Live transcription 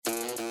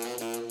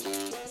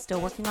still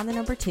working on the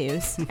number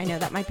 2s. I know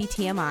that might be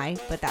TMI,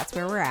 but that's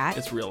where we're at.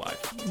 It's real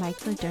life.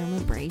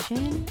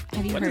 Microdermabrasion.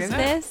 Have you What heard is of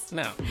that? this?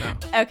 No.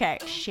 Okay,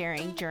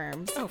 sharing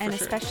germs. Oh, for and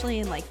sure. especially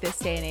in like this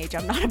day and age,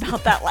 I'm not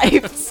about that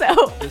life.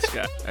 So This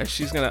guy.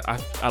 She's gonna.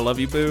 I love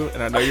you, boo,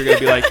 and I know you're gonna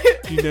be like,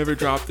 you never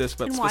dropped this,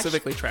 but And watch-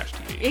 specifically trash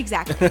TV.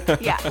 exactly.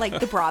 Yeah, like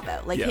the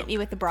Bravo. Like Yeah. hit me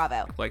with the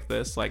Bravo. Like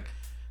this, like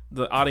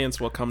the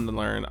audience will come to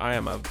learn. I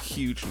am a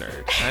huge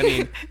nerd. I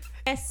mean,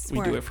 Yes, we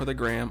do it for the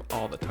gram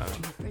all the time.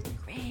 for the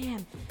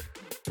gram.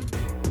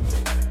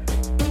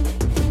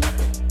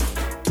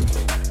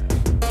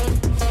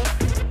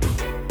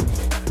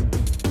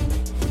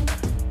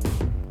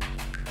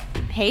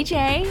 Hey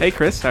Jay. Hey,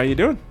 Chris, how you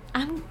doing?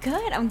 I'm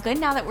good. I'm good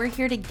now that we're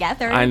here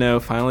together. I know,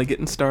 finally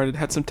getting started.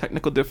 Had some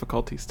technical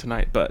difficulties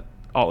tonight, but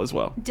all is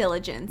well.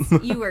 Diligence.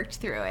 You worked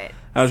through it.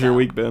 How's your So,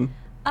 week been?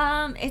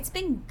 It's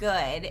been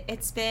good.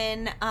 It's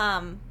been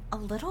a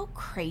little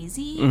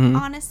crazy, Mm-hmm.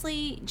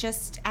 honestly,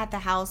 just at the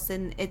house,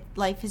 and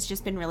life has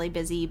just been really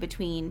busy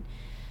between,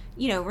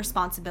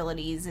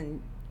 responsibilities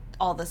and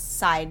all the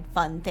side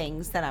fun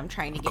things that I'm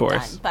trying to get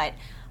course. done.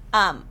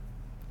 But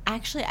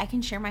actually I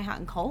can share my hot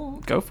and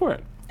cold. Go for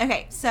it.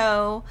 Okay,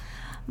 so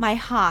my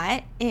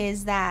hot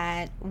is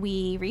that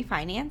we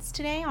refinanced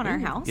today on our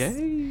house.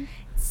 Yay.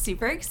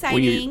 Super We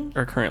exciting.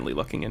 are currently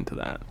looking into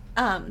that.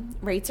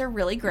 Rates are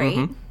really great.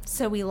 Mhm.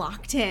 So we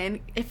locked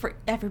in. If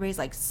everybody's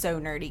like so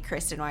nerdy,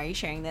 Kristen, why are you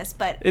sharing this?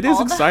 But It is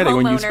all the exciting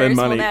when you spend homeowners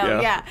will money,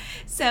 know. yeah.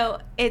 So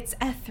it's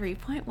a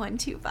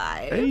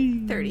 3.125, Hey.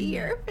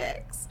 30-year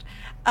fixed.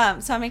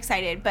 So I'm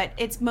excited, but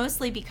it's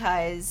mostly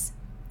because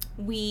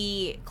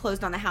we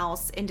closed on the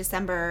house in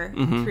December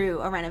Mm-hmm.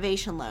 through a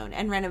renovation loan,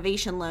 and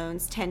renovation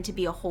loans tend to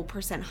be a whole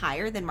 %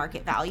 higher than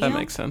market value. That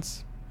makes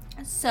sense.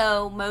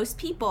 So most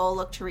people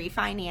look to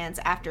refinance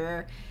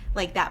after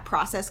like that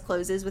process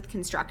closes with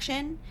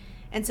construction.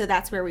 And so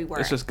that's where we were.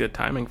 It's just good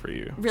timing for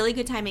you. Really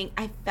good timing.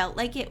 I felt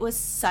like it was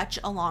such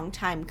a long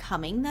time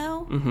coming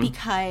though, Mm-hmm.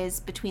 because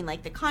between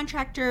like the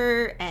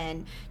contractor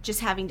and just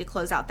having to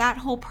close out that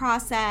whole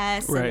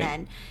process Right.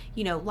 and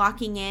then,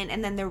 locking in,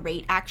 and then the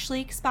rate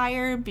actually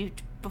expired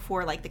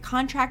before like the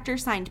contractor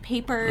signed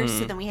papers. Mm.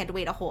 So then we had to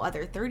wait a whole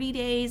other 30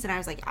 days. And I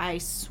was like, I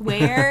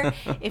swear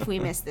if we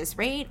miss this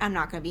rate, I'm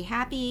not going to be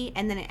happy.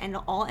 And then it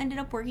all ended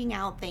up working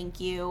out.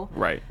 Thank you.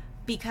 Right.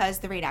 Because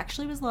the rate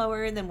actually was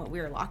lower than what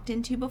we were locked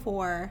into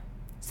before.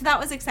 So that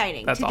was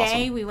exciting. That's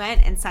Today awesome. we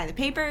went and signed the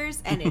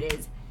papers, and it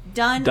is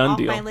done Done off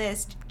deal. my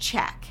list.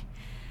 Check.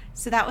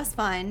 So that was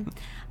fun.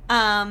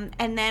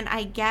 And then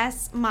I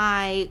guess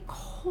my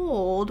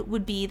cold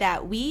would be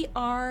that we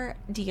are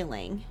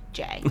dealing,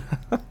 Jay.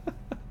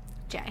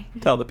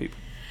 Tell the people.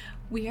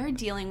 We are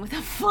dealing with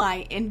a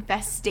fly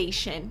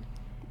infestation.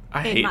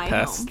 I In hate my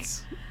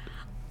pests.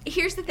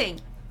 Here's the thing.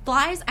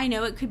 Flies, I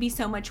know it could be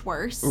so much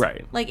worse.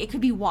 Right. Like, it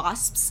could be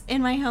wasps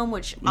in my home,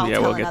 which I'll Yeah,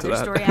 tell we'll get to another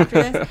that. story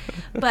after this.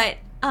 But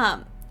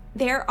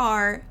there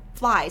are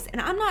flies, and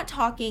I'm not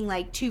talking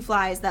like 2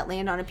 flies that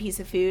land on a piece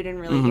of food and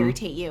really Mm-hmm.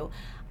 irritate you.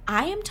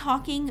 I am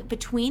talking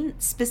between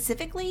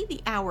specifically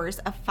the hours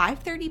of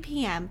 5:30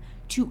 p.m.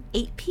 to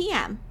 8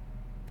 p.m.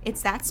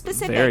 It's that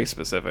specific. Very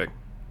specific.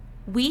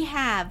 We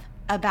have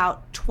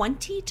about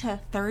 20 to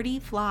 30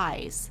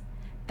 flies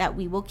that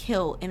we will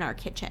kill in our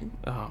kitchen.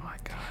 Oh my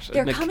gosh.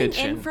 They're in the coming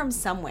kitchen. in from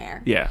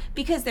somewhere. Yeah.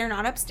 Because they're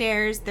not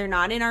upstairs. They're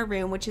not in our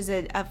room, which is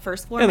a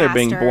first floor And they're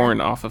master. being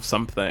born off of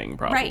something,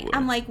 probably. Right.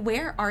 I'm like,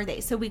 where are they?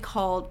 So we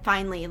called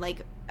finally,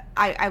 like,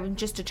 I'm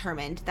just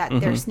determined that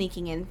they're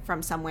sneaking in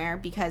from somewhere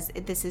because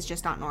this is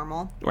just not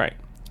normal. Right.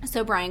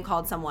 So Brian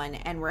called someone,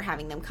 and we're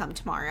having them come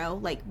tomorrow,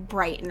 like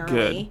bright and Good.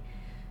 early.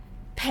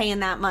 Paying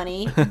that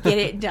money, get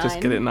it done.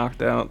 Just get it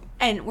knocked out.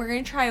 And we're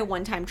going to try a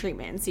one-time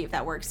treatment and see if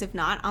that works. If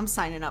not, I'm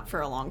signing up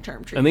for a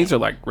long-term treatment. And these are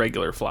like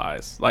regular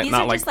flies. Like These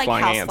not are like just, like,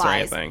 flying house ants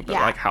flies. or anything, but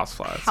Yeah. like house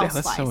flies. House Yeah,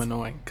 that's so flies.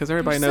 annoying. Because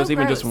everybody They're knows so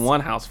even just gross.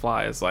 one house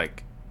fly is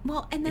like,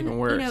 Well, and then, Even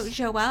worse.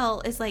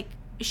 Joelle is like,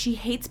 she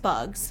hates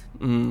bugs.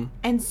 mm,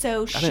 And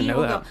so she didn't know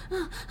will that.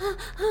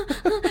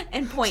 go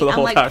and point. So the I'm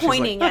whole like time she's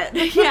pointing like,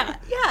 it. Yeah.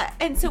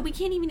 And so we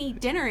can't even eat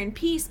dinner in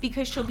peace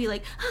because she'll be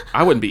like,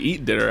 I wouldn't be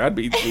eating dinner. I'd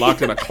be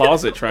locked in a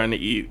closet trying to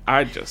eat.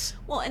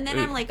 well, and then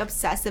I'm like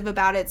obsessive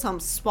about it. So I'm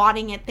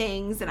swatting at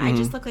things, and I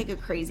just look like a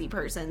crazy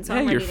person. So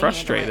I'm Mm-hmm. yeah, ready you're to handle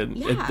frustrated.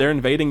 it. Yeah. They're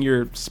invading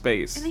your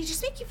space. And they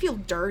just make you feel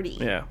dirty.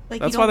 Yeah. Like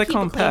That's you why don't they keep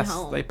call a them clean pests.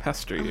 home. They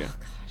pester you. Gosh.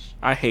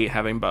 I hate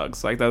having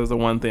bugs. Like, that is the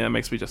one thing that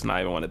makes me just not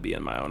even want to be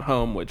in my own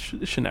home, which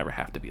should never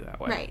have to be that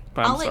way. Right.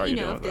 But I'm I'll let sorry you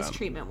you're know if dealing this with that.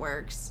 treatment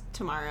works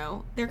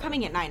tomorrow. They're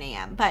coming at 9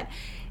 a.m. But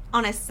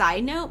on a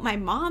side note, my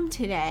mom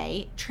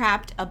today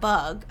trapped a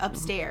bug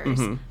upstairs.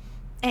 Mm-hmm.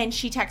 And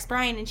she texted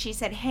Brian and she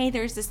said, hey,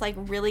 there's this like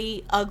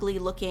really ugly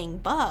looking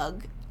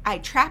bug. I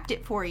trapped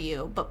it for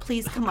you, but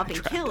please come up and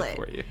Trapped kill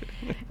for it.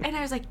 you. And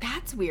I was like,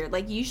 that's weird.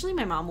 Like, usually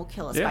my mom will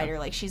kill a Yeah. spider.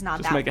 Like, she's not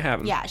Just that. make it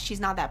happen. Yeah, she's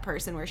not that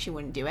person where she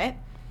wouldn't do it.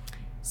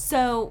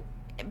 So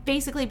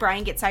basically,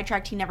 Brian gets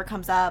sidetracked. He never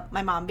comes up.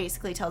 My mom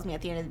basically tells me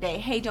at the end of the day,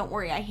 hey, don't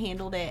worry, I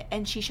handled it.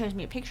 And she shows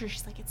me a picture.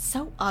 She's like, it's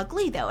so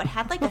ugly, though. It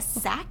had like a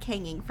sack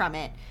hanging from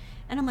it.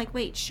 And I'm like,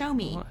 wait, show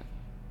me. What?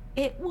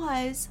 It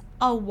was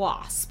a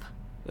wasp.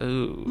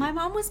 Ooh. My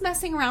mom was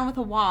messing around with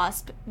a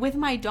wasp with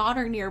my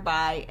daughter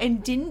nearby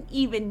and didn't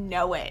even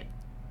know it.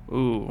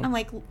 Ooh. I'm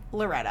like,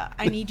 Loretta,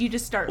 I need you to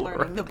start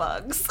learning the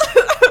bugs.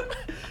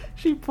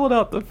 She pulled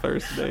out the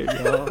first name,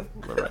 y'all.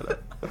 Loretta.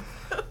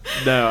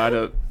 No, I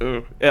don't.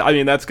 Ooh. I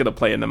mean, that's going to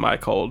play into my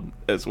cold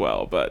as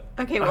well, but...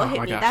 Okay, well, hit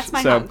my me. gosh. That's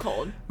my So, hot and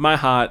cold. My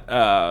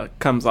hot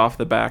comes off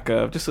the back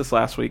of, just this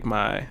last week,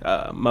 my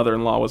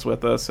mother-in-law was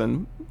with us,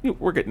 and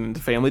we're getting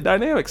into family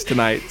dynamics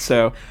tonight,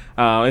 so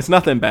it's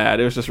nothing bad.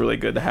 It was just really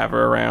good to have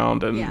her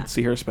around and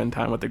see her spend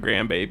time with the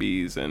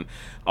grandbabies, and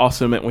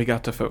also meant we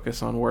got to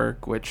focus on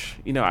work, which,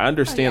 I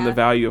understand the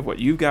value of what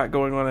you've got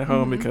going on at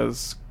home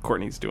because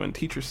Courtney's doing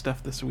teacher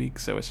stuff this week,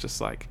 so it's just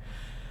like,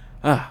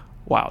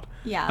 wild.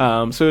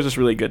 Yeah. So it was just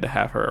really good to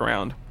have her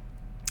around.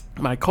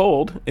 My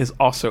cold is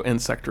also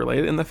insect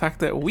related in the fact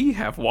that we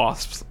have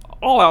wasps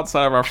all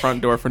outside of our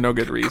front door for no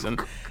good reason,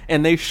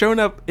 and they've shown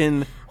up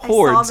in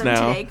hordes I saw them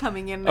now. Today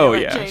coming in. Oh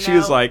yeah, she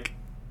was like,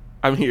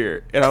 "I'm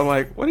here," and I'm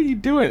like, "What are you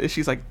doing?" And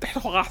she's like,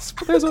 "There's a wasp.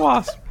 There's a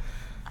wasp."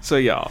 So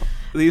y'all,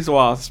 these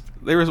wasps,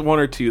 there was one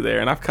or two there,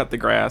 and I've cut the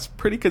grass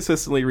pretty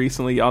consistently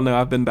recently. Y'all know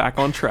I've been back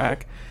on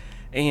track.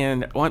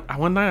 And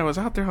one night I was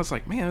out there, I was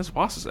like, man, there's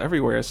wasps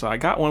everywhere. So I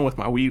got one with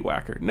my weed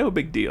whacker. No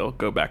big deal.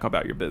 Go back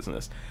about your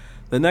business.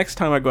 The next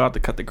time I go out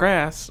to cut the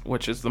grass,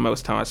 which is the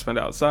most time I spend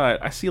outside,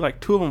 I see like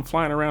two of them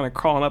flying around and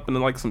crawling up into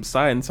like some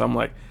siding. So I'm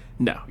like,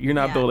 no, you're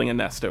not building a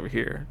nest over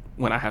here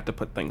when I have to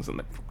put things in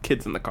the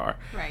kids in the car.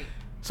 Right.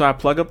 So I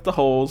plug up the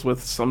holes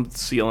with some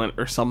sealant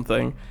or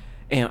something.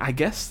 And I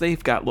guess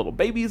they've got little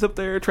babies up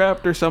there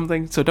trapped or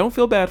something. So don't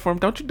feel bad for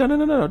them.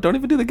 No. Don't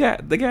even do the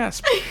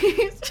gasp.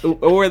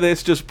 Or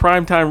there's just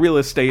primetime real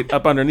estate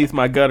up underneath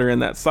my gutter in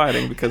that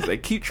siding because they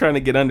keep trying to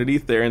get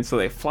underneath there. And so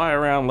they fly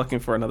around looking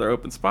for another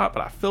open spot.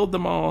 But I filled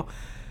them all.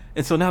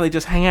 And so now they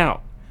just hang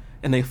out.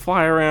 And they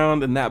fly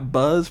around. And that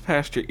buzz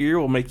past your ear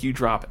will make you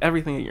drop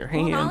everything in your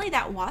hand. Well, not only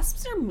that,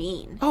 wasps are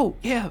mean. Oh,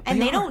 yeah.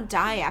 And they don't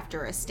die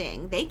after a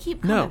sting. They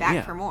keep coming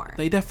back for more.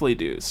 They definitely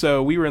do.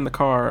 So we were in the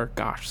car,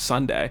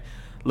 Sunday,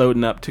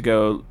 loading up to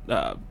go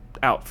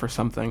out for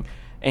something,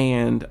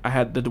 and I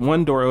had the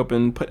one door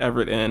open, put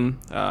Everett in,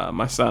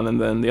 my son,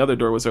 and then the other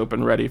door was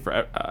open ready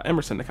for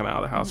Emerson to come out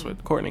of the house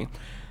with Courtney.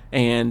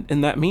 And in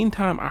that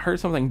meantime, I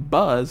heard something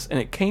buzz, and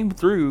it came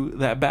through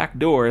that back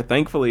door.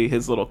 Thankfully,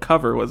 his little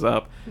cover was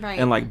up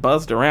and like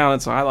buzzed around,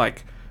 and so I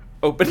like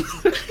opened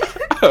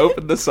I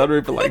opened the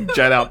sunroof and like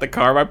jet out the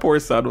car. My poor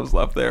son was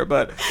left there,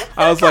 but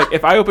I was like,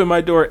 if I open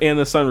my door and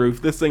the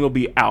sunroof, this thing will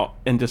be out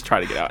and just try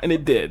to get out, and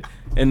it did.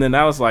 And then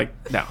I was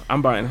like, no,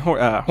 I'm buying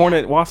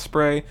Hornet wasp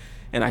spray,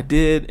 and I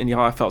did. And y'all,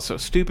 I felt so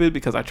stupid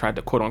because I tried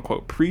to quote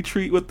unquote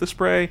pre-treat with the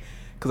spray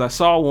because I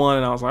saw one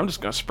and I was like, I'm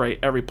just gonna spray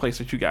every place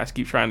that you guys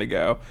keep trying to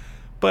go.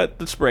 But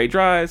the spray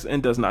dries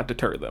and does not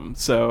deter them.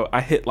 So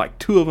I hit like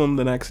 2 of them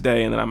the next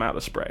day, and then I'm out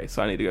of spray.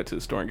 So I need to go to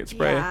the store and get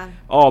spray. Yeah.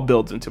 All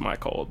builds into my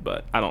cold,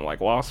 but I don't like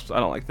wasps. I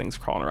don't like things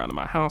crawling around in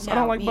my house. No, I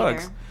don't like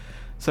bugs. either.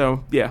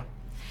 So yeah.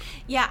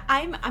 Yeah,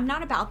 I'm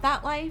not about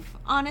that life,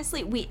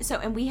 honestly.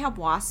 We have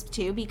wasps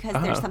too because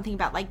there's something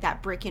about like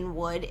that brick and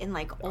wood in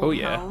like old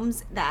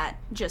homes that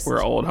just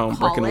we're old home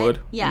brick and wood.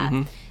 Yeah.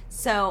 Mm-hmm.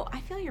 So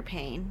I feel your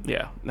pain.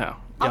 Yeah, no.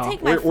 I'll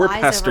take my we're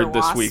flies pestered over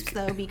this wasps week.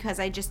 though because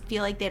I just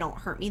feel like they don't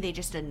hurt me. They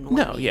just annoy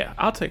No, me. yeah,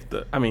 I'll take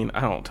I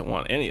don't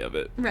want any of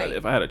it. Right. But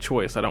if I had a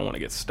choice, I don't want to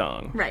get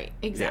stung. Right,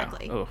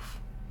 exactly. Yeah. Oof.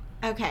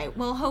 Okay,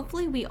 well,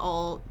 hopefully we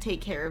all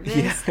take care of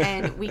this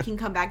and we can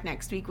come back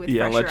next week with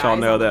fresher let y'all eyes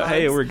know on the that,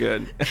 hey, bugs. we're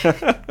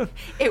good.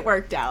 It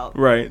worked out.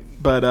 Right.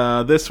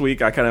 But this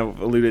week, I kind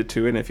of alluded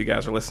to it, and if you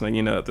guys are listening,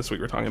 you know that this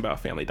week we're talking about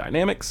family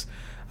dynamics.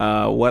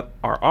 What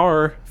are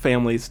our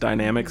family's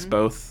dynamics,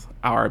 both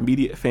our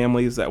immediate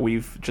families that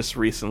we've just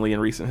recently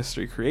in recent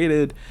history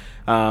created,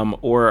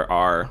 or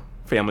our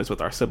families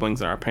with our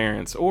siblings and our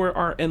parents, or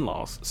our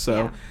in-laws.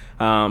 So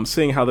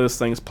seeing how those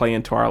things play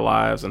into our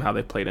lives and how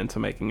they played into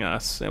making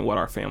us and what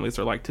our families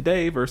are like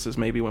today versus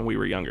maybe when we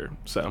were younger.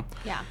 So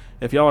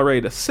if y'all are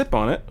ready to sip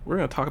on it, we're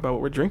going to talk about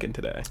what we're drinking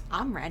today.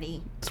 I'm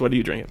ready. So what are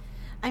you drinking?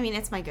 I mean,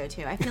 it's my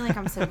go-to. I feel like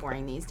I'm so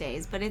boring these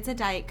days, but it's a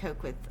Diet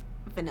Coke with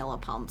vanilla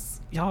pumps.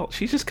 Y'all,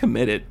 she's just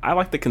committed. I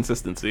like the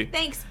consistency.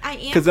 Thanks. I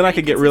am. Because then I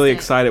could get really consistent.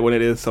 excited when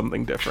it is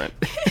something different.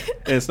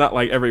 And it's not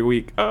like every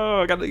week,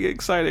 oh, I got to get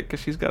excited because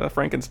she's got a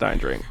Frankenstein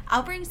drink.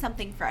 I'll bring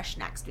something fresh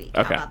next week.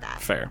 Okay, How about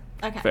that? fair.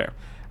 Okay. Fair.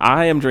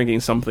 I am drinking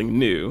something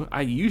new.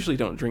 I usually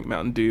don't drink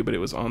Mountain Dew, but it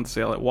was on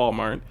sale at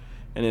Walmart.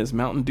 And it is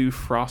Mountain Dew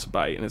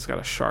Frostbite, and it's got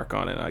a shark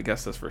on it. I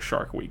guess that's for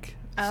Shark Week.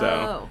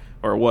 So,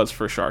 or it was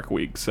for Shark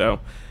Week. So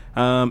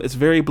it's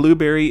very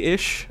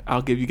blueberry-ish.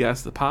 I'll give you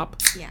guys the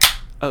pop. Yeah.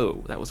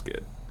 Oh, that was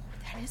good.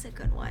 That is a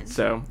good one.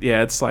 So,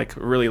 yeah, it's like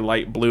really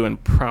light blue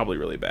and probably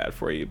really bad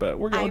for you, but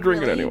we're going to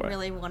drink it anyway. I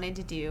really wanted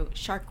to do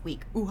Shark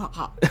Week. Ooh, ha,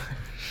 ha.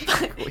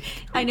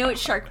 I know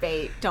it's Shark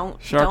Bait. Don't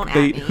Shark at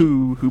Bait, me.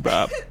 hoo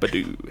bop,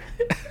 badoo.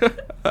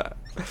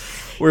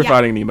 We're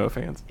Finding Nemo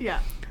fans. Yeah.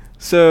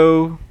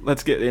 So,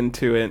 let's get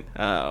into it.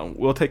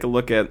 We'll take a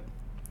look at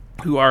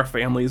who our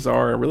families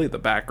are, really the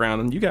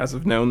background. And you guys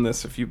have known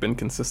this if you've been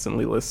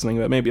consistently listening,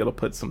 but maybe it'll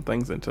put some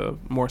things into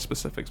more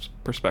specific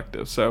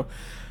perspective. So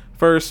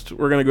first,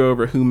 we're going to go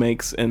over who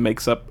makes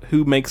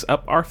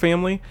up our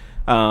family,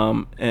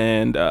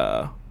 and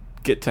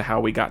get to how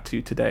we got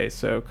to today.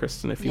 So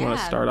Kristen, if you want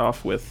to start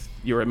off with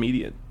your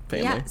immediate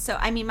family. Yeah, so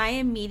I mean, my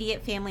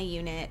immediate family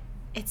unit,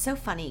 it's so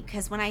funny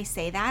because when I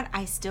say that,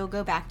 I still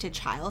go back to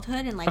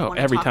childhood and want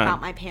to talk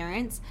about my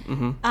parents.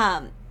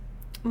 Mm-hmm.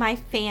 My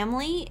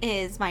family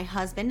is my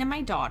husband and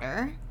my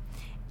daughter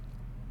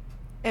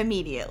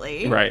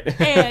immediately.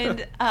 Right.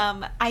 And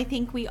I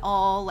think we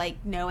all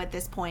know at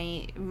this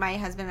point, my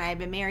husband and I have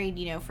been married,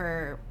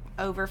 for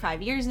over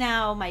 5 years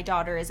now. My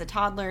daughter is a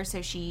toddler,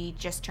 so she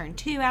just turned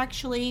 2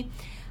 actually.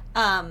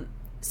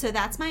 So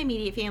that's my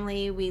immediate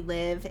family. We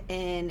live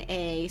in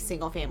a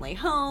single family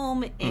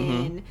home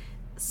in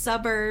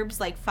suburbs,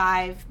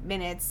 5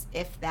 minutes,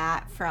 if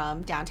that,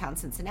 from downtown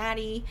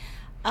Cincinnati.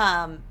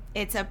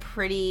 It's a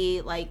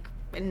pretty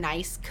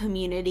nice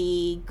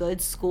community,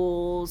 good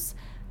schools.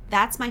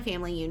 That's my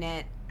family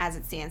unit as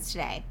it stands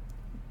today.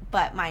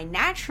 But my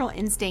natural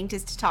instinct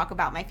is to talk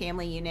about my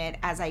family unit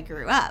as I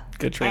grew up.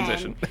 Good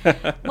transition.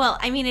 Well,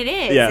 I mean, it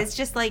is. Yeah. It's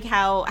just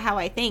how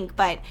I think.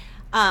 But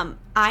I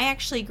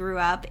actually grew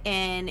up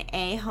in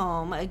a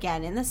home,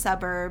 again, in the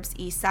suburbs,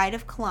 east side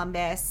of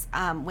Columbus,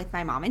 with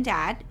my mom and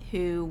dad,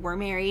 who were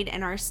married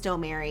and are still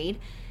married,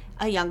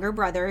 a younger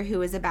brother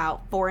who is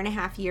about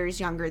 4.5 years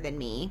younger than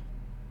me,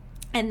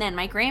 and then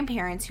my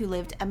grandparents who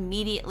lived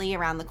immediately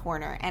around the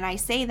corner. And I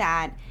say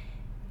that,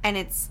 and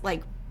it's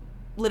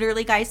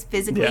literally, guys,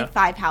 physically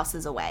 5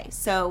 houses away.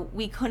 So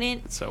we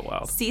couldn't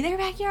see their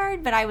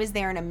backyard, but I was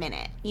there in a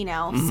minute,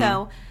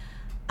 So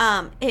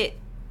it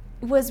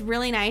was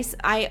really nice.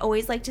 I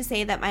always like to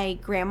say that my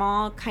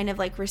grandma kind of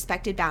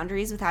respected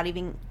boundaries without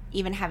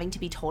even having to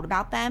be told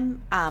about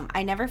them.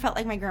 I never felt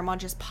like my grandma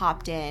just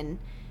popped in.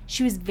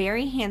 She was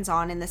very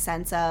hands-on in the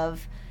sense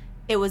of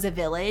it was a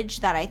village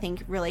that I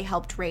think really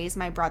helped raise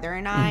my brother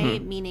and I,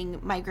 meaning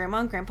my grandma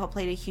and grandpa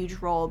played a huge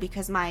role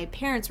because my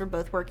parents were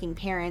both working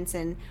parents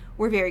and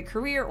were very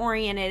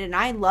career-oriented, and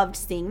I loved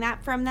seeing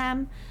that from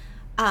them.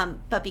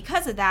 But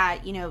because of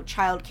that,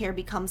 childcare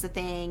becomes a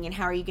thing, and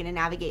how are you going to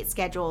navigate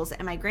schedules?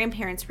 And my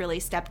grandparents really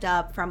stepped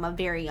up from a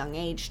very young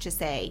age to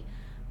say,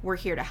 we're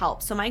here to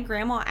help. So my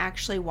grandma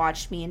actually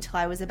watched me until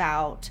I was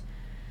about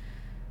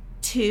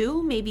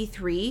 2, maybe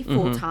 3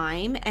 full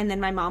time. And then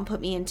my mom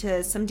put me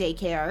into some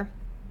daycare.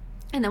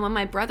 And then when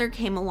my brother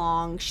came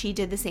along, she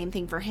did the same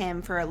thing for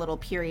him for a little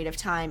period of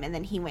time. And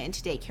then he went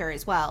into daycare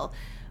as well.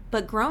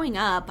 But growing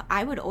up,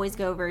 I would always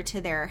go over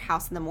to their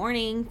house in the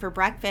morning for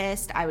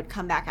breakfast. I would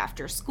come back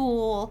after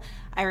school.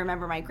 I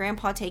remember my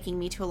grandpa taking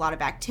me to a lot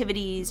of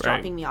activities,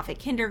 dropping me off at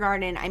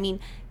kindergarten. I mean,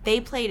 they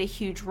played a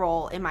huge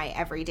role in my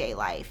everyday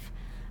life.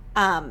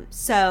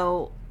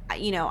 So,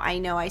 I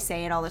know I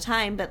say it all the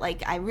time, but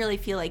I really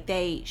feel like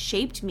they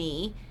shaped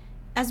me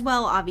as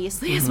well,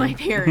 obviously, as my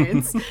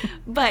parents.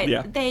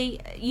 But they,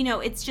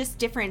 it's just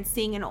different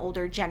seeing an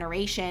older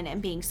generation and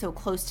being so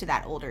close to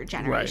that older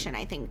generation,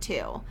 I think,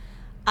 too.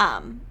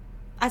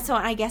 So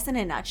I guess in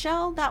a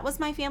nutshell, that was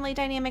my family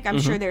dynamic. I'm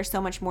sure there's so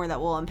much more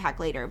that we'll unpack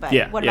later, but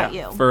what about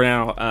you? For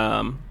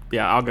now,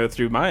 I'll go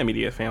through my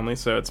immediate family.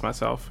 So it's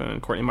myself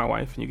and Courtney, my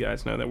wife, and you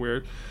guys know that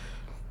we're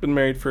been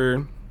married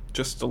for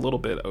just a little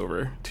bit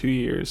over 2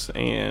 years,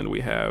 and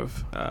we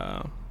have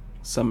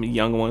some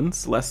young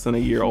ones, less than a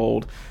year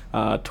old,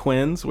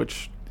 twins,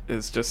 which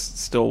is just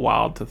still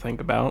wild to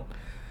think about.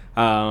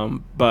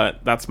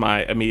 But that's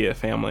my immediate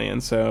family.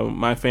 And so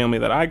my family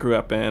that I grew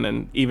up in,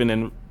 and even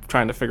in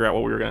trying to figure out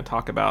what we were going to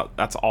talk about,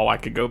 that's all I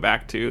could go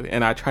back to.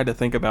 And I tried to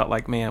think about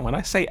when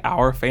I say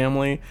our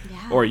family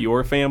or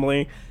your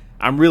family,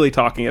 I'm really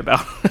talking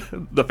about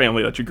the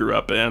family that you grew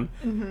up in.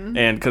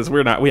 And because we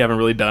haven't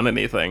really done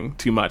anything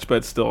too much, but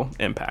it still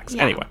impacts.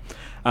 Anyway,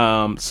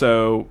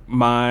 so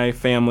my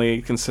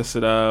family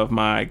consisted of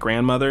my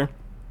grandmother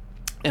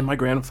and my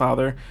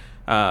grandfather,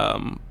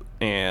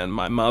 and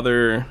my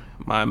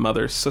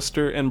mother's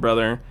sister and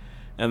brother,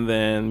 and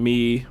then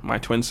me, my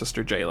twin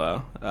sister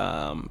Jayla,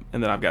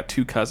 and then I've got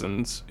 2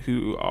 cousins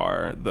who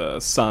are the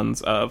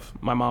sons of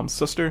my mom's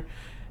sister,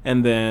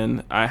 and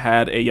then I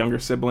had a younger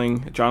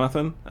sibling,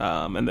 Jonathan,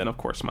 and then of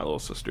course my little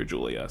sister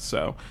Julia.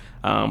 So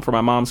for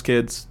my mom's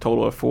kids,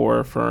 total of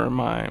 4. For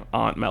my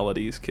aunt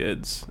Melody's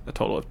kids, a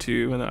total of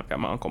 2, and then I've got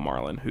my uncle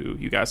Marlon, who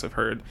you guys have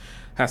heard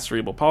has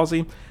cerebral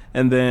palsy.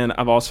 And then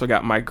I've also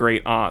got my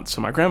great aunt, so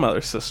my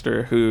grandmother's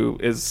sister, who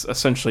is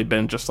essentially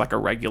been just like a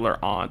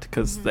regular aunt,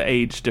 because the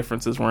age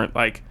differences weren't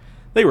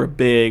they were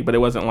big, but it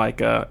wasn't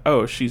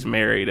she's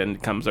married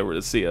and comes over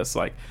to see us.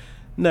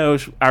 No,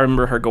 I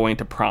remember her going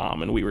to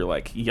prom, and we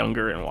were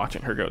younger and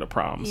watching her go to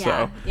prom.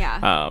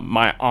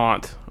 My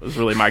aunt was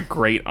really my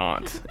great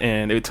aunt,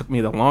 and it took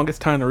me the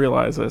longest time to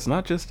realize that it's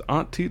not just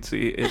Aunt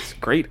Tootsie, it's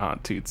great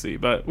Aunt Tootsie,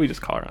 but we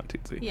just call her Aunt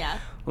Tootsie. Yeah.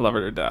 Love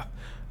her to death.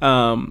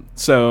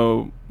 That's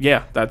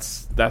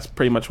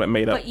pretty much what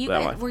made up that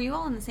life. Were you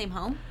all in the same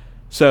home?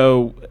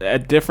 So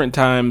at different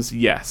times,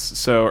 yes.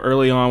 So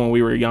early on when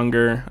we were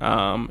younger,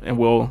 and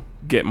we'll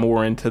get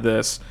more into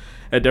this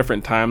at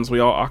different times. We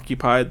all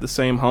occupied the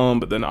same home,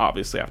 but then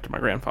obviously after my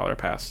grandfather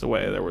passed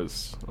away, there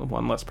was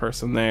one less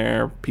person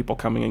there, people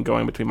coming and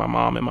going between my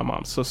mom and my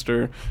mom's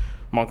sister.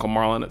 My Uncle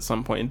Marlon at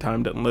some point in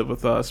time didn't live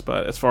with us,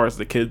 but as far as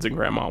the kids and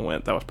grandma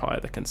went, that was probably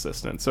the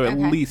consistent. So at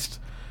least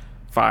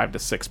 5 to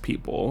 6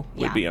 people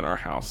would be in our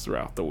house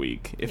throughout the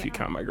week if you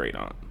count my great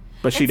aunt.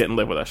 But she didn't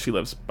live with us. She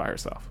lives by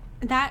herself.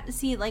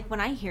 Like when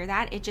I hear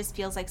that, it just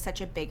feels like such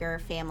a bigger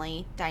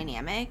family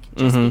dynamic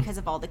just because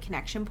of all the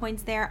connection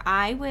points there.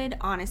 I would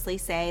honestly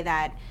say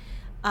that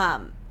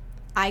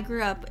I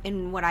grew up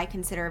in what I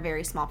consider a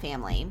very small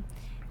family.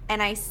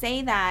 And I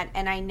say that,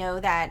 and I know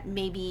that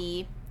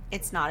maybe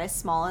it's not as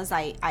small as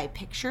I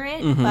picture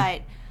it,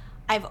 but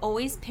I've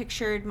always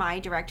pictured my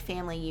direct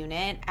family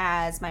unit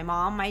as my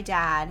mom, my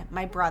dad,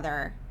 my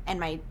brother, and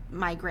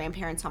my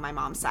grandparents on my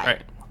mom's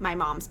side, my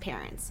mom's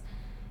parents.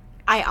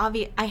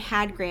 I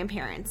had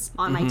grandparents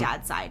on my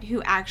dad's side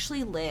who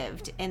actually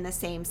lived in the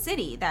same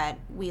city that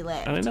we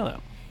lived. I didn't know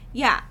that.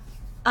 Yeah.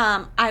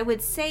 I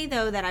would say,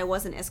 though, that I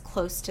wasn't as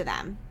close to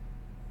them.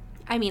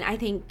 I mean, I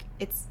think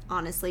it's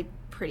honestly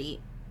pretty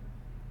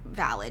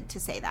valid to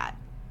say that.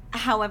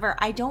 However,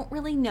 I don't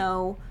really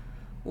know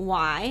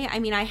why. I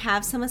mean, I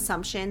have some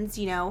assumptions.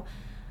 You know,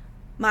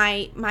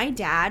 my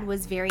dad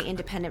was very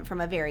independent from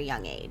a very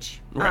young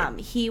age. Right.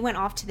 He went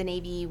off to the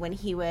Navy when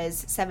he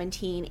was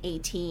 17,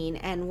 18,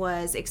 and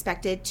was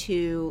expected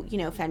to,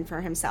 fend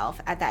for himself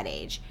at that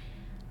age.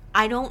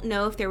 I don't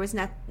know if there was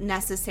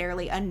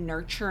necessarily a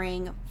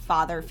nurturing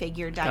father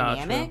figure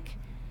dynamic,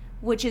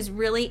 which is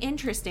really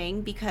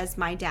interesting because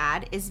my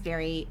dad is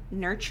very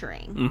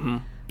nurturing. Mm-hmm.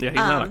 Yeah, he's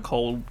not a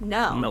cold,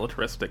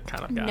 militaristic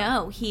kind of guy.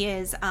 No, he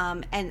is.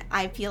 And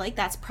I feel like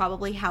that's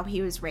probably how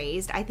he was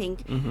raised. I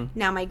think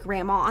now my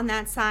grandma on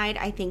that side,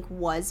 I think,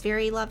 was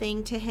very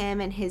loving to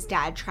him. And his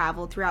dad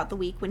traveled throughout the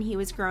week when he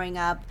was growing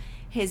up.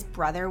 His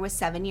brother was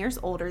 7 years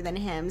older than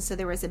him. So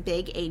there was a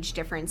big age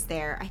difference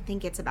there. I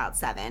think it's about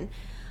 7.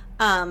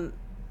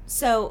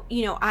 So,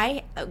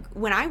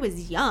 when I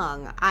was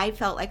young, I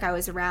felt like I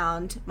was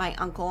around my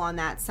uncle on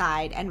that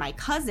side and my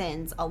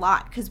cousins a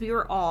lot because we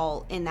were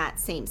all in that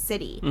same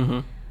city. Mm-hmm.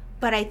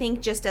 But I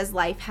think just as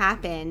life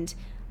happened,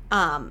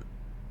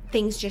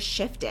 things just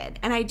shifted.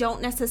 And I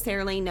don't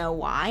necessarily know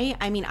why.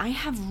 I mean, I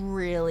have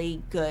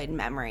really good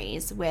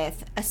memories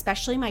with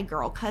especially my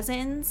girl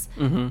cousins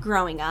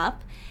growing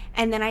up.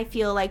 And then I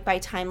feel like by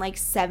time like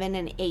 7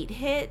 and 8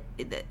 hit,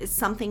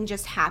 something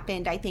just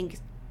happened, I think,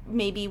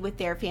 maybe with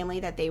their family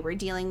that they were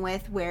dealing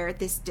with where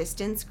this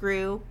distance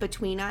grew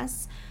between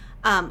us.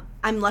 I'm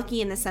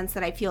lucky in the sense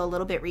that I feel a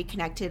little bit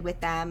reconnected with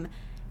them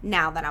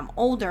now that I'm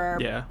older.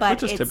 Yeah,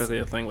 but which is typically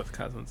a thing with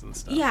cousins and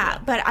stuff. Yeah,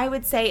 but I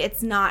would say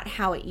it's not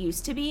how it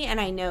used to be.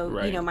 And I know,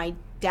 my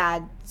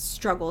dad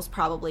struggles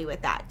probably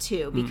with that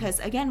too. Because,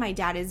 again, my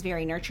dad is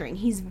very nurturing.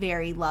 He's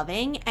very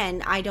loving.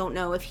 And I don't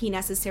know if he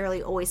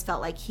necessarily always felt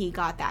like he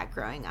got that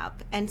growing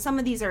up. And some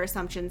of these are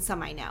assumptions,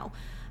 some I know.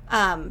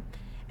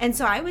 And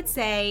so I would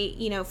say,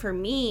 for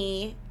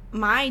me,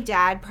 my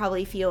dad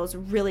probably feels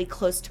really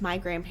close to my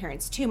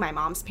grandparents too, my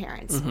mom's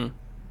parents. Mm-hmm.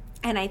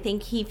 And I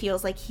think he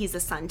feels like he's a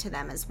son to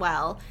them as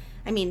well.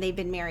 I mean, they've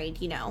been married,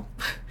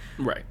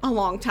 right, a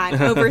long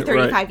time, over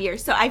 35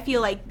 years. So I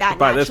feel like that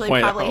naturally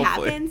probably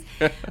happens.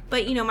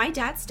 But, my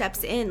dad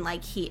steps in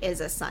like he is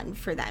a son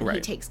for them. Right.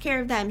 He takes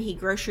care of them. He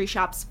grocery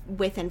shops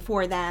with and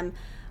for them.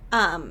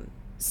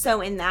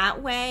 So in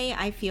that way,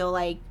 I feel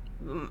like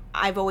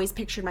I've always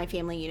pictured my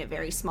family unit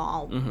very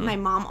small. Mm-hmm. My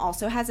mom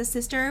also has a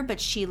sister, but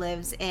she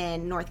lives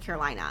in North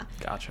Carolina.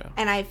 Gotcha.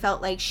 And I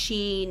felt like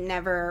she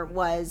never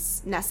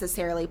was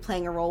necessarily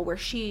playing a role where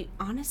she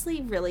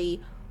honestly really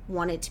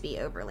wanted to be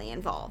overly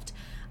involved.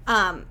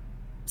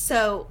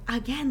 So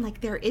again,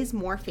 like there is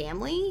more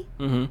family,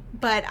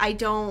 but I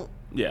don't.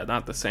 Yeah,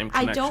 not the same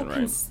connection,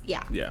 right?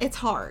 Yeah, it's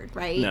hard,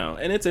 right? No,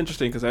 and it's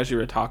interesting because as you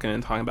were talking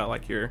about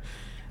like your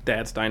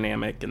dad's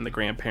dynamic and the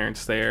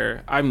grandparents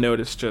there, I've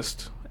noticed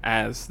just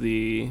as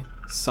the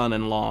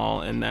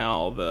son-in-law and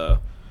now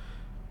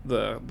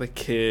the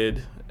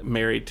kid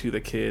married to the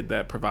kid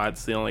that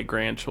provides the only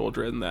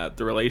grandchildren, that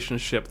the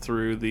relationship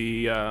through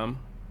the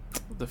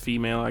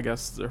female, I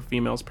guess, their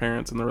female's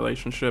parents in the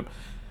relationship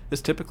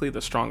is typically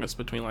the strongest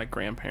between like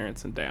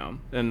grandparents and down,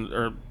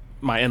 or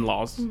my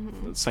in-laws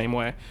the same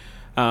way.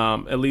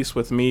 At least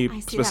with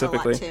me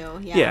specifically. That a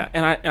lot too, yeah.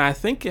 And I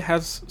think it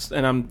has,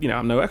 and I'm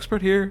no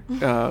expert here.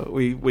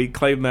 We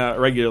claim that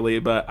regularly,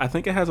 but I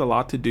think it has a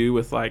lot to do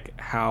with like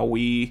how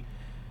we,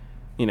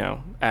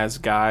 as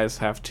guys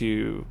have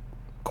to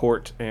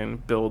court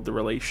and build the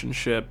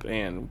relationship,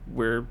 and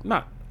we're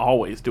not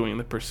always doing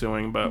the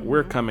pursuing, but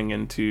we're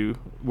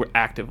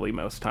actively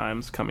most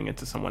times coming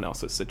into someone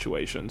else's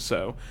situation.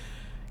 So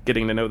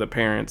getting to know the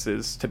parents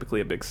is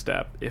typically a big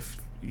step if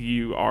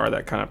you are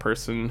that kind of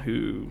person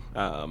who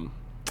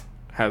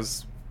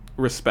has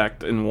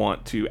respect and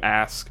want to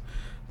ask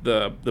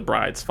the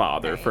bride's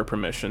father for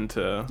permission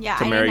to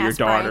marry your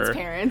daughter. Brian's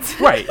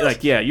parents. Right.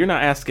 Like, you're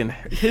not asking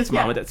his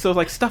mom and dad. So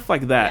like stuff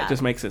like that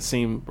just makes it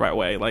seem right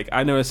way. Like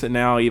I notice it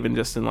now, even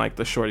just in like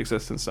the short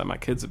existence that my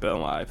kids have been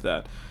alive,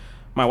 that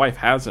my wife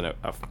has a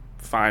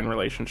fine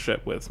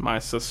relationship with my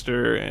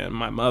sister and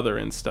my mother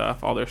and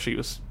stuff, although she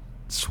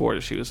swore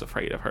that she was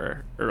afraid of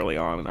her early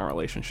on in our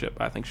relationship.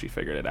 I think she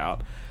figured it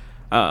out.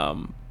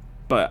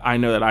 But I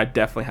know that I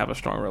definitely have a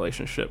strong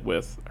relationship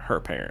with her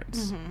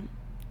parents,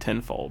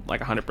 tenfold,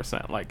 like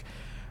 100%. Like,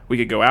 we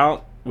could go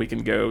out, we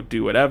can go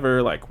do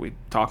whatever, like, we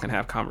talk and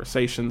have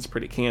conversations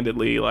pretty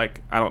candidly.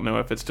 Like, I don't know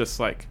if it's just,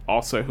 like,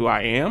 also who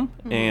I am,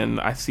 and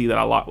I see that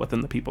a lot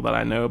within the people that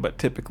I know, but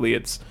typically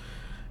it's,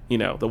 you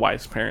know, the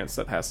wife's parents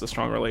that has the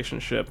strong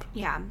relationship.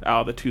 Yeah.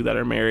 Out of the two that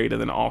are married,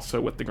 and then also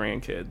with the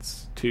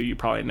grandkids, too. You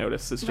probably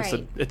notice it's just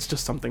it's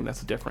just something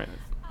that's different.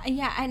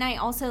 Yeah, and I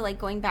also, like,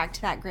 going back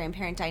to that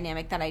grandparent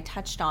dynamic that I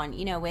touched on,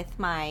 you know, with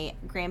my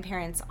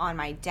grandparents on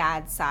my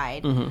dad's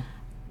side,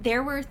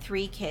 there were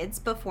 3 kids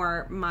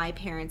before my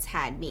parents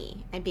had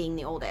me, and being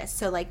the oldest.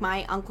 So, like,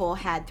 my uncle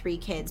had 3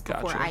 kids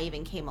before I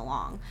even came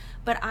along.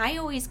 But I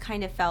always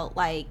kind of felt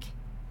like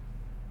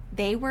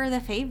they were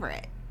the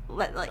favorite.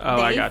 Like,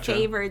 they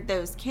favored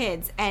those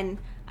kids. And,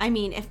 I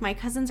mean, if my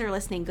cousins are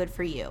listening, good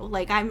for you.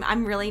 Like,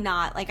 I'm really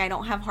not, like, I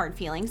don't have hard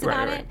feelings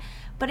about it.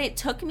 But it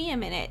took me a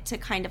minute to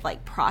kind of,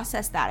 like,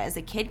 process that as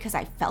a kid, because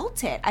I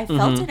felt it. I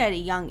felt it at a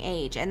young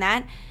age. And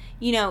that,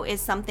 you know,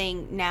 is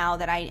something now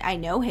that I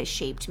know has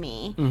shaped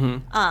me.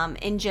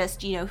 And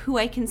just, you know, who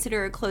I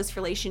consider a close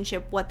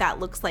relationship, what that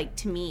looks like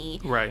to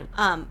me. Right.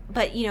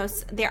 But, you know,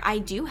 I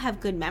do have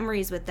good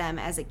memories with them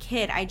as a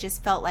kid. I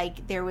just felt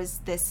like there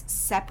was this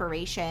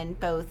separation,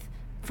 both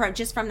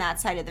from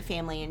that side of the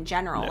family in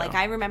general. Like,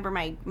 I remember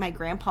my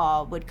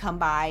grandpa would come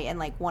by and,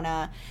 like, want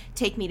to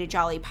take me to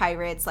Jolly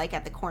Pirates, like,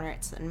 at the corner.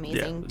 It's an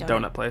amazing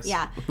donut place.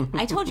 Yeah.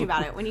 I told you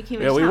about it when you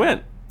came into town. Yeah, we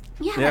went.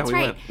 Yeah, that's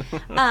right.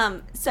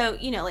 So,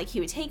 you know, like,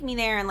 he would take me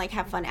there and, like,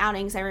 have fun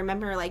outings. I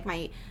remember, like,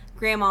 my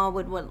grandma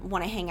would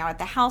want to hang out at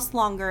the house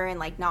longer and,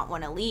 like, not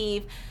want to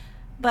leave.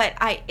 But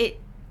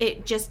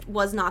it just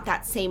was not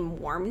that same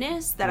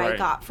warmness that I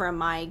got from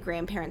my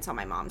grandparents on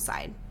my mom's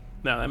side.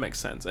 No, that makes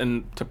sense.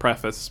 And to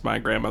preface, my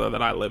grandmother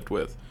that I lived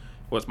with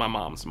was my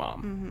mom's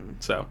mom.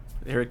 So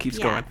here it keeps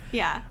going.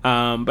 Yeah.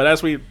 But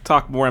as we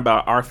talk more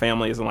about our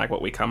families and, like,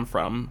 what we come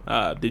from,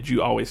 did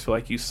you always feel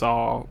like you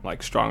saw,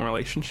 like, strong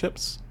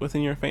relationships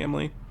within your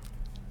family?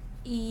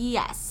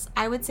 Yes,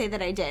 I would say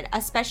that I did.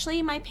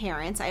 Especially my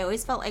parents. I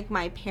always felt like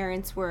my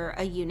parents were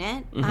a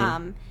unit.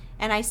 And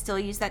I still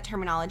use that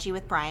terminology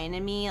with Brian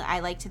and me. I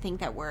like to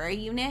think that we're a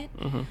unit.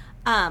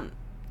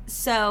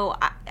 So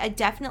I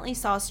definitely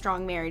saw a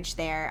strong marriage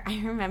there.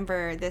 I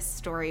remember this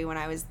story when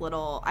I was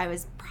little. I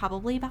was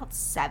probably about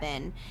 7,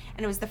 and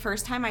it was the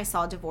first time I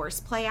saw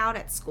divorce play out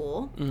at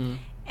school.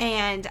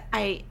 And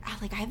I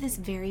have this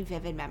very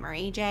vivid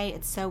memory, Jay.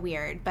 It's so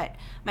weird, but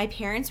my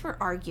parents were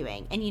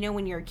arguing, and, you know,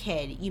 when you're a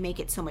kid, you make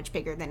it so much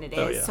bigger than it is.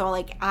 Oh, yeah. So,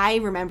 like, I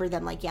remember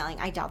them, like,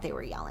 yelling. I doubt they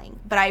were yelling,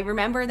 but I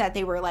remember that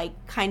they were,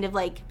 like, kind of,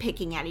 like,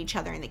 picking at each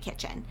other in the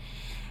kitchen.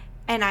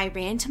 And I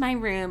ran to my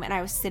room, and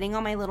I was sitting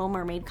on my Little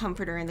Mermaid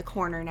comforter in the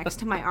corner next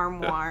to my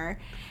armoire.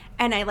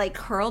 And I, like,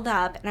 curled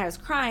up, and I was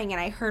crying,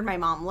 and I heard my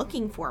mom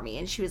looking for me.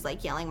 And she was,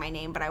 like, yelling my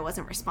name, but I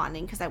wasn't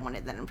responding because I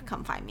wanted them to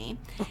come find me.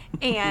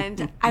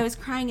 And I was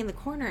crying in the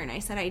corner, and I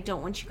said, I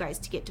don't want you guys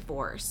to get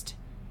divorced.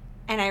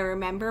 And I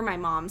remember my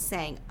mom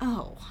saying,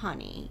 oh,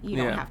 honey, you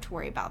don't have to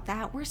worry about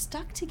that. We're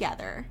stuck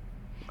together.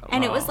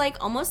 And it was, like,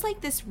 almost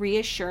like this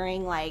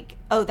reassuring, like,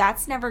 oh,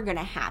 that's never going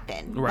to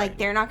happen. Like,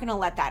 they're not going to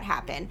let that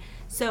happen.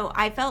 So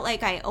I felt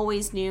like I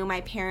always knew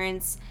my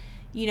parents,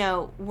 you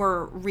know,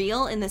 were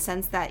real in the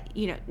sense that,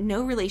 you know,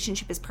 no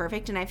relationship is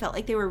perfect. And I felt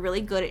like they were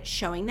really good at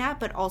showing that,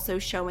 but also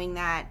showing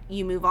that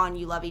you move on,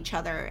 you love each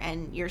other,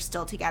 and you're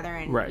still together,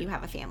 and you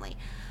have a family.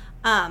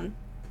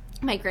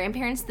 My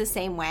grandparents the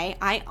same way.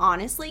 I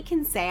honestly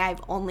can say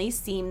I've only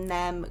seen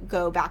them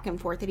go back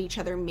and forth at each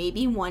other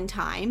maybe one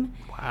time.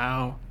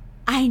 Wow.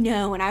 I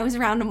know, and I was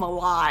around them a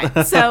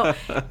lot. So,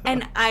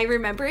 and I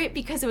remember it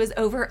because it was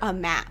over a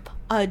map,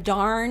 a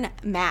darn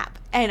map.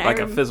 And like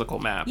a physical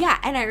map. Yeah,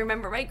 and I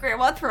remember my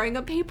grandma throwing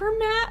a paper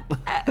map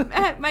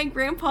at my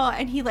grandpa,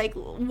 and he, like,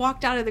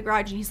 walked out of the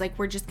garage, and he's like,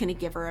 we're just going to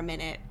give her a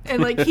minute.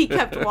 And, like, he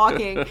kept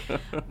walking.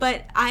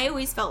 But I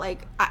always felt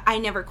like I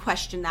never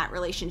questioned that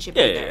relationship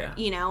either,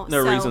 you know?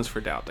 No reasons for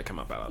doubt to come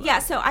up out of that. Yeah,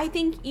 so I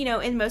think, you know,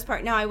 in most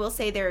part, now I will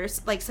say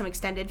there's, like, some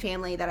extended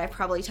family that I've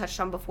probably touched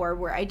on before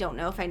where I don't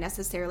know if I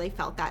necessarily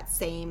felt that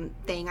same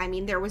thing. I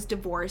mean, there was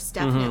divorce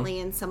definitely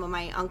in some of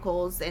my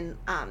uncles and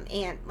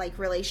aunt, like,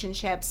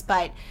 relationships,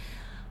 but...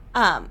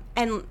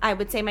 and I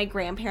would say my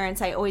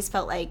grandparents, I always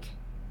felt like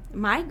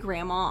my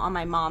grandma on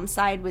my mom's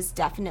side was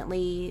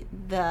definitely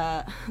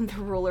the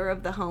ruler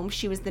of the home.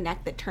 She was the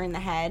neck that turned the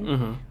head.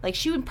 Like,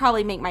 she would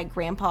probably make my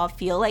grandpa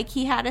feel like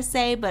he had a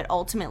say, but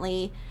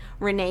ultimately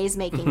Renee's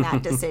making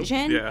that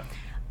decision.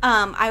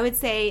 I would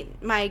say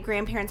my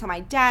grandparents on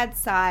my dad's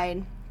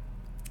side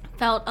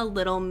felt a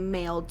little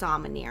male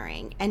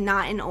domineering, and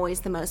not in always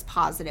the most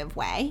positive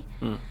way.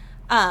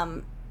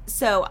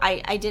 So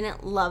I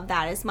didn't love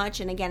that as much.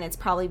 And again, it's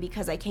probably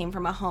because I came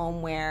from a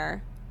home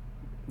where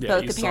Yeah,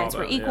 both you the parents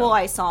saw were that, equal. yeah.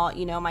 I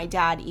saw, my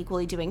dad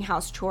equally doing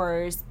house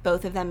chores,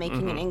 both of them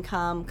making an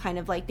income, kind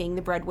of like being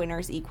the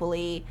breadwinners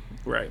equally.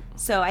 Right.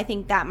 So I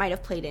think that might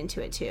have played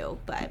into it too.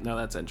 But No,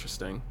 that's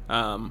interesting.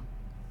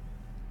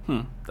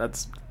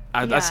 That's Yeah.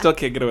 I still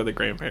can't get over the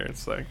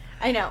grandparents thing.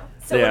 I know.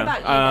 So what about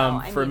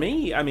you, though? For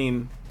me, I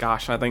mean,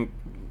 gosh, I think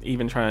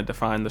even trying to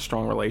define the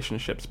strong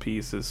relationships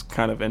piece is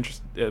kind of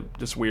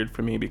just weird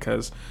for me,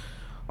 because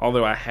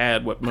although I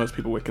had what most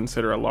people would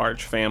consider a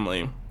large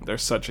family,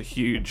 there's such a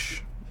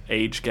huge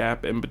age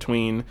gap in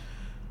between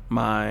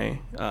my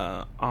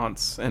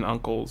aunts and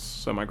uncles,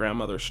 so my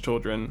grandmother's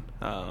children,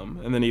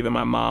 and then even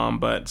my mom.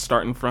 But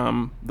starting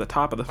from the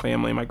top of the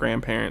family, my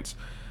grandparents,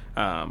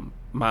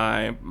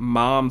 my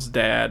mom's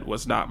dad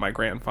was not my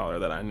grandfather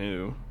that I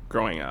knew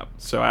growing up.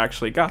 So I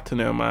actually got to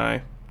know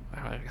I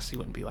guess he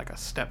wouldn't be like a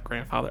step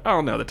grandfather. I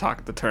don't know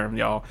the term,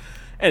 y'all.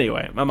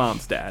 Anyway, my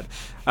mom's dad.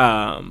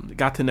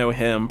 Got to know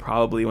him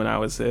probably when I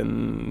was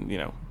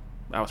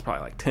I was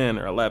probably like 10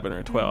 or 11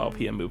 or 12.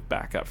 He had moved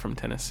back up from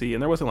Tennessee,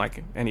 and there wasn't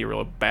like any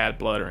real bad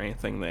blood or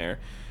anything there.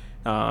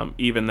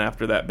 Even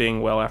after that,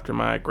 being well after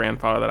my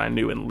grandfather that I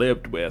knew and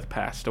lived with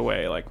passed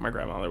away, like my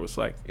grandmother was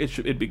like,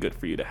 it'd be good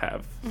for you to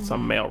have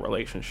some male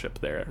relationship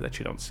there that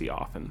you don't see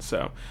often.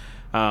 So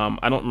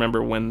I don't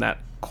remember when that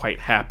quite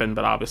happened,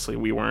 but obviously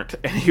we weren't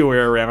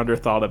anywhere around or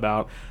thought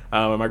about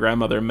when my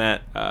grandmother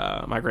met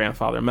my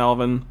grandfather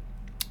Melvin.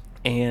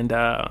 And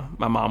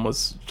my mom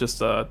was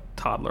just a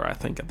toddler, I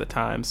think, at the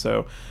time.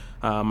 So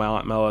my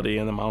Aunt Melody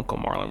and then my Uncle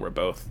Marlon were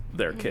both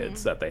their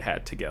kids that they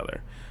had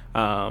together.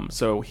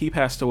 So he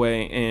passed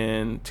away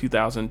in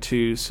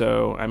 2002.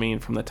 So, I mean,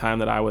 from the time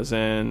that I was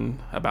in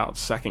about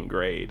second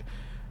grade,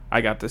 I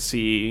got to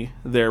see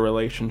their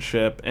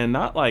relationship, and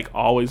not like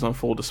always on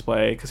full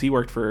display, because he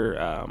worked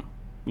for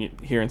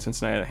here in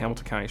Cincinnati, the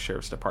Hamilton County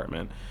Sheriff's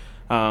Department.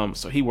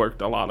 So he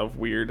worked a lot of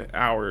weird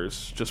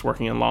hours just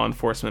working in law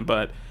enforcement,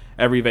 but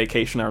every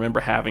vacation I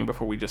remember having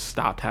before we just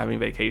stopped having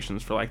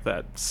vacations for like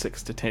that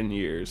 6 to 10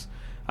 years,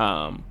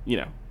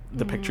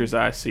 the pictures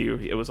I see,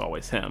 it was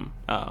always him.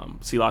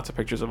 See lots of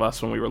pictures of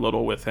us when we were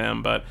little with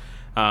him, but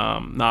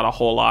not a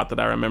whole lot that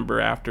I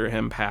remember after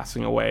him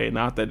passing away.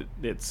 Not that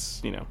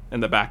it's, in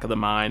the back of the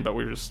mind, but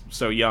we were just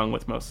so young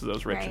with most of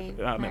those rich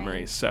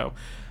memories. So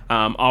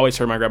always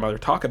heard my grandmother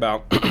talk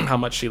about how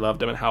much she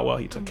loved him and how well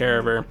he took care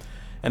of her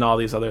and all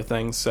these other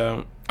things.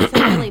 So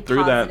really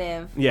through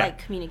positive, that,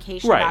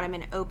 communication about him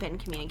and open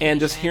communication. And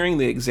just hearing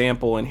the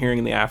example and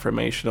hearing the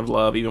affirmation of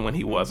love, even when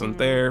he wasn't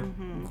there,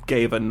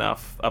 gave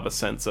enough of a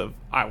sense of,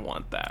 I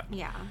want that.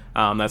 Yeah.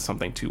 That's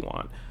something to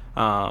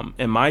want.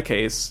 In my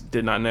case,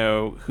 did not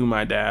know who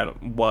my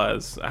dad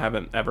was. I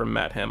haven't ever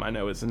met him. I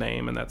know his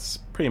name, and that's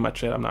pretty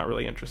much it. I'm not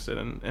really interested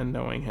in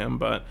knowing him.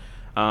 But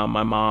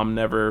my mom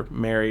never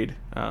married.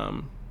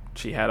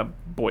 She had a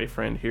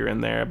boyfriend here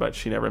and there, but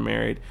she never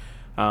married.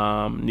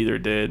 Neither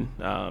did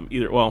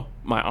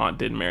my aunt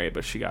did marry,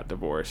 but she got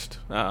divorced,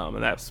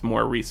 and that's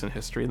more recent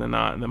history than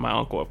not. And then my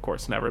uncle, of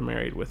course, never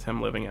married, with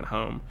him living at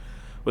home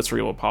with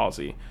cerebral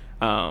palsy.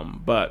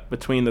 But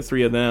between the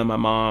three of them, my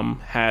mom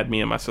had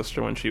me and my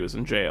sister when she was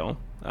in jail.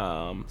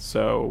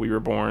 So we were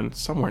born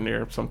somewhere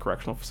near some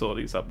correctional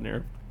facilities up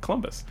near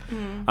Columbus.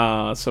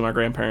 So my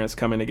grandparents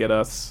coming to get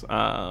us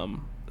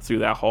through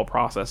that whole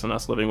process, and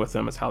us living with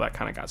them is how that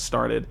kind of got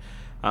started.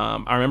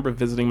 I remember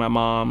visiting my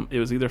mom. It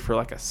was either for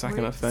like a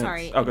second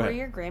offense. Were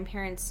your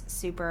grandparents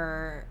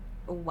super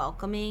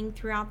welcoming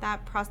throughout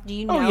that process? Do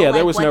you know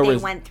there was what they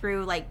went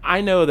through?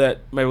 I know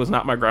that it was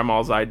not my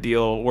grandma's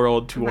ideal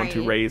world to want to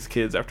Right. raise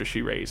kids after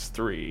she raised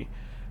 3,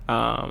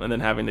 and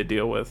then having to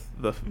deal with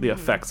the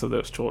effects of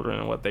those children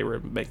and what they were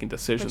making But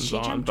decisions she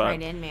on. jumped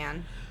right in,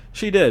 man.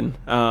 She did.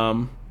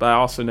 But I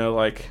also know,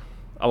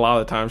 a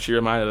lot of the times she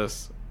reminded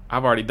us,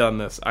 I've already done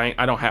this.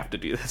 I don't have to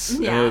do this.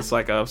 Yeah. And it was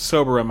like a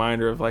sober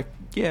reminder of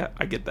yeah,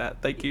 I get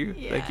that. Thank you.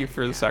 Yeah, Thank you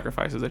for the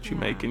sacrifices that you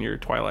make Yeah. in your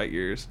twilight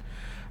years.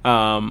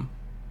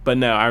 But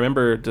no, I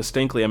remember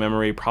distinctly a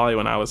memory probably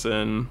when I was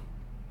in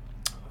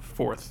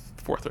fourth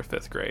or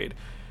fifth grade,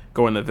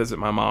 going to visit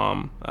my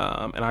mom.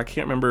 And I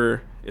can't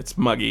remember, it's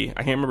muggy.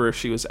 I can't remember if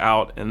she was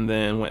out and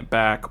then went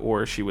back,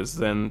 or she was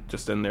then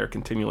just in there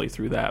continually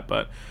through that.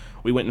 But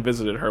we went and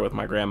visited her with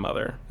my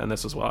grandmother, and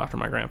this was well after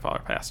my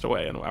grandfather passed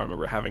away. And I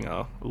remember having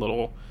a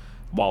little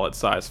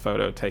wallet-sized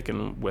photo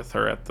taken with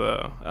her at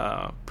the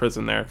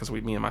prison there, because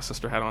me and my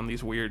sister had on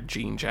these weird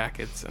jean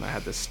jackets, and I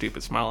had this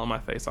stupid smile on my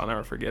face. I'll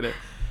never forget it.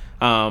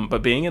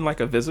 But being in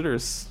a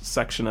visitor's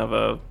section of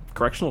a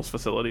correctional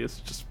facility is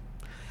just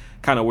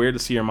kind of weird to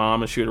see your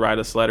mom, and she would write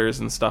us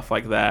letters and stuff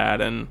like that.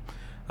 And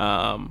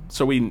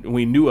so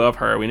we knew of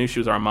her. We knew she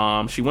was our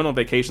mom. She went on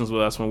vacations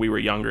with us when we were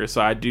younger,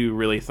 so I do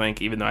really think,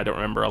 even though I don't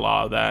remember a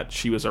lot of that,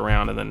 she was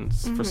around and then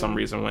for some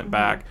reason went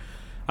back.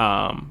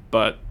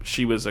 But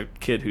she was a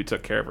kid who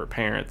took care of her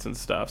parents and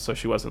stuff, so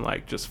she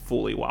wasn't just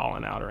fully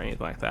wilding out or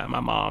anything like that. My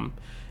mom,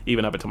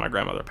 even up until my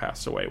grandmother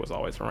passed away, was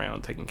always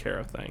around taking care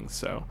of things.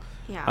 So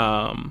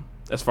Yeah.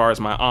 as far as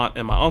my aunt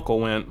and my uncle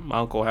went, my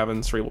uncle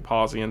having cerebral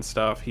palsy and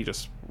stuff, he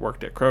just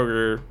worked at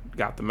Kroger,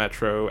 got the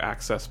Metro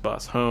Access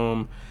bus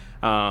home.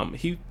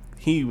 He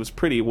he was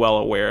pretty well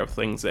aware of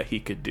things that he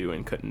could do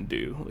and couldn't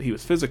do. He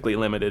was physically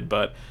limited,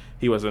 but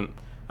he wasn't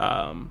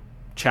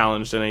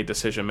challenged in any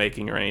decision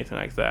making or anything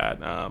like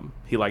that.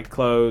 He liked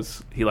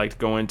clothes. He liked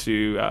going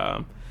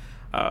to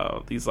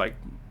these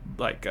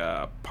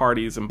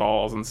parties and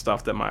balls and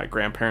stuff that my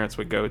grandparents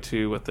would go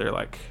to with their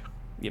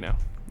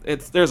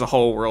there's a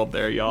whole world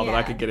there, y'all, that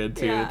I could get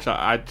into. Yeah.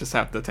 I just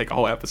have to take a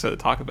whole episode to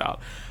talk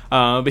about.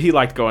 But he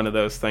liked going to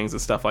those things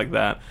and stuff like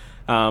that.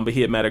 But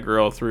he had met a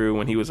girl through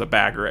when he was a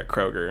bagger at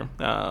Kroger,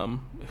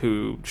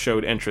 who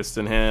showed interest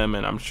in him,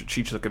 and I'm sure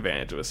she took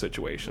advantage of a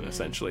situation,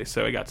 essentially.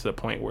 So it got to the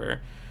point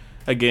where,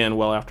 again,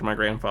 well after my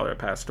grandfather had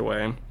passed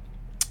away,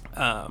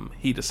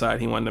 he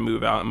decided he wanted to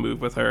move out and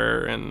move with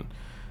her, and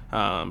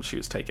she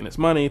was taking his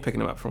money,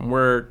 picking him up from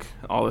work,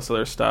 all this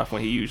other stuff,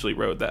 when he usually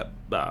rode that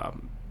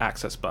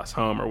access bus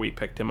home, or we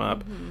picked him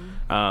up.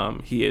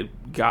 He had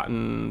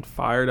gotten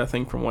fired, I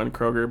think, from one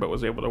Kroger, but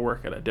was able to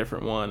work at a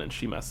different one, and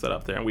she messed that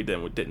up there, and we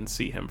didn't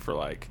see him for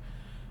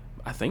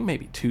I think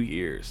maybe 2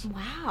 years.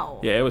 Wow.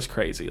 Yeah, it was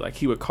crazy.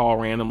 He would call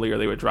randomly, or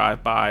they would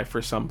drive by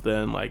for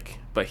something,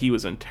 but he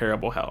was in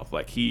terrible health.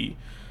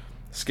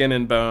 Skin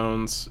and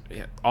bones,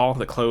 all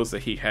the clothes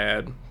that he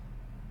had,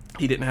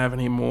 he didn't have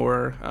any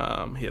more.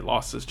 He had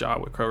lost his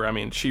job with Kroger. I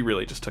mean, she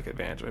really just took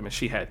advantage of him, and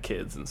she had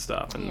kids and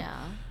stuff, and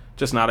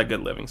just not a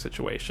good living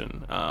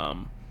situation.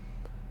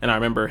 And I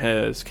remember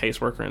his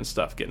caseworker and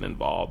stuff getting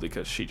involved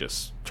because she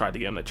just tried to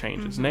get him to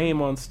change his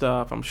name on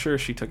stuff. I'm sure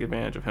she took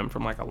advantage of him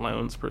from a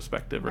loans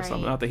perspective or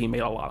something. Not that he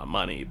made a lot of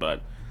money,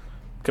 but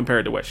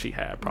compared to what she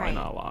had, probably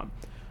not a lot.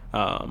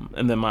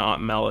 And then my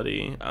Aunt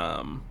Melody,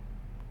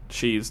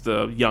 she's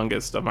the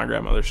youngest of my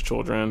grandmother's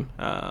children,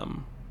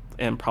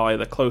 and probably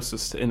the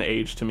closest in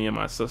age to me and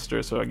my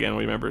sister. So again,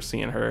 we remember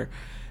seeing her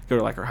go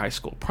to her high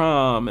school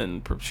prom,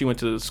 and she went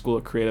to the School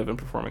of Creative and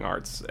Performing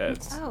Arts at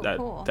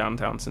cool.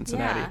 downtown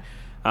Cincinnati.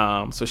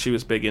 So she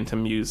was big into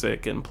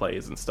music and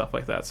plays and stuff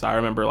like that. So I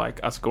remember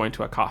us going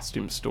to a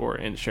costume store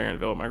in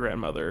Sharonville with my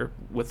grandmother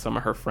with some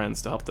of her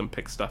friends to help them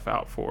pick stuff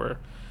out for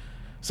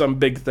some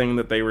big thing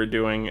that they were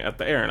doing at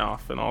the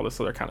Aronoff and all this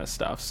other kind of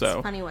stuff. So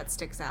it's funny what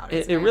sticks out.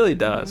 It really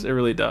does. It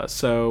really does.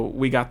 So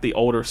we got the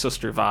older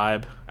sister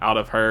vibe out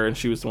of her, and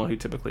she was the one who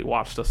typically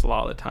watched us a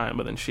lot of the time,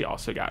 but then she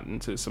also got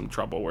into some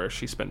trouble where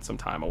she spent some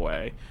time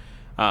away.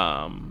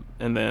 And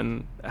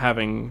then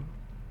having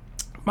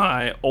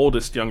my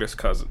oldest younger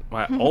cousin,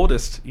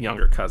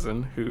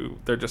 who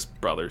they're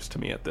just brothers to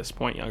me at this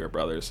point, younger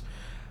brothers.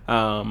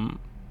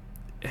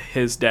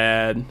 His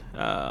dad,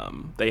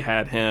 they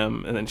had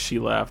him, and then she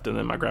left, and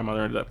then my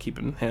grandmother ended up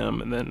keeping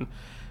him, and then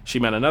she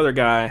met another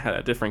guy, had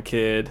a different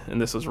kid,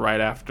 and this was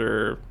right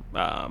after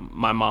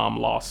my mom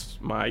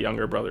lost my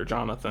younger brother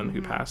Jonathan,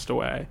 who passed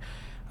away.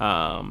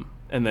 And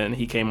then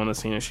he came on the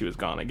scene, and she was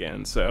gone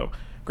again. So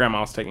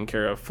grandma was taking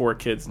care of 4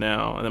 kids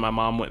now, and then my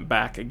mom went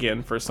back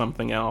again for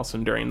something else,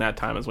 and during that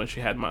time is when she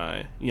had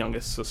my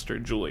youngest sister,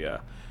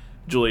 Julia.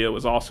 Julia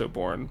was also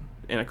born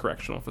in a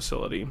correctional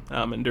facility,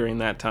 and during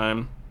that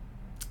time,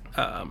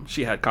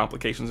 she had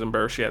complications in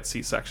birth. She had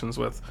C-sections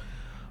with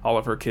all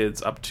of her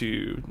kids up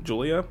to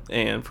Julia,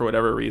 and for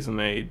whatever reason,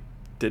 they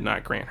did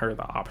not grant her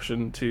the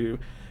option to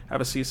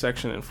have a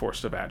C-section and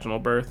forced a vaginal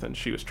birth, and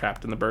she was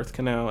trapped in the birth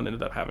canal and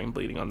ended up having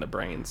bleeding on the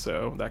brain.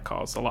 So that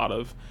caused a lot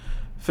of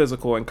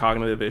physical and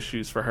cognitive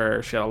issues for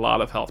her. She had a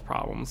lot of health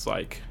problems.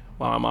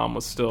 While my mom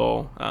was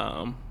still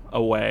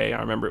away,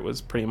 I remember it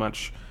was pretty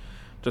much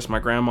just my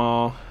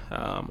grandma.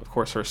 Of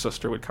course, her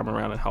sister would come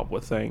around and help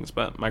with things,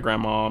 but my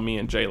grandma, me,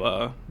 and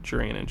Jayla,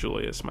 Jurian and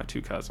Julius, my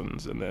 2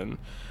 cousins. And then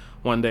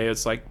one day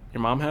it's your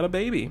mom had a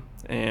baby,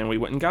 and we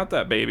went and got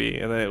that baby,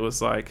 and then it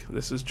was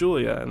this is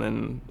Julia. And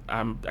then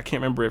I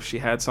can't remember if she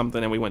had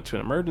something and we went to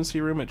an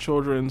emergency room at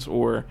Children's,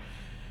 or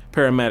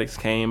paramedics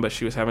came, but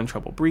she was having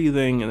trouble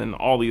breathing, and then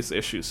all these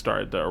issues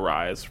started to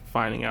arise,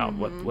 finding out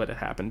what had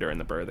happened during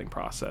the birthing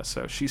process.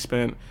 So she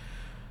spent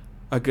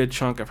a good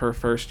chunk of her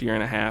first year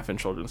and a half in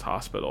Children's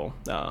Hospital,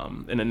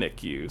 in a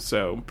NICU.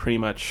 So pretty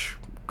much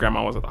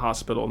grandma was at the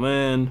hospital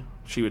then.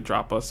 She would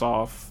drop us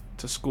off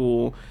to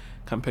school,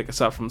 come pick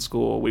us up from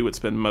school. We would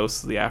spend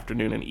most of the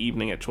afternoon and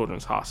evening at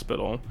Children's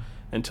Hospital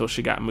until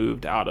she got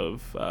moved out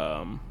of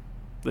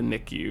the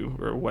NICU,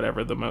 or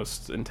whatever the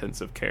most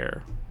intensive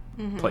care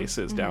place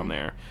is down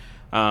there.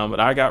 But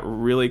I got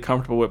really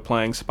comfortable with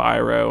playing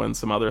Spyro and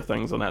some other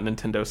things on that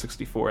Nintendo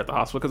 64 at the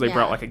hospital, because they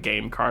brought a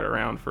game card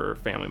around for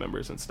family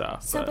members and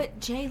stuff. So, but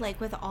Jay,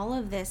 with all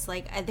of this,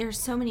 there's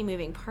so many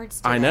moving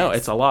parts to I this. know,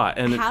 it's a lot.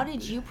 And how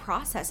did you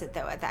process it,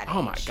 though, at that age?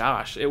 Oh my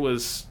gosh, it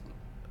was...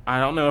 I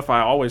don't know if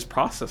I always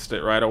processed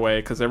it right away,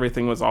 because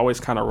everything was always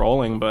kind of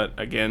rolling, but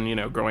again,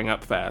 growing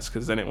up fast,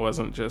 because then it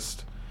wasn't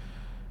just...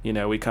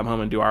 we come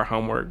home and do our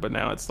homework, but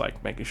now it's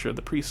making sure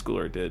the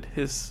preschooler did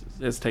his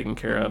taken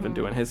care of and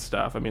doing his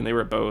stuff. I mean, they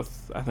were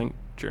both, I think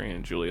Jurian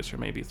and Julius are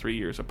maybe 3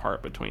 years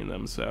apart between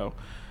them. So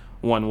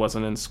one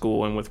wasn't in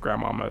school and with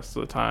grandma most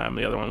of the time.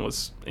 The other one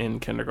was in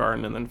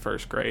kindergarten and then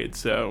first grade.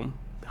 So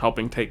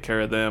helping take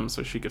care of them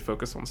so she could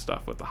focus on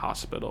stuff with the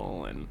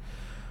hospital and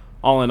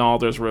all in all,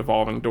 there's a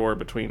revolving door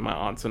between my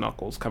aunts and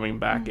uncles coming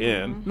back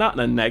in, not in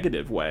a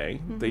negative way.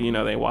 They,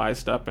 they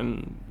wised up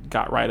and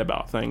got right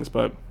about things,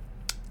 but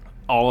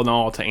all in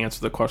all, to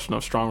answer the question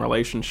of strong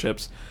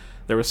relationships,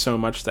 there was so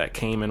much that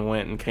came and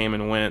went and came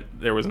and went.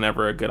 There was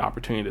never a good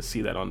opportunity to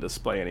see that on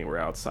display anywhere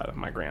outside of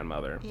my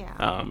grandmother.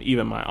 Yeah.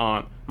 Even my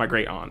aunt, my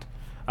great aunt,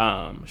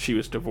 she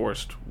was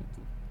divorced,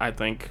 I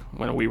think,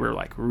 when we were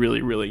like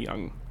really, really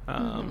young.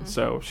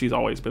 So she's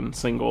always been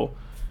single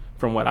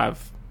from what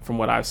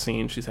I've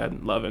seen. She's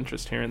had love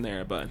interest here and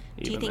there, but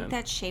even do you think then,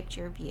 that shaped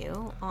your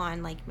view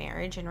on like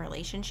marriage and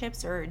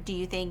relationships, or do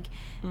you think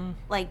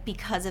like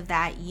because of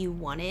that you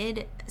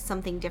wanted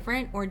something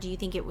different, or do you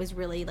think it was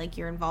really like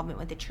your involvement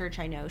with the church,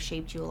 I know,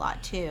 shaped you a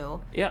lot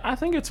too? Yeah, I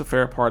think it's a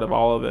fair part of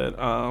all of it.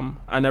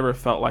 I never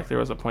felt like there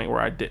was a point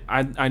where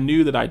I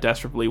knew that I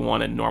desperately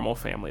wanted normal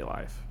family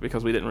life,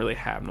 because we didn't really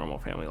have normal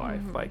family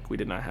life. Like, we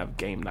did not have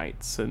game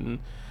nights, and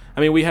I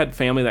mean, we had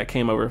family that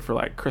came over for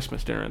like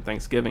Christmas dinner and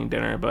Thanksgiving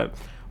dinner, but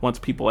once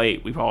people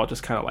ate, we've all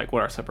just kind of like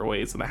went our separate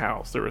ways in the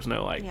house. There was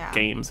no like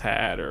games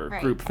had or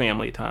group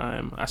family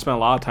time. I spent a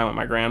lot of time with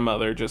my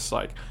grandmother just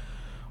like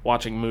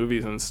watching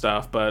movies and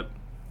stuff, but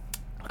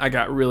I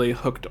got really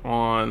hooked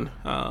on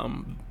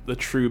the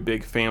true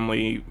big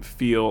family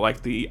feel,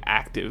 like the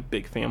active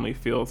big family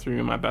feel,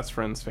 through my best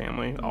friend's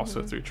family,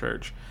 also through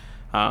church.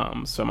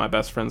 So my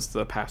best friend's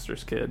the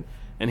pastor's kid,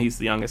 and he's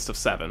the youngest of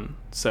 7.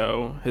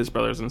 So his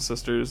brothers and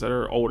sisters that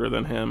are older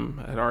than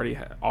him had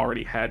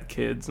already had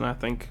kids, and I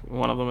think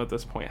one of them at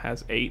this point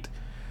has 8.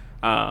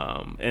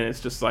 And it's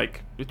just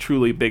like a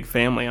truly big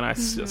family, and I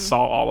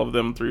saw all of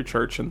them through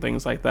church and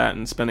things like that,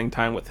 and spending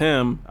time with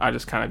him, I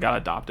just kind of got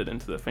adopted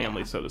into the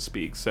family, so to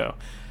speak. So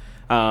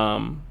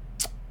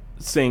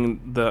seeing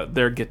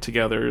their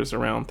get-togethers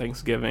around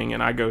Thanksgiving,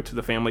 and I go to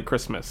the family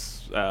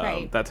Christmas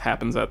that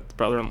happens at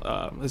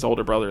his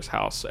older brother's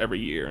house every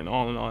year, and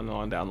on and on and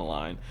on down the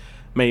line,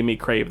 made me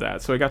crave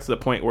that. So it got to the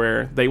point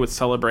where they would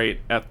celebrate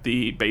at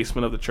the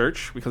basement of the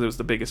church, because it was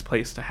the biggest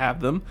place to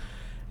have them,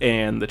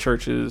 and the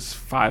church is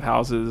 5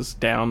 houses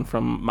down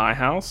from my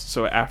house.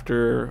 So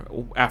after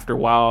a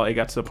while, it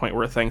got to the point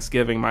where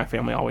Thanksgiving, my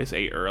family always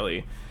ate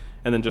early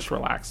and then just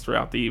relaxed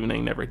throughout the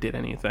evening, never did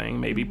anything,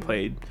 maybe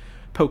played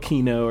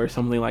Pokino or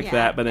something like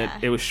that, but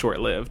it was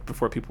short-lived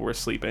before people were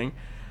sleeping.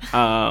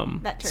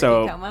 That turkey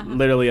so coma.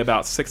 Literally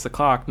about 6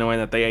 o'clock, knowing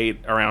that they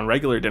ate around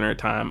regular dinner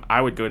time, I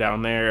would go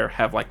down there,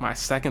 have like my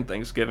second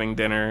Thanksgiving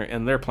dinner,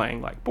 and they're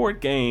playing like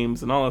board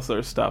games and all this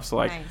other stuff. So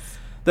like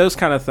those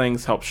kind of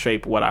things help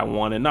shape what I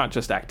wanted, not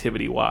just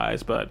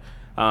activity-wise, but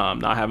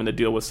not having to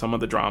deal with some of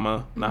the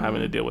drama, not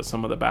having to deal with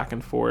some of the back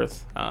and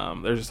forth.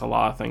 There's just a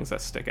lot of things that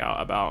stick out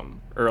about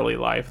early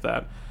life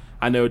that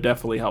I know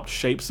definitely helped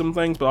shape some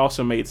things, but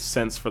also made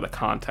sense for the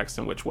context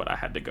in which what I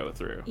had to go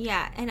through.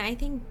 Yeah, and I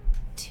think,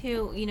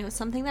 too,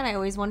 something that I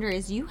always wonder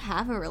is, you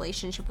have a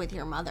relationship with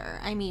your mother.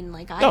 I mean,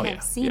 like, I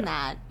have seen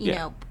that, you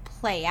know,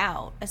 play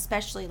out,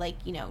 especially, like,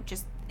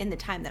 just in the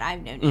time that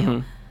I've known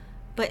you.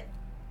 But,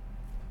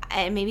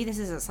 and maybe this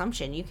is an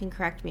assumption, you can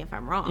correct me if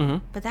I'm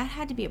wrong, but that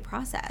had to be a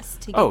process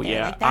to get there.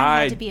 Yeah. Like,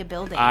 that had to be a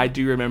building. I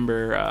do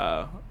remember,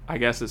 I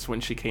guess it's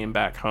when she came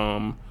back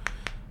home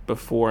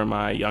before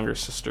my younger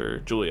sister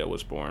Julia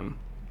was born.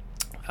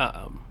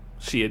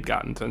 She had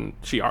gotten to,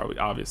 she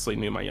obviously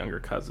knew my younger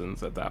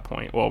cousins at that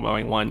point. Well,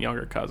 my one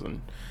younger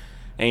cousin.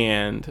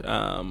 And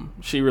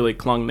she really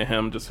clung to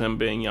him, just him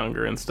being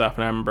younger and stuff.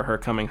 And I remember her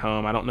coming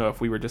home. I don't know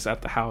if we were just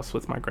at the house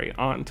with my great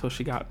aunt until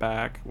she got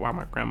back, while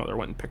my grandmother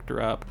went and picked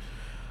her up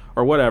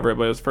or whatever.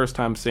 But it was the first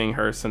time seeing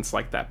her since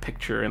like that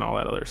picture and all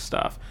that other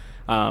stuff.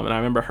 And I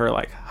remember her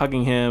like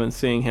hugging him and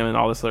seeing him and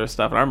all this other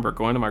stuff. And I remember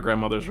going to my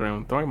grandmother's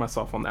room, throwing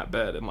myself on that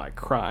bed and like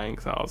crying,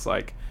 because I was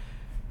like,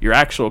 your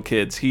actual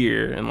kid's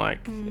here. And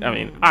like, I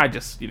mean, I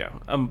just,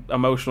 I'm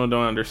emotional,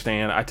 don't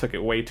understand. I took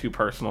it way too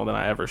personal than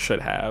I ever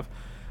should have.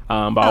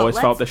 But I always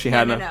felt that she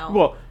had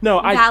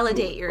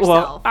validate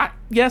yourself. Well,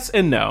 yes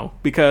and no,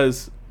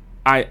 because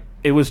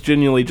it was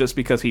genuinely just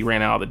because he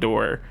ran out of the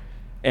door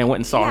and went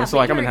and saw her. So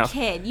like, I'm in the house.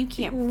 Kid, you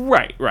can't.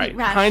 Right.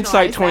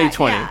 Hindsight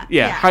 2020.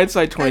 Yeah,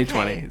 hindsight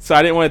 2020. Okay. So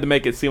I didn't want it to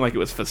make it seem like it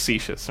was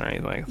facetious or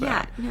anything like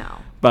that. Yeah, no.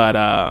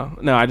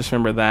 But no, I just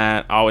remember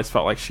that. I always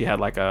felt like she had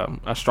like a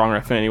stronger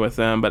affinity with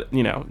them. But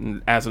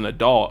as an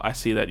adult, I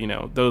see that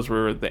those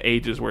were the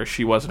ages where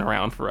she wasn't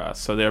around for us.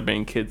 So there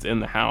being kids in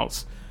the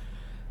house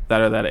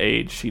that are that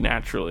age, she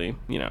naturally,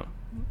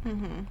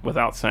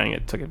 without saying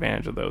it, took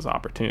advantage of those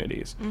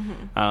opportunities.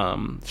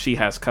 She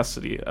has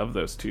custody of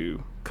those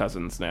 2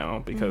 cousins now,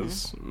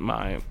 because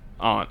my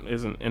aunt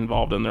isn't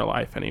involved in their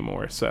life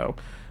anymore. So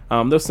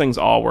those things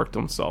all worked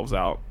themselves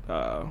out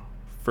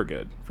for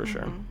good, for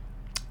sure.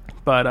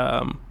 But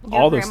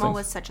all those grandma things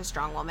was such a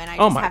strong woman. I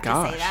just have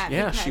to say that.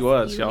 Yeah, because she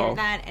was, you y'all. hear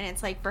that, and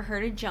it's like, for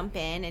her to jump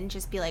in and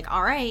just be like,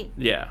 all right,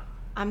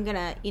 I'm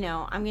gonna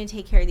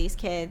take care of these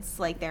kids,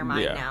 like they're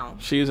mine now.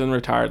 She was in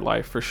retired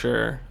life for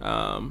sure.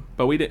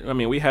 But we didn't. I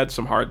mean, we had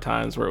some hard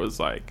times where it was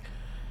like,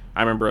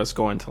 I remember us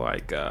going to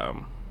like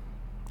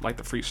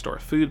the Free Store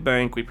Food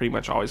Bank. We pretty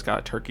much always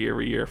got turkey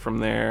every year from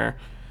there.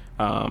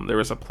 There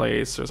was a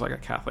place, there's like a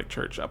Catholic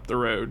church up the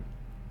road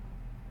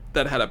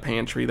that had a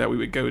pantry that we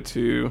would go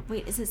to.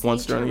 Wait, is it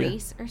once St. during the year.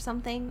 Therese or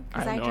something?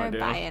 Because I I have no drove idea.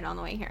 by it on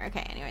the way here. Okay,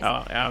 anyways.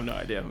 Oh, I have no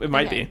idea. It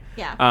might Okay, be.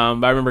 yeah.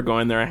 But I remember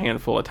going there a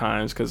handful of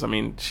times because, I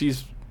mean,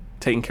 she's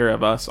taking care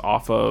of us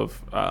off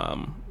of,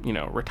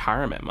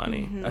 retirement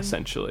money,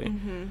 essentially.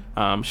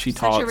 She Such a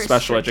taught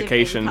special restrictive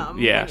education. income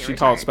Yeah, when you're she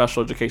taught retired.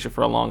 special education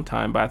for a long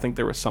time, but I think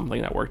there was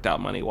something that worked out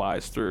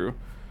money-wise through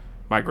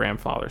my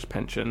grandfather's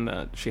pension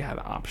that she had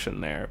an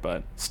option there.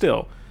 But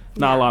still,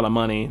 not a lot of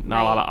money,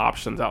 not a lot Right. of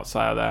options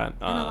outside of that.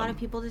 And a lot of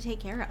people to take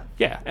care of.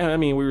 Yeah, and I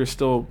mean, we were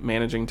still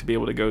managing to be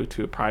able to go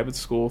to a private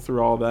school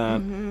through all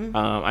that.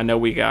 I know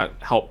we got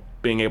help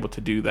being able to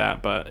do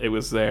that, but it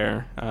was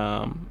there.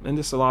 And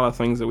just a lot of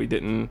things that we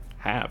didn't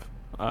have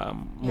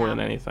more Yeah. than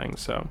anything.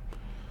 So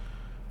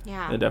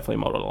Yeah. it definitely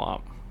molded a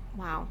lot.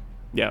 Wow.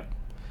 Yeah.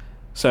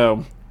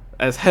 So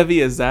as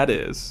heavy as that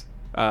is,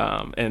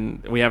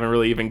 and we haven't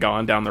really even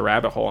gone down the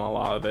rabbit hole on a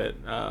lot of it,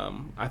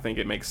 I think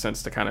it makes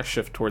sense to kind of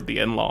shift toward the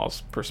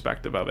in-laws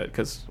perspective of it,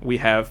 because we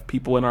have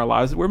people in our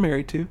lives that we're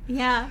married to.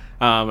 Yeah.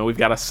 And we've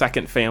got a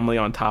second family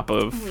on top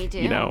of, We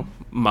do.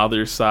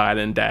 mother's side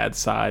and dad's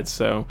side.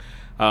 So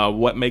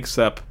what makes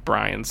up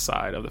Brian's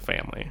side of the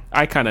family?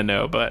 I kind of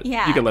know, but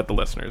Yeah. you can let the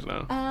listeners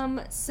know.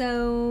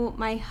 So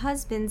my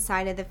husband's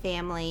side of the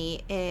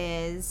family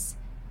is,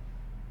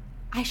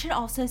 I should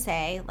also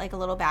say, like, a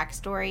little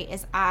backstory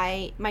is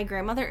my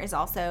grandmother is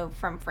also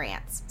from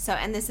France. So,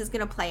 and this is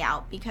going to play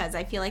out because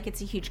I feel like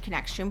it's a huge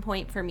connection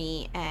point for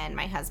me and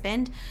my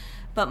husband.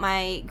 But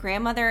my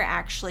grandmother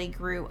actually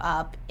grew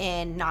up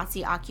in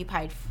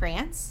Nazi-occupied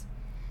France.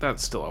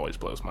 That still always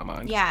blows my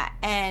mind. Yeah,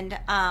 and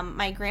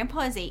my grandpa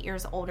is 8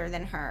 years older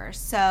than her.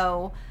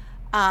 So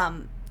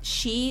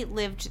she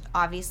lived,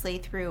 obviously,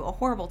 through a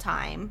horrible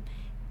time.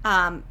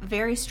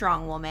 Very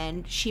strong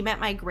woman. She met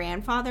my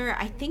grandfather.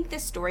 I think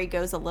this story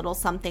goes a little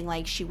something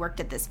like she worked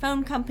at this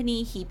phone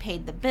company. He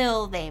paid the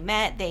bill. They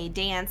met. They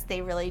danced.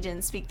 They really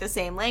didn't speak the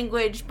same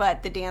language,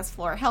 but the dance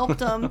floor helped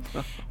them.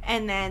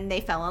 And then they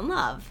fell in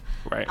love.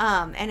 Right.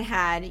 And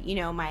had,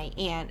 my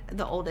aunt,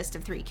 the oldest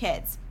of 3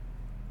 kids.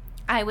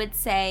 I would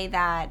say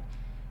that,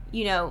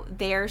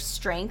 their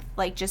strength,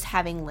 like just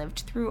having lived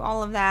through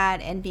all of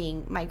that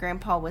and my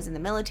grandpa was in the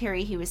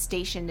military. He was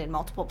stationed in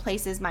multiple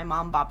places. My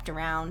mom bopped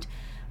around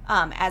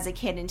as a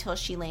kid until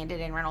she landed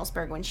in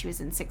Reynoldsburg when she was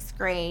in 6th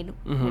grade,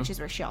 which is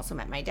where she also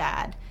met my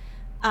dad.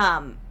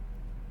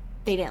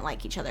 They didn't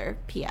like each other,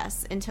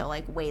 P.S., until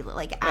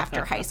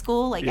after high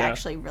school, Yeah.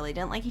 actually really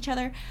didn't like each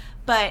other.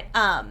 But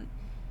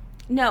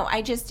no,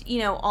 I just,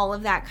 all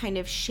of that kind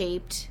of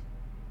shaped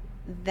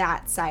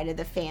that side of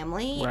the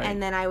family. Right.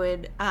 And then I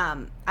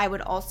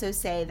would also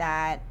say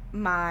that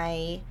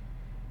my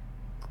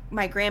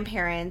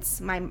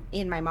grandparents, my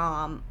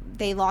mom,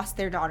 they lost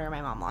their daughter.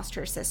 My mom lost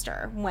her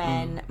sister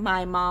when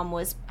my mom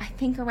was, I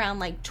think,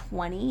 around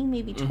 20,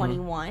 maybe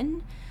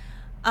 21.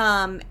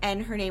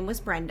 And her name was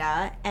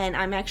Brenda, and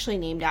I'm actually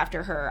named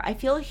after her. I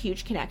feel a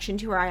huge connection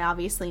to her. I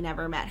obviously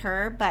never met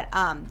her, but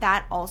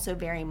that also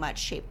very much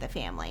shaped the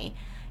family.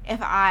 If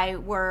I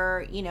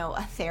were,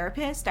 a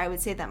therapist, I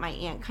would say that my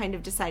aunt kind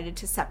of decided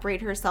to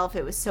separate herself.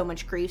 It was so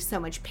much grief, so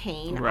much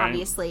pain. Right.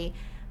 Obviously,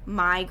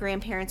 my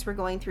grandparents were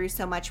going through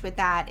so much with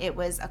that. It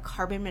was a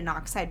carbon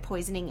monoxide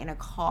poisoning in a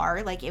car.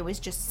 It was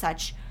just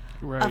such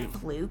a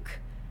fluke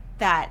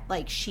that,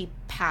 she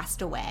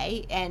passed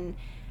away. And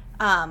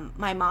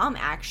my mom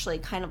actually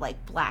kind of,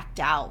 blacked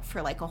out for,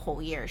 a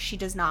whole year. She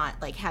does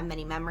not, have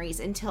many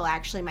memories until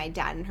actually my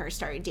dad and her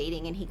started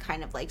dating, and he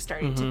kind of,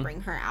 started to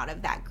bring her out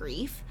of that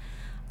grief.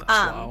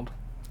 That's wild.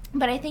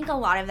 But I think a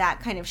lot of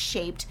that kind of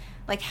shaped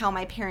how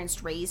my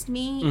parents raised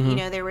me.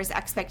 There was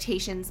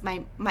expectations.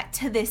 My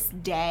to this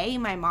day,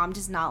 my mom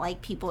does not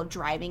like people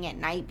driving at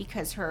night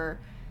because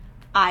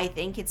I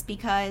think it's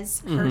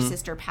because her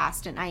sister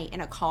passed at night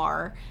in a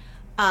car.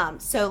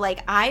 So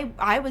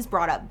I was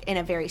brought up in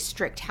a very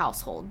strict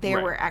household. There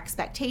Right. were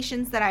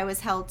expectations that I was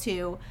held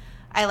to.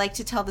 I like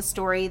to tell the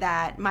story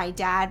that my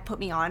dad put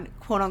me on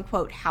quote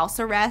unquote house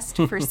arrest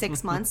for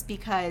 6 months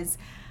because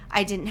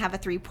I didn't have a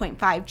 3.5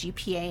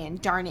 GPA,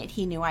 and darn it,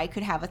 he knew I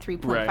could have a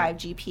 3.5 Right.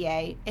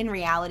 GPA. In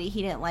reality,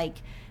 he didn't like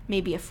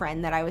maybe a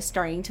friend that I was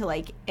starting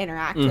to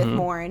interact with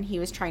more, and he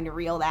was trying to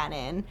reel that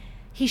in.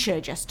 He should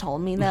have just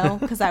told me, though,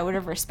 because I would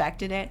have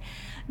respected it.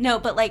 No,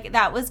 but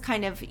that was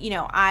kind of,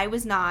 I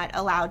was not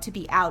allowed to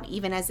be out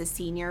even as a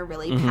senior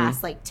really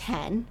past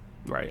 10.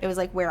 Right. It was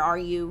where are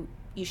you?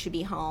 You should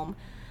be home.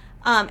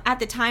 At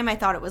the time, I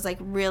thought it was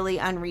really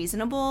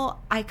unreasonable.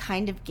 I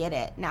kind of get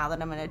it now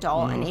that I'm an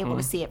adult and able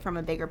to see it from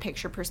a bigger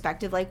picture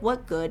perspective.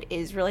 What good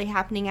is really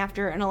happening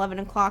after an 11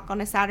 o'clock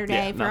on a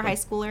Saturday for a high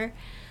schooler?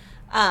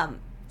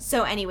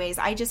 So anyways,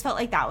 I just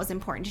felt that was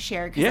important to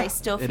share because I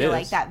still feel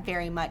that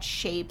very much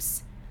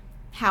shapes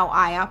how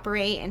I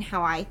operate and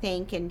how I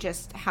think and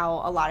just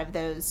how a lot of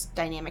those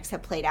dynamics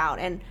have played out.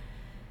 And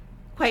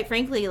quite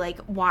frankly,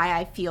 why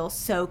I feel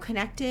so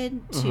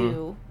connected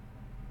to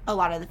a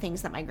lot of the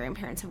things that my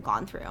grandparents have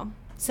gone through.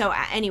 So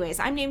anyways,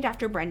 I'm named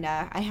after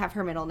Brenda. I have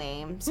her middle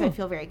name, so I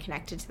feel very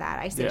connected to that.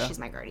 I say she's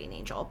my guardian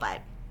angel, but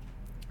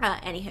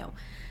Anywho.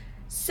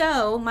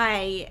 So,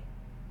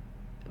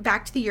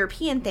 back to the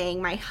European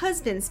thing, my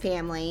husband's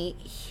family,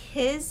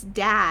 his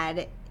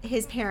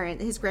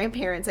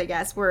grandparents, I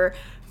guess, were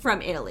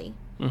from Italy.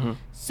 Mm-hmm.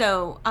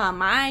 So,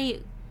 my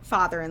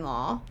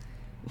father-in-law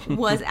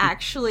was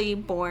actually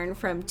born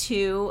from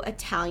 2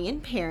 Italian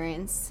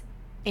parents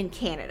in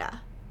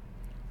Canada.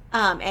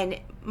 And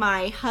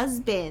my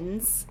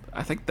husband's...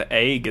 I think the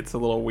A gets a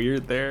little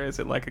weird there. Is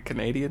it like a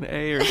Canadian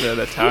A or is it an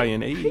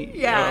Italian E?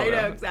 Yeah, I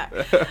know,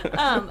 exactly.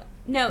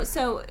 No,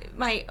 so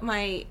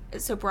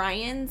so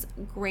Brian's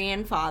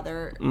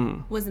grandfather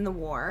was in the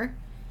war,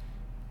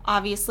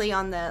 obviously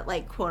on the,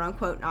 like,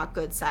 quote-unquote not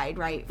good side,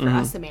 right, for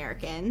us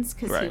Americans,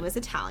 because he was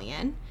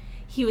Italian.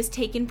 He was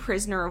taken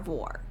prisoner of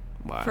war.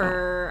 Wow.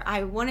 For,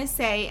 I want to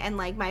say, and,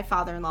 like, my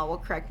father-in-law will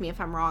correct me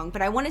if I'm wrong,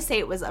 but I want to say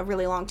it was a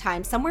really long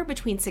time, somewhere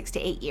between 6 to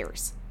 8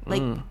 years.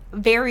 Like,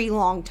 very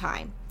long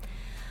time.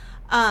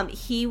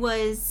 He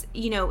was,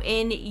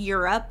 in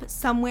Europe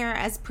somewhere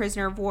as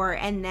prisoner of war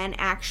and then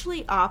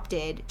actually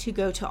opted to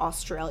go to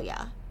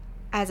Australia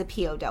as a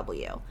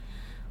POW,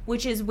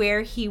 which is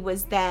where he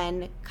was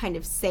then kind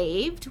of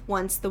saved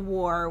once the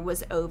war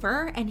was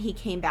over and he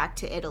came back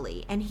to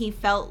Italy. And he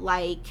felt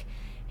like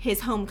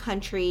his home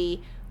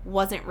country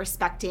wasn't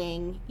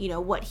respecting,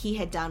 what he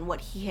had done,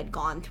 what he had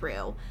gone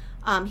through.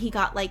 He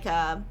got like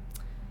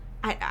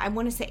I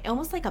want to say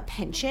almost like a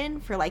pension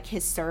for like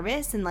his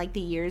service and like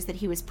the years that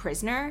he was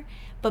prisoner,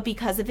 but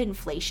because of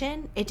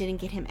inflation, it didn't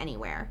get him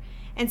anywhere.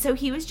 And so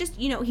he was just,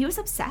 he was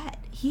upset.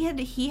 He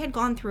had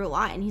gone through a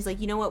lot, and he's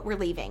like, you know what, we're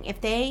leaving.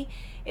 If they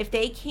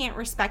can't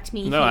respect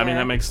me, I mean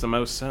that makes the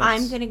most sense.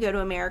 I'm going to go to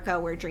America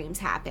where dreams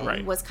happen.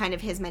 Right. Was kind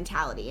of his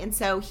mentality, and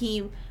so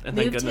he and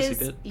moved he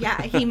did.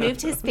 he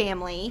moved his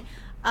family.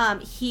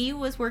 He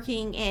was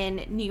working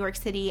in New York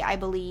City, I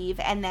believe,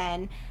 and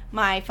then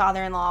my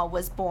father-in-law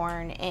was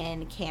born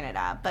in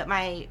Canada. But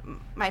my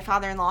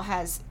father-in-law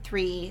has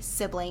 3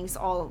 siblings,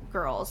 all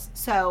girls.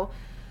 So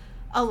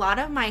a lot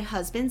of my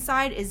husband's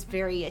side is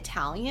very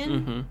Italian.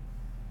 Mm-hmm.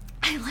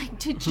 I like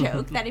to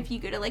joke that if you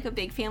go to like a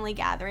big family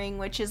gathering,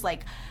 which is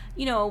like,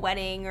 a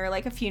wedding or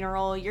like a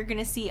funeral, you're going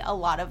to see a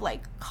lot of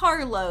like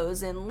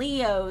Carlos and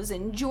Leos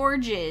and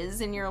Georges,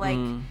 and you're like...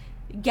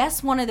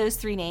 guess one of those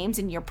 3 names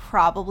and you're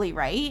probably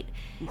right.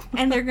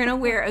 And they're gonna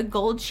wear a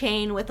gold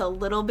chain with a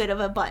little bit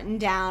of a button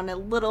down, a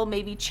little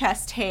maybe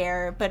chest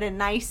hair, but a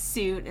nice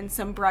suit and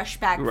some brush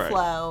back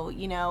flow,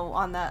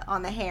 on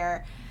the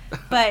hair.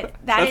 But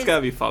that's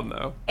gotta be fun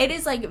though. It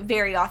is like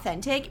very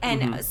authentic.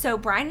 And so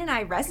Brian and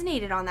I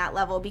resonated on that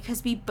level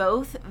because we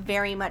both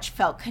very much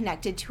felt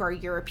connected to our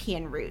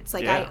European roots.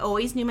 Like I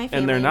always knew my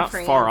family. And they're not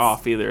France. far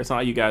off either. It's not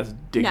like you guys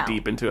dig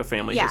deep into a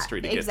family history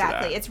to get to that.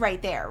 Exactly. It's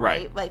right there,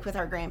 right? Like with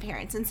our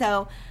grandparents. And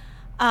so,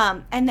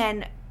 and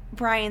then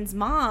Brian's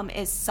mom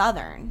is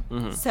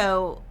Southern.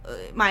 So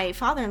my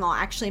father-in-law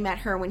actually met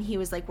her when he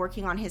was like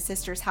working on his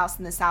sister's house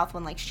in the South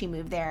when like she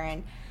moved there,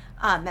 and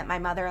met my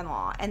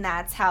mother-in-law, and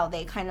that's how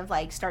they kind of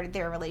like started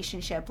their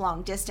relationship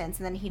long distance.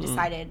 And then he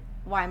decided,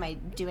 why am I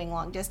doing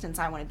long distance?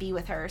 I want to be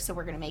with her, so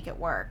we're going to make it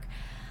work.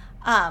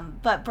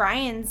 But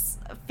Brian's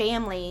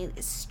family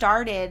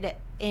started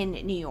in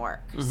New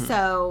York.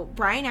 So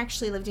Brian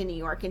actually lived in New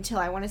York until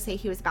I want to say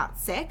he was about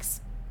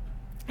 6.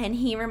 And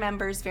he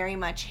remembers very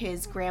much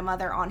his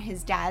grandmother on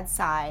his dad's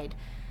side.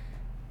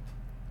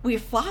 We're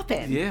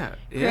flopping. Yeah.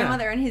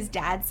 Grandmother on his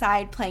dad's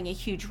side playing a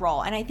huge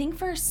role. And I think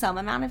for some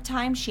amount of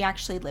time, she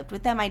actually lived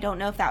with them. I don't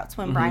know if that's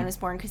when Brian was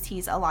born because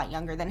he's a lot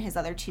younger than his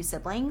other 2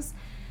 siblings.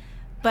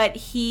 But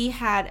he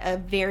had a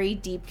very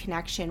deep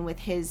connection with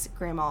his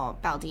grandma,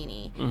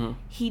 Baldini.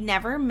 He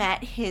never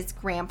met his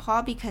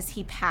grandpa because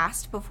he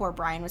passed before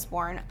Brian was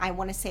born. I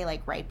want to say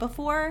like right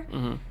before.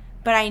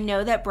 But I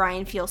know that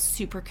Brian feels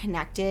super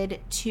connected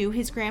to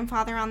his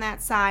grandfather on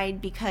that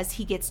side because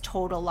he gets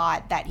told a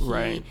lot that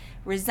he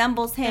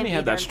resembles him. And he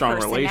had that strong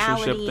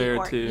relationship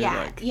there, too.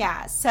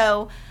 Yeah.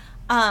 So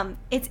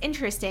it's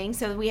interesting.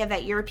 So we have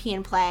that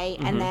European play,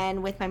 and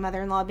then with my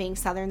mother-in-law being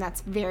Southern, that's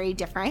very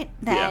different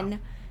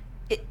than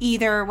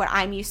either what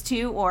I'm used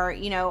to or,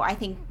 I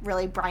think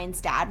really Brian's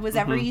dad was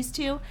ever used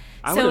to.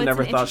 I would have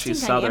never thought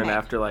she's Southern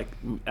after, like,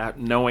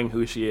 knowing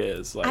who she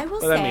is. Like, I will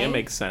say, I mean, it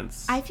makes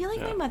sense. I feel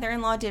like my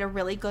mother-in-law did a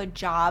really good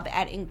job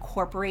at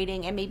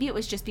incorporating, and maybe it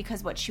was just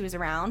because what she was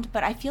around,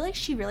 but I feel like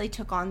she really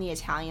took on the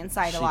Italian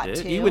side a lot,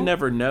 too. You would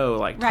never know,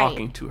 like,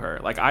 talking to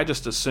her. Like, I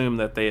just assumed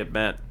that they had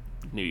met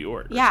New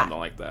York or something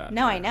like that.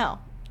 No, I know.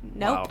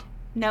 Nope. Wild.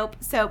 Nope.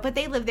 So, but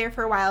they lived there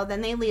for a while. Then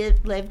they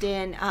lived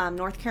in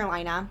North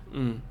Carolina.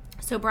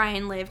 So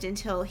Brian lived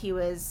until he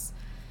was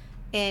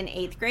in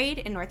 8th grade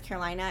in North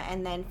Carolina,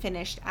 and then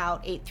finished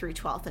out 8th through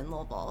 12th in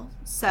Louisville.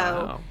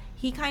 So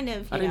he kind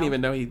of, I didn't even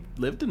know he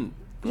lived in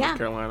North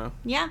Carolina.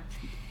 Yeah.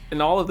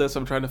 In all of this,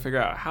 I'm trying to figure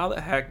out how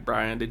the heck,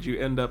 Brian, did you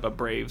end up a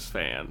Braves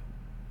fan?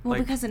 Well,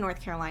 because in North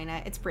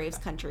Carolina, it's Braves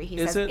country, he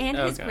says. It? And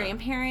his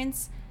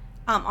grandparents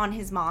on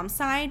his mom's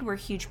side were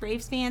huge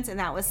Braves fans, and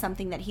that was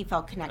something that he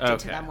felt connected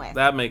to them with.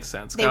 That makes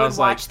sense. They would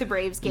watch the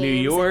Braves games. New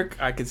York,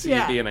 I could see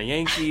it being a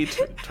Yankee.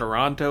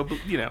 Toronto,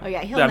 you know. Oh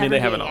yeah, he'll never they be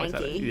haven't a always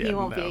had it. Yankee. Yeah, He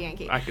won't be a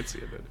Yankee. I could see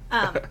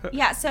it.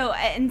 Yeah. So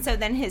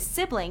then his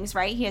siblings,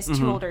 right? He has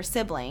two older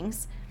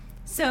siblings.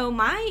 So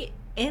my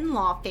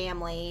in-law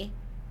family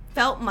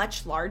felt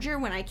much larger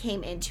when I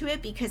came into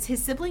it because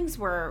his siblings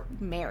were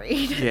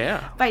married.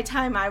 Yeah. By the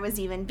time I was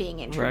even being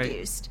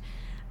introduced.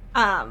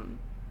 Right.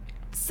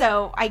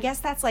 So I guess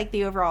that's like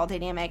the overall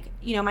dynamic.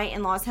 You know, my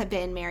in-laws have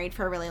been married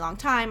for a really long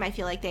time. I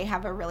feel like they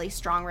have a really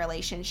strong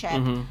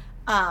relationship.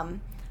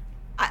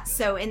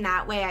 So in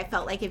that way, I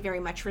felt like it very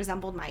much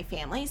resembled my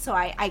family. So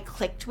I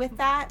clicked with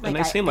that. Like, and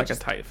they seem like a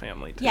tight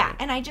family, too. Yeah,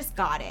 and I just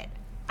got it.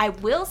 I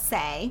will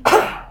say,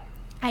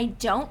 I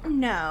don't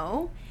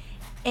know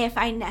if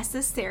I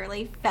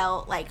necessarily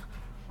felt, like,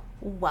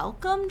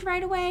 welcomed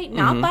right away.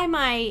 Not by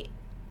my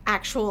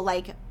actual,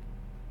 like,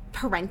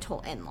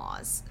 parental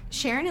in-laws.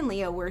 Sharon and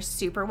Leo were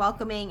super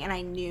welcoming, and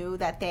I knew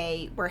that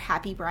they were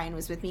happy Brian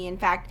was with me. In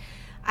fact,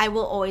 I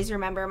will always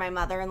remember my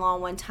mother-in-law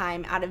one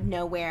time out of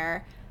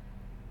nowhere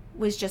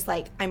was just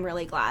like, I'm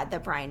really glad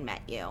that Brian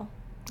met you.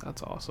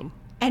 That's awesome.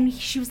 And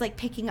she was like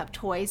picking up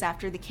toys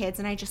after the kids,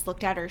 and I just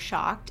looked at her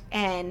shocked,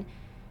 and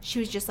she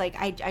was just like,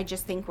 I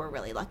just think we're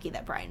really lucky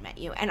that Brian met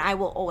you. And I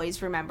will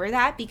always remember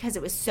that because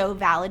it was so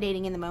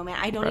validating in the moment.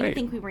 I don't even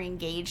think we were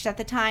engaged at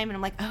the time, and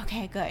I'm like,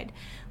 okay, good.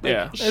 Like,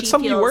 yeah, it's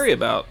something you worry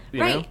about, you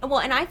know? Well,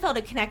 and I felt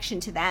a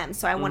connection to them,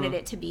 so I wanted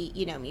it to be,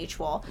 you know,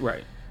 mutual.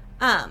 Right.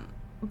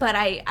 But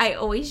I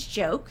always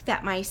joke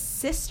that my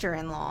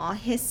sister-in-law,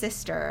 his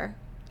sister,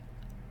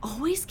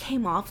 always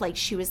came off like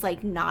she was,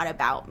 like, not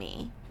about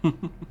me.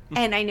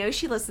 And I know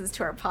she listens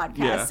to our podcast.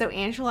 Yeah. So,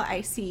 Angela,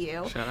 I see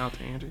you. Shout out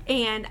to Angie.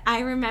 And I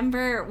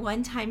remember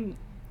one time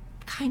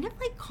kind of,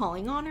 like,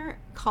 calling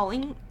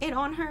it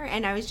on her.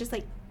 And I was just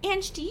like,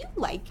 Ange, do you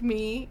like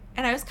me?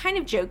 And I was kind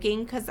of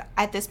joking because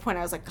at this point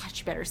I was like, God,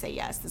 you better say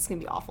yes. This is going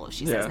to be awful if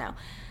she says no.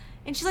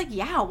 And she's like,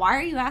 yeah, why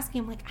are you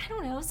asking? I'm like, I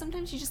don't know.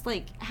 Sometimes you just,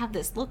 like, have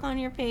this look on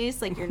your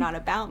face, like you're not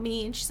about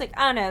me. And she's like,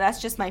 oh, no,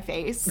 that's just my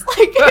face.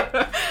 Like,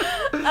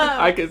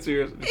 I can see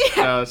her.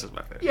 Yeah. No, that's just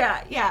my face.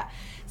 Yeah.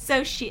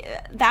 So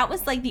that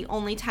was, like, the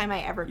only time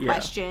I ever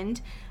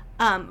questioned.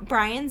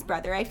 Brian's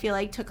brother, I feel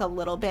like, took a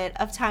little bit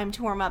of time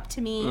to warm up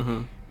to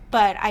me.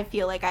 But I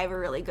feel like I have a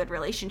really good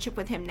relationship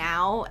with him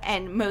now.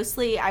 And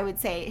mostly, I would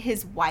say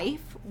his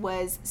wife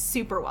was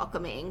super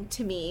welcoming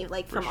to me,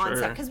 like, from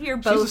onset. Because we were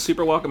both... She's a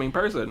super welcoming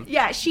person.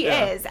 Yeah, she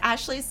is.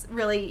 Ashley's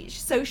really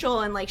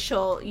social, and, like,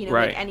 she'll, you know,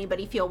 make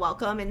anybody feel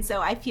welcome. And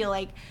so I feel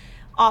like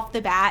off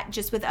the bat,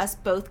 just with us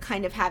both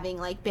kind of having,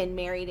 like, been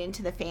married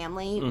into the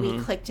family, we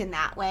clicked in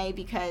that way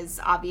because,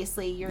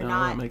 obviously, you're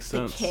not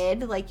the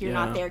kid. Like, you're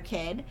not their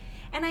kid.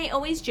 And I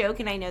always joke,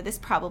 and I know this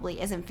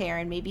probably isn't fair,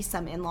 and maybe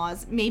some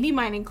in-laws, maybe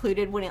mine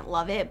included, wouldn't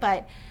love it,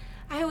 but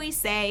I always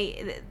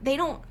say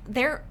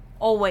they're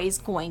always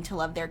going to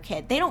love their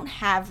kid. They don't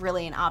have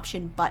really an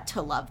option but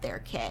to love their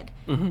kid.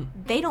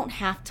 They don't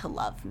have to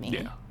love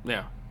me.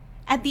 Yeah.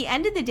 At the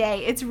end of the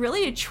day, it's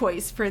really a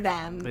choice for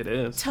them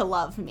to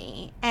love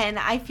me. And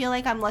I feel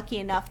like I'm lucky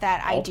enough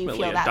that I do feel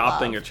that love.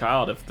 Adopting a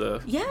child if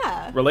the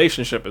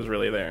relationship is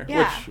really there,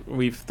 which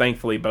we've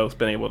thankfully both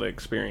been able to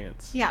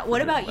experience. Yeah.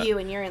 What about you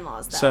and your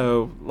in-laws, though?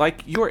 So,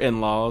 like your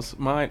in-laws,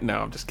 no,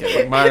 I'm just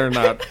kidding. Mine are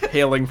not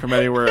hailing from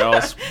anywhere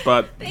else,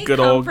 but they good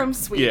come old from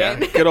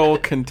Sweden. Yeah, good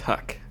old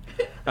Kentucky.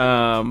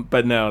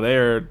 But no, they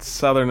are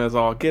Southern as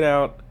all get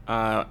out.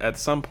 At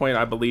some point,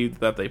 I believe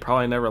that they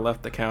probably never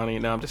left the county.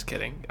 No, I'm just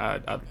kidding. I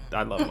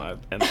love my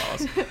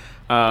in-laws.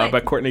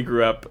 But Courtney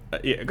grew up...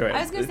 yeah, go ahead.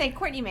 I was going to say,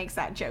 Courtney makes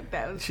that joke,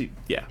 though.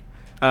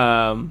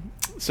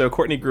 So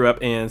Courtney grew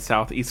up in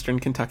southeastern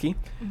Kentucky.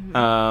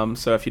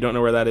 So if you don't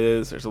know where that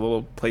is, there's a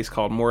little place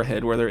called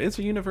Moorhead where there is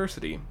a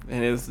university.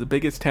 And it is the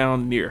biggest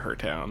town near her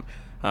town.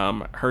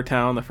 Her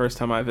town, the first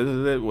time I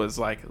visited it, was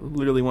like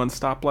literally one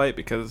stoplight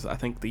because I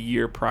think the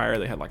year prior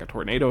they had like a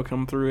tornado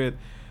come through it.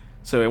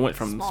 So it went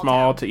from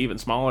small to even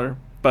smaller,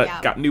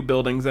 but got new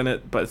buildings in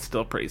it, but it's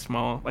still pretty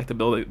small. Like the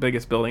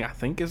biggest building, I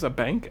think, is a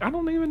bank. I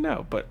don't even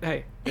know, but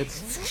hey,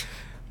 it's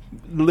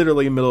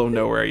literally middle of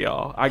nowhere,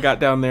 y'all. I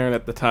got down there, and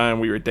at the time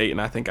we were dating,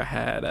 I think I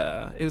had,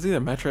 it was either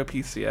Metro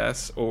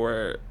PCS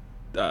or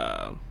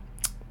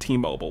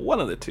T-Mobile, one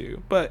of the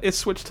two. But it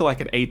switched to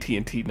like an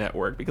AT&T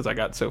network because I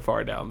got so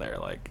far down there.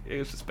 Like, it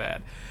was just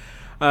bad.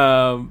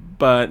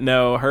 But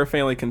no, her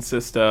family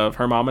consists of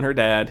her mom and her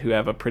dad, who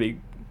have a pretty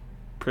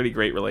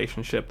great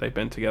relationship. They've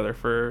been together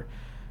for,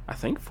 I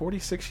think,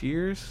 46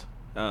 years,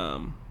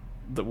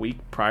 the week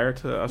prior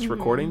to us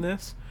recording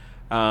this.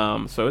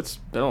 So it's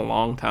been a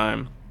long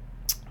time.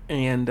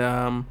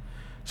 And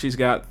she's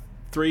got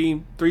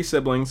three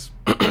siblings.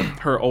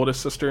 Her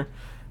oldest sister,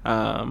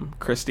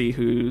 Christy,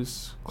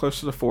 who's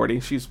close to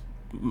 40.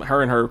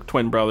 Her and her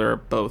twin brother are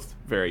both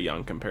very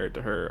young compared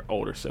to her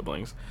older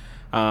siblings.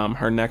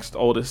 Her next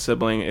oldest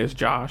sibling is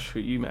Josh, who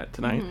you met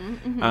tonight.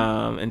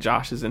 And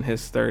Josh is in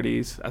his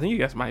 30s. I think you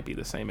guys might be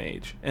the same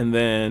age. And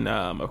then,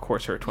 of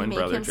course, her twin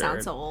brother, Jared. Jared.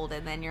 Sound so old,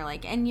 and then you're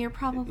like, and you're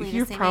probably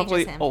You're the same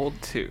probably age as him.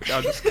 old, too. No,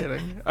 I'm just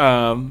kidding.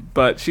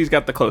 But she's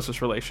got the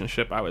closest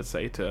relationship, I would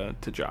say, to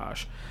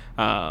Josh.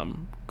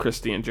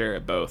 Christy and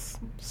Jared both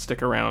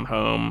stick around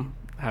home.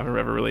 Haven't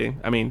ever really...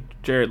 I mean,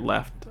 Jared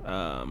left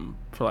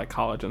for, like,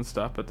 college and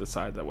stuff, but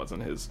decided that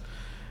wasn't his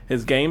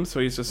game, so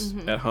he's just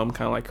at home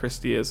kind of like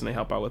Christy is, and they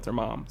help out with their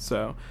mom.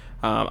 So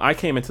I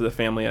came into the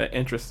family at an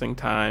interesting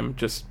time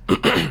just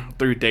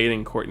through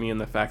dating Courtney, and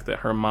the fact that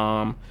her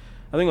mom,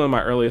 I think one of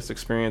my earliest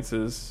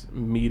experiences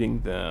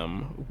meeting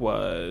them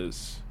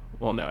was,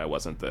 well, no, it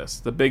wasn't this.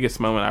 The biggest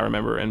moment I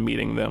remember in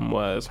meeting them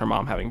was her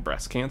mom having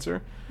breast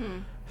cancer.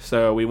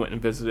 So we went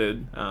and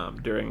visited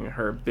during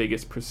her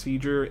biggest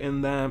procedure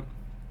in that.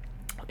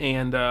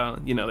 And,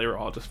 they were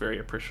all just very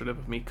appreciative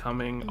of me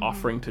coming,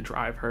 offering to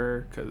drive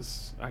her,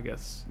 because I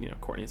guess,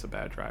 Courtney's a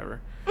bad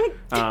driver.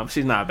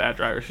 She's not a bad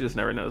driver. She just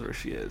never knows where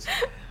she is.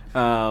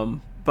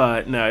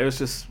 But, no, it was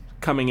just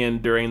coming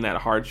in during that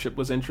hardship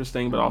was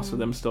interesting, but also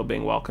them still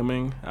being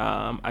welcoming.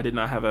 I did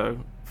not have a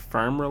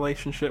firm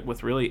relationship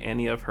with really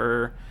any of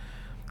her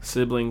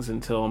siblings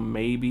until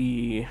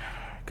maybe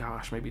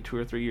 2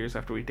 or 3 years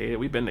after we dated.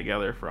 We've been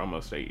together for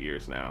almost 8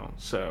 years now,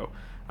 so...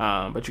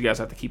 but you guys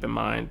have to keep in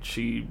mind,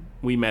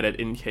 we met at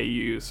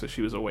NKU, so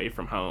she was away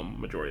from home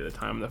majority of the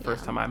time. The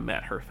first time I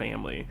met her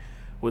family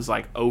was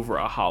like over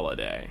a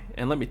holiday.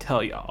 And let me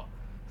tell y'all,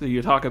 so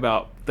you talk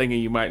about thinking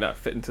you might not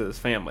fit into this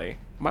family.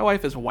 My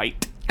wife is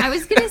white. I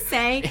was going to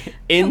say,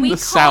 in can we the call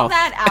South.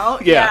 that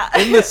out? Yeah,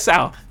 in the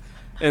South.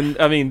 And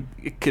I mean,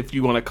 if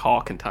you want to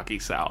call Kentucky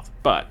South,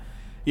 but...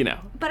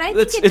 But I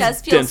think it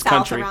does feel south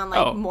country. Around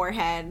like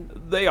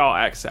Moorhead. They all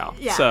act south,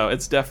 so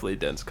it's definitely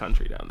dense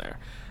country down there.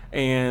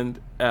 And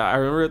I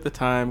remember at the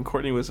time,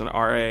 Courtney was an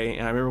RA,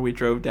 and I remember we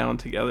drove down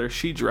together.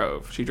 She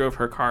drove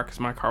her car because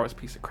my car was a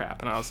piece of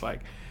crap. And I was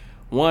like,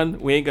 1,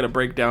 we ain't going to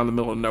break down in the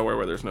middle of nowhere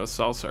where there's no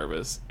cell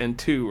service. And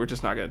 2, we're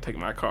just not going to take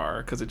my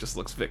car because it just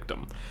looks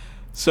victim.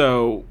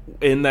 So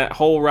in that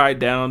whole ride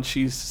down,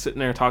 she's sitting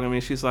there talking to me.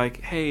 She's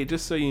like, hey,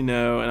 just so you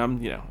know, and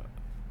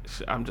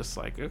I'm just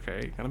like,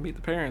 okay, gotta meet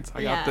the parents.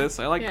 I got this.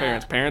 I like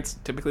parents. Parents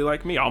typically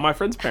like me. All my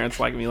friends' parents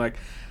like me. Like,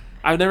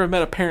 I've never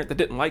met a parent that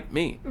didn't like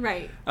me.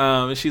 Right.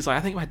 And she's like,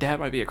 I think my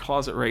dad might be a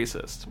closet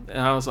racist. And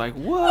I was like,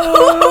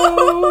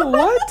 whoa,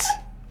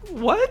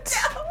 what?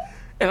 No.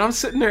 And I'm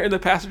sitting there in the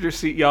passenger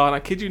seat, y'all, and I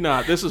kid you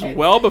not, this is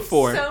well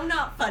before. So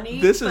not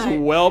funny. This is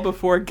well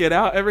before Get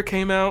Out ever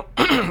came out.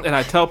 And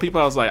I tell people,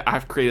 I was like,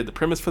 I've created the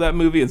premise for that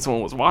movie, and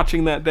someone was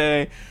watching that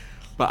day.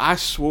 But I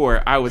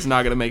swore I was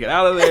not going to make it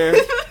out of there.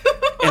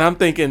 And I'm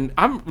thinking,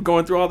 I'm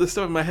going through all this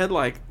stuff in my head,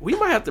 like, we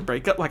might have to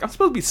break up. Like, I'm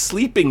supposed to be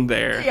sleeping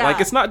there. Yeah. Like,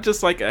 it's not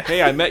just like,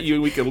 hey, I met you,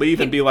 and we can leave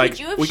and be like,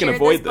 we can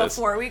avoid this.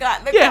 Before we got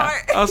in the car?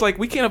 I was like,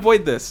 we can't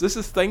avoid this. This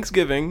is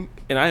Thanksgiving,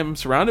 and I am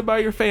surrounded by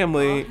your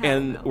family,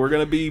 and we're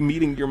going to be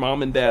meeting your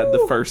mom and dad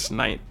the first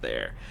night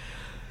there.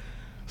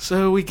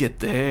 So we get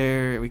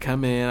there, we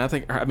come in.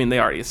 I mean,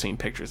 they already had seen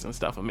pictures and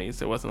stuff of me,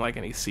 so it wasn't like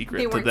any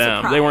secret to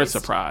them. They weren't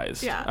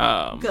surprised.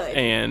 Yeah, good.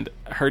 And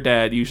her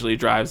dad usually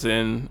drives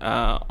in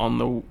on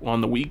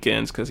the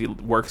weekends because he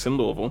works in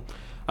Louisville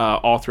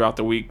all throughout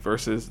the week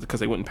versus because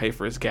they wouldn't pay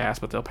for his gas,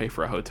 but they'll pay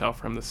for a hotel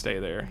for him to stay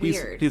there.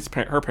 Weird.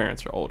 Her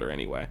parents are older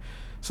anyway,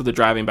 so the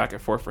driving back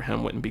and forth for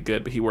him wouldn't be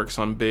good, but he works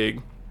on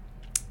big...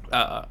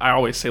 I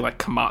always say like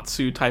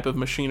Komatsu type of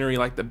machinery,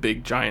 like the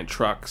big giant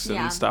trucks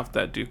and stuff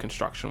that do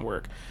construction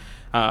work.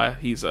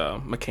 He's a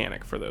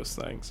mechanic for those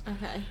things.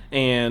 Okay.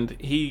 And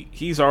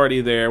he's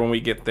already there when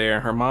we get there.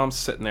 Her mom's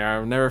sitting there.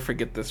 I'll never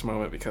forget this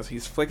moment because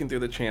he's flicking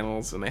through the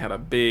channels and they had a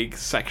big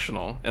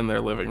sectional in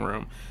their living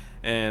room.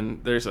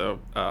 And there's a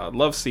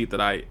love seat that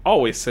I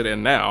always sit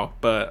in now,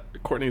 but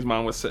Courtney's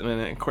mom was sitting in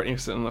it and Courtney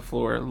was sitting on the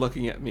floor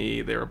looking at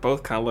me. They were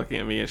both kind of looking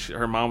at me and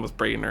her mom was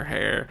braiding her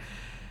hair.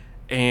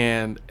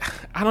 And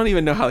I don't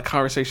even know how the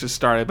conversation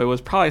started, but it was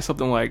probably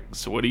something like,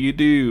 so what do you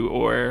do?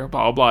 Or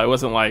blah, blah, blah. It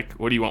wasn't like,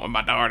 what do you want with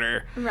my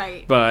daughter?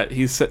 Right. But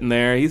he's sitting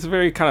there. He's a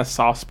very kind of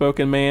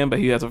soft-spoken man, but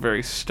he has a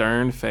very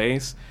stern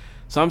face.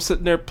 So I'm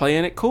sitting there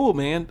playing it cool,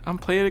 man. I'm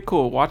playing it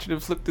cool, watching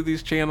him flip through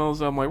these channels.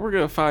 I'm like, we're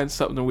going to find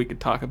something that we could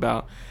talk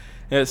about.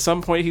 And at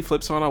some point, he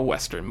flips on a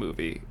Western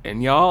movie.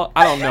 And y'all,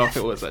 I don't know if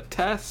it was a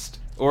test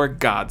or a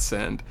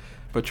godsend,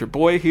 but your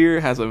boy here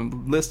has a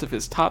list of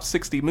his top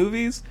 60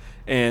 movies,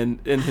 and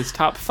in his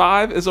top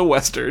 5 is a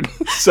Western.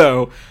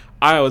 So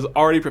I was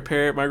already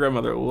prepared. My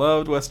grandmother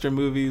loved Western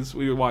movies.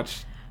 We would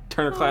watch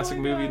Turner Classic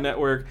Movie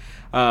Network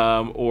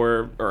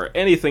or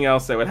anything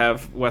else that would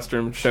have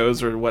Western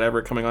shows or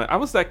whatever coming on. I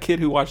was that kid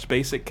who watched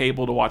basic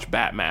cable to watch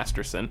Bat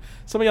Masterson.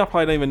 Some of y'all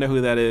probably don't even know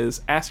who that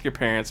is. Ask your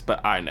parents,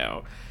 but I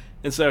know.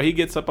 And so he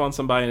gets up on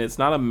somebody, and it's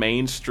not a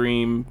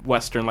mainstream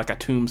Western like a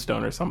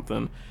Tombstone or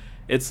something.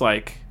 It's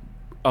like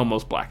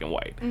almost black and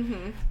white.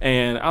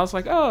 And I was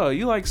like, oh,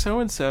 you like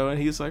so-and-so?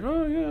 And he's like,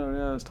 oh,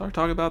 yeah, let's start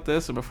talking about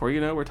this. And before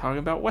you know, we're talking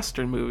about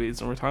Western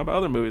movies, and we're talking about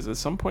other movies. At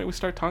some point, we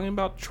start talking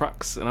about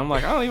trucks. And I'm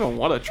like, I don't even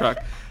want a truck,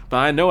 but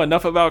I know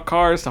enough about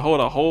cars to hold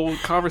a whole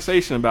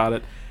conversation about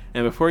it.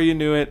 And before you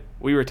knew it,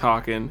 we were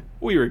talking.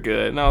 We were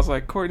good. And I was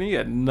like, Courtney, you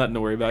had nothing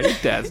to worry about. Your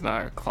dad's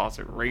not a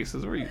closet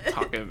racist. What are you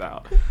talking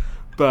about?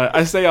 But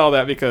I say all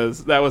that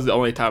because that was the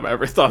only time I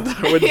ever thought that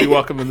I wouldn't be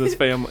welcome in this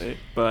family.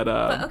 But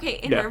okay,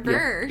 in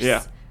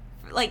reverse,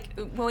 like,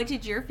 what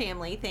did your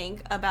family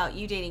think about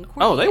you dating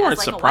Courtney? Oh, they weren't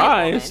like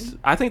surprised.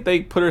 I think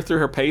they put her through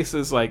her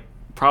paces like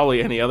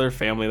probably any other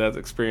family that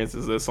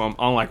experiences this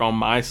on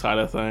my side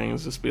of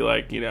things. Just be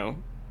like,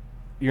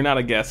 you're not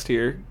a guest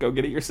here. Go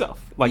get it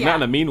yourself. Like, not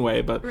in a mean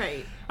way, but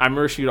right. I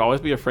remember she'd always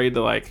be afraid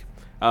to, like,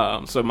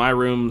 so my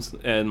rooms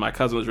and my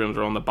cousin's rooms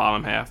were on the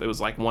bottom half. It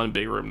was like one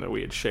big room that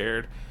we had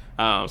shared.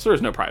 So there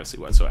was no privacy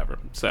whatsoever.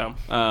 So,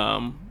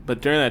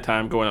 but during that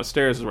time, going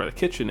upstairs is where the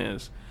kitchen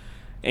is.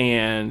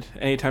 And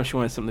anytime she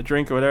wanted something to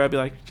drink or whatever, I'd be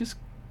like, just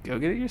go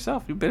get it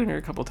yourself. You've been here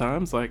a couple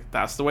times. Like,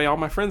 that's the way all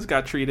my friends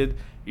got treated.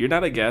 You're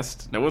not a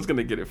guest. No one's going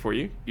to get it for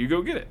you. You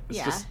go get it.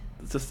 It's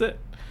just it.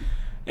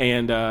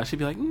 And she'd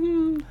be like,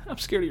 I'm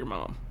scared of your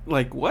mom.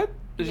 Like, what?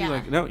 And she's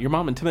like, no, your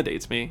mom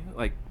intimidates me.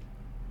 Like,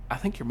 I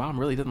think your mom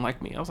really didn't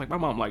like me. I was like, my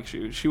mom likes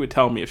you. She would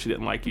tell me if she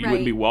didn't like you. You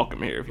wouldn't be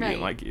welcome here if you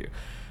didn't like you.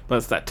 But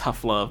it's that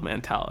tough love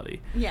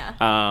mentality.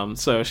 Yeah.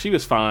 So she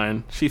was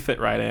fine. She fit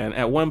right in.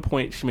 At one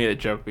point, she made a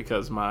joke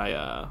because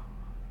my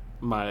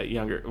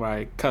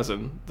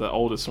cousin, the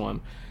oldest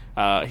one,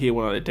 he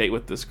went on a date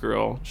with this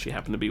girl. She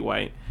happened to be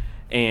white.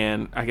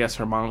 And I guess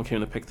her mom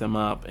came to pick them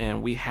up.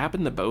 And we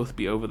happened to both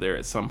be over there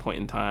at some point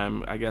in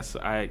time. I guess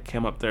I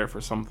came up there for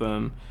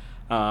something.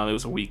 It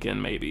was a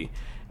weekend maybe.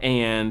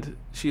 And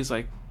she's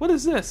like, what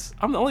is this?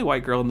 I'm the only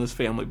white girl in this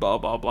family, blah,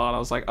 blah, blah. And I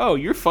was like, oh,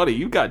 you're funny.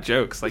 You got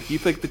jokes. Like, you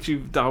think that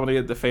you've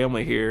dominated the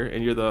family here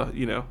and you're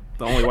the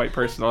only white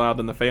person allowed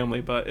in the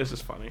family. But it's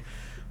just funny.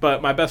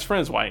 But my best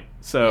friend's white.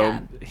 So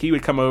he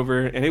would come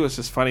over, and it was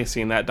just funny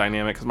seeing that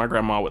dynamic because my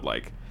grandma would,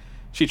 like,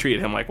 she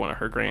treated him like one of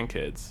her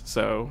grandkids.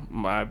 So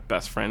my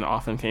best friend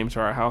often came to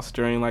our house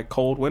during, like,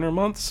 cold winter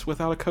months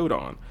without a coat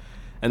on.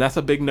 And that's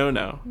a big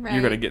no-no. Right.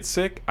 You're going to get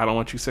sick. I don't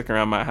want you sick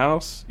around my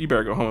house. You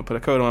better go home and put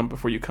a coat on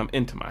before you come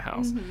into my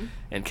house.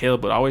 And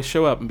Caleb would always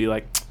show up and be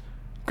like,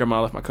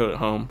 Grandma left my coat at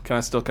home. Can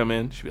I still come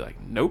in? She'd be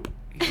like, nope.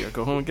 You got to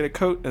go home and get a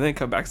coat and then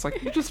come back. It's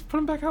like, you just put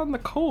him back out in the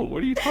cold.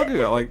 What are you talking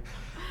about? Like,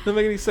 doesn't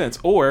make any sense.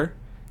 Or,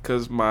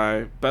 because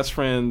my best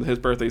friend, his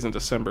birthday's in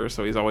December,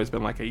 so he's always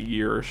been like a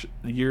year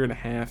and a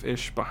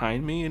half-ish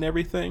behind me and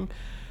everything.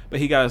 But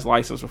he got his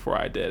license before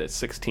I did at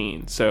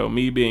 16. So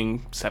me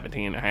being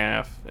 17 and a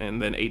half and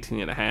then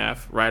 18 and a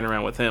half, riding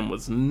around with him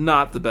was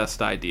not the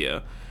best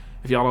idea.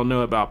 If y'all don't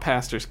know about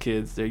pastors'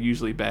 kids, they're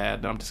usually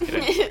bad. No, I'm just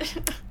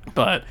kidding.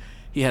 But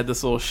he had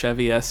this little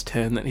Chevy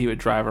S10 that he would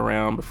drive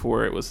around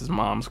before it was his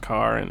mom's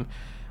car. And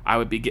I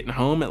would be getting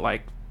home at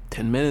like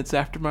 10 minutes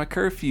after my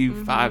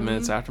curfew, 5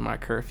 minutes after my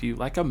curfew,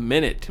 like a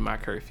minute to my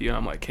curfew. And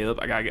I'm like,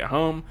 Caleb, I got to get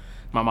home.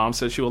 My mom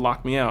said she will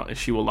lock me out, and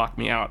she will lock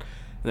me out.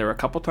 There were a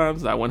couple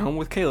times that I went home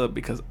with Caleb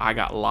because I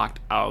got locked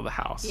out of the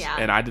house. Yeah.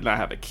 And I did not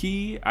have a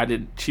key.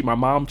 My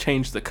mom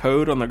changed the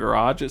code on the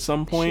garage at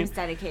some point. She was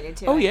dedicated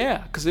to it. Oh, yeah.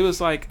 Because it was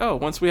like,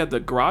 once we had the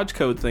garage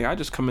code thing, I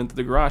just come into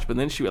the garage. But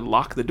then she would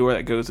lock the door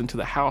that goes into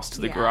the house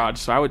to the garage.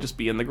 So I would just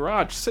be in the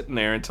garage sitting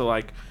there until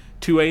like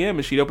 2 a.m.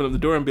 And she'd open up the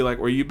door and be like,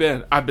 where you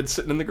been? I've been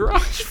sitting in the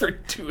garage for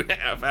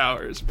 2.5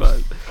 hours.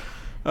 But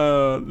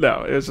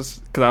no, it was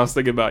just because I was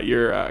thinking about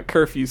your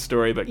curfew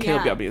story, but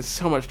Caleb got me in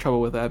so much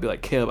trouble with that. I'd be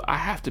like, Caleb, I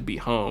have to be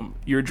home.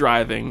 You're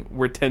driving.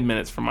 We're 10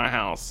 minutes from my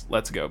house.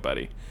 Let's go,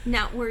 buddy.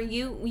 Now, were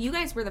you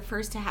guys were the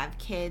first to have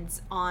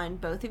kids on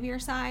both of your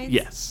sides?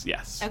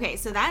 Yes. Okay,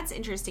 so that's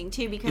interesting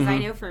too, because I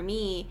know for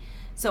me,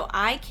 so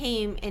I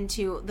came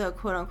into the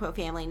quote unquote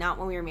family not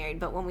when we were married,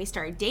 but when we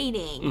started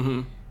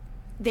dating.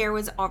 There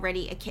was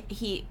already a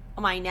kid.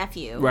 My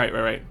nephew,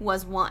 right,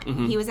 was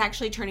one. He was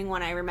actually turning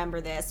one. I remember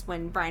this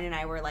when Brian and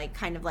I were like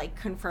kind of like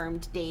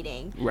confirmed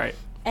dating. Right.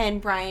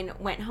 And Brian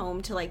went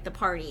home to like the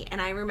party,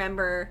 and I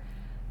remember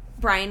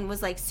Brian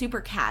was like super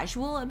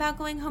casual about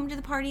going home to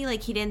the party.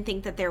 Like he didn't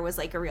think that there was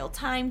like a real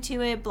time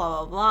to it.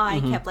 Blah blah blah. I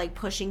kept like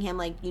pushing him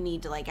like, you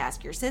need to like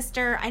ask your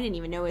sister. I didn't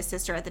even know his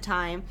sister at the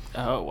time.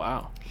 Oh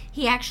wow.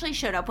 He actually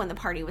showed up when the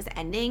party was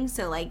ending.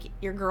 So like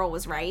your girl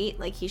was right.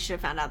 Like he should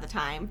have found out the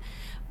time.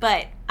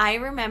 But I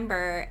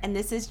remember, and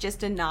this is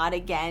just a nod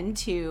again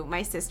to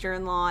my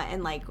sister-in-law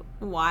and, like,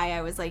 why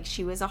I was, like,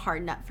 she was a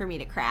hard nut for me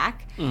to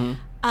crack.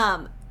 I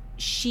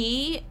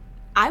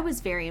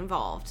was very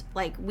involved.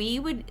 Like,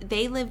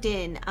 they lived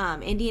in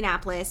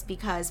Indianapolis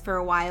because for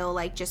a while,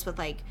 like, just with,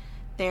 like,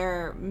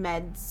 their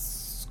med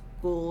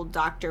school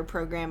doctor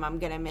program, I'm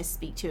going to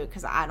misspeak to it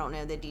because I don't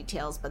know the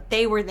details, but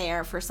they were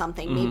there for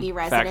something, maybe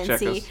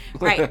residency.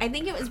 Right. I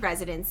think it was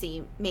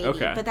residency, maybe.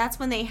 Okay. But that's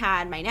when they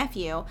had my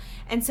nephew.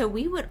 And so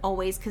we would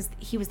always, because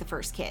he was the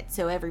first kid,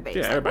 so everybody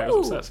was like, everybody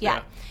was obsessed.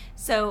 Yeah.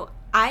 So,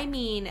 I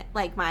mean,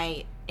 like,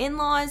 my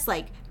in-laws,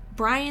 like,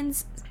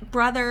 Brian's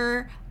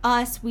brother,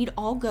 us, we'd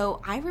all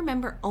go, I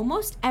remember,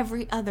 almost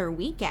every other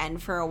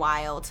weekend for a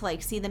while to,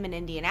 like, see them in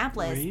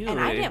Indianapolis. Really? And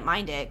I didn't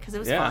mind it because it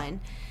was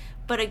fun.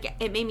 But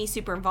it made me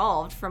super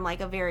involved from,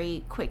 like, a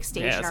very quick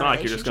stage in our relationship. Yeah, it's not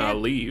like you're just going to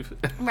leave.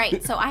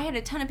 Right. So I had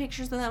a ton of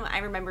pictures with them. I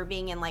remember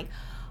being in, like,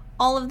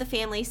 all of the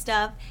family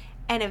stuff.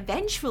 And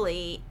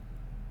eventually,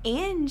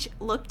 Ange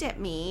looked at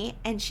me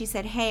and she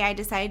said, hey, I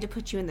decided to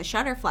put you in the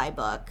Shutterfly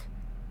book,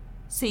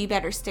 so you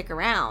better stick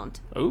around.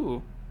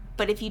 Ooh.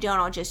 But if you don't,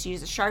 I'll just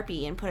use a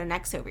Sharpie and put an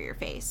X over your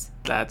face.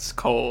 That's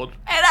cold.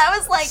 And I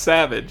was like...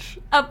 Savage.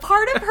 A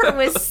part of her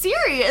was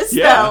serious,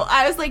 Yeah. though.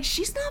 I was like,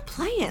 she's not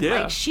playing.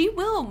 Yeah. Like, she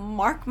will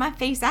mark my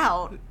face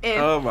out. If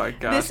Oh, my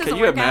gosh. this Can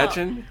you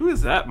imagine? Who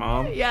is that,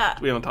 Mom? Yeah.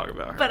 We don't talk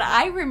about her. But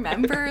I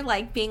remember,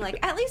 like, being like,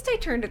 at least I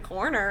turned a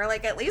corner.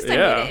 Like, at least I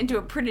Yeah. made it into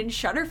a printed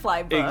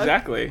Shutterfly book.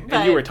 Exactly. But-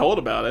 and you were told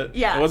about it.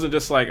 Yeah. It wasn't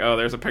just like, oh,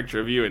 there's a picture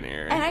of you in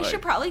here. And I like,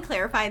 should probably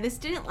clarify, this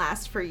didn't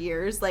last for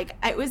years. Like,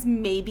 it was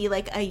maybe,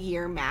 like, a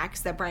year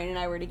max that Brian and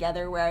I were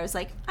together where I was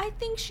like, I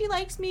think she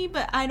likes me,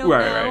 but I don't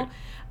know.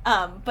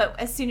 Right. But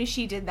as soon as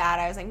she did that,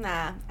 I was like,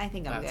 nah, I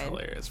think I'm That's good.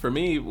 hilarious. For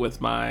me,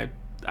 with my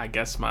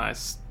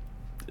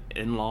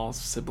in-laws,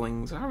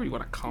 siblings, however you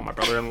want to call my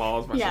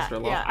brother-in-laws, my Yeah,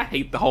 sister-in-law. yeah. I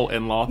hate the whole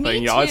in-law Me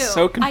thing, too. y'all. It's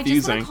so I just want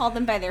confusing. to call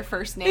them by their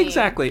first name.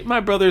 Exactly. My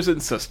brothers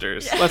and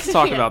sisters. Let's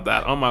talk Yeah. about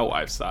that on my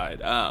wife's side.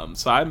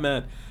 So I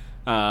met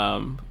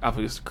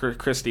obviously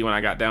Christy when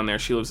I got down there.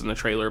 She lives in the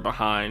trailer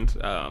behind.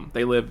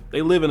 They live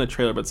in a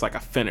trailer, but it's like a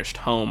finished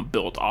home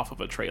built off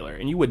of a trailer.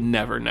 And you would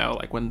never know.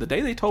 Like, when the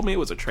day they told me it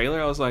was a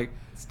trailer, I was like,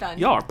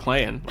 Stunned. y'all are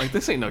playing. Like,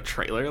 this ain't no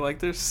trailer. Like,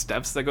 there's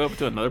steps that go up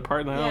to another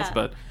part of the house, Yeah.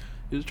 but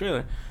it was a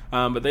trailer.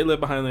 But they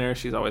live behind there.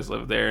 She's always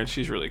lived there, and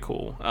she's really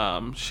cool.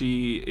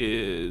 She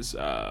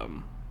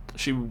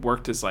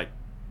worked as, like,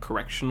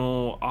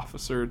 correctional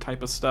officer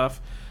type of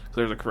stuff.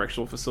 There's a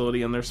correctional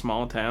facility in their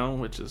small town,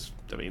 which is,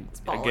 I mean,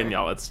 baller. again,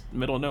 y'all, it's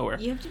middle of nowhere.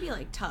 You have to be,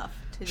 like, tough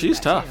to do She's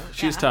that, tough. too.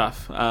 She's Yeah.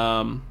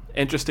 tough.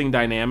 Interesting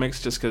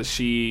dynamics, just because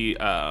she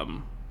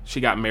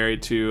got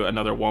married to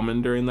another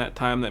woman during that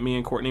time that me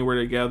and Courtney were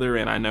together,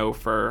 and I know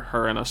for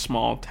her in a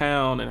small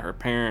town and her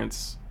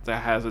parents,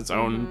 that has its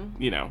own,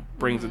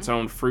 brings its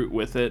own fruit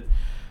with it.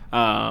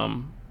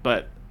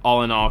 But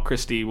all in all,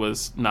 Christy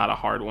was not a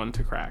hard one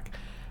to crack.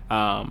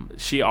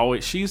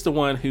 She's the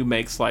one who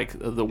makes, like,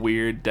 the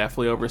weird,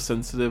 deathly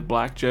oversensitive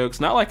black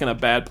jokes. Not like in a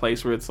bad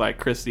place where it's like,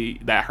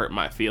 Christy, that hurt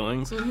my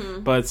feelings.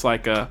 But it's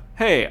like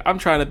hey, I'm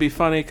trying to be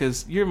funny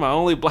because you're my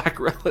only black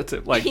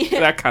relative. Like,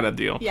 that kind of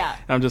deal. Yeah.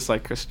 I'm just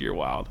like, Christy, you're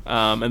wild.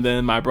 And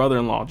then my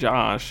brother-in-law,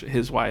 Josh,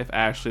 his wife,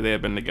 Ashley, they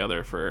have been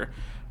together for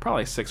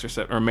probably 6 or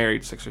 7, or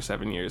married 6 or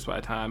 7 years by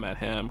the time I met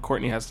him.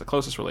 Courtney has the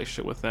closest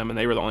relationship with them, and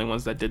they were the only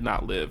ones that did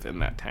not live in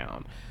that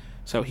town.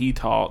 So he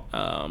taught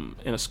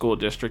in a school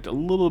district a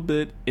little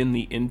bit in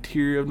the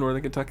interior of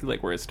northern Kentucky,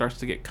 like where it starts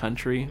to get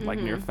country, like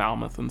near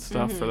Falmouth and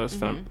stuff, for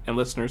those and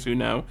listeners who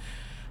know.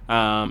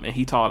 And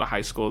he taught at a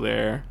high school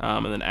there.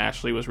 And then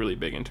Ashley was really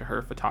big into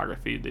her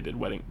photography.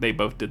 They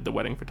both did the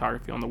wedding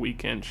photography on the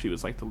weekend. She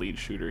was like the lead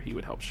shooter. He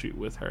would help shoot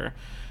with her.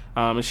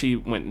 And she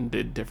went and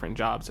did different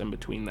jobs in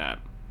between that.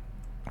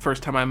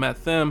 First time I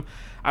met them,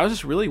 I was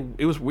just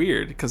it was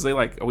weird because I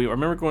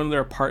remember going to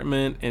their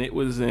apartment, and it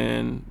was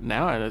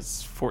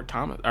it's Fort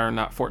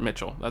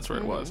Mitchell. That's where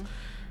it was.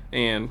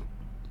 And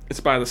it's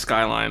by the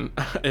skyline,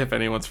 if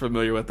anyone's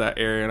familiar with that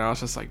area. And I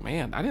was just like,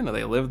 man, I didn't know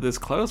they lived this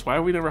close. Why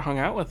have we never hung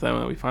out with them?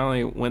 And we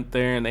finally went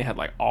there, and they had,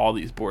 like, all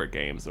these board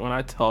games. And when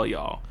I tell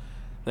y'all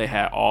they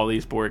had all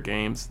these board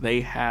games,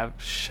 they have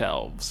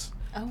shelves.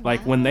 Oh,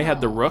 like, when they had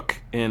the Rook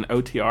in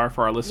OTR,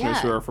 for our listeners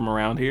who are from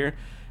around here,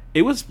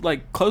 it was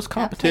like close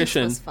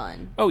competition. That place was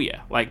fun. Oh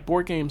yeah, like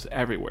board games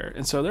everywhere.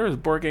 And so there was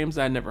board games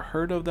that I'd never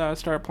heard of that I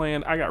started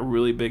playing. I got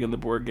really big into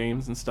board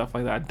games and stuff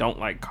like that. I don't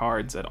like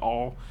cards at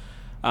all,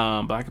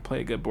 but I could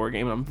play a good board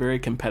game. And I'm very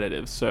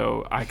competitive,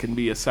 so I can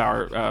be a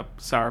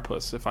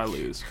sourpuss if I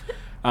lose.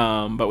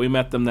 But we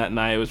met them that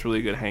night. It was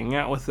really good hanging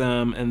out with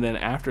them. And then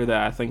after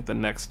that, I think the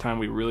next time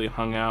we really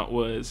hung out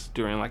was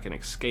during like an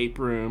escape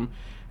room.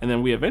 And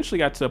then we eventually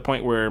got to the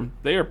point where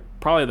they are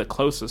probably the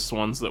closest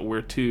ones that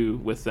we're to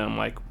with them.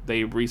 Like,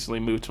 they recently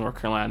moved to North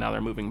Carolina. Now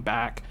they're moving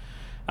back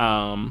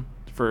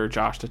for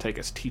Josh to take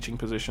his teaching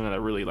position at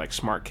a really, like,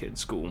 smart kid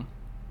school.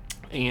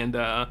 And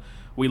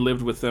we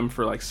lived with them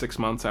for, like, 6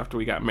 months after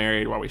we got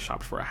married while we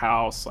shopped for a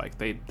house. Like,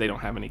 they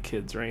don't have any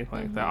kids or anything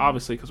like that,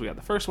 obviously, because we had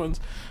the first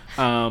ones.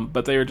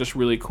 But they were just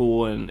really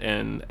cool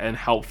and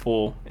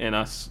helpful in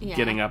us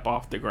getting up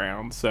off the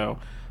ground. So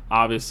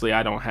obviously,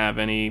 I don't have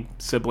any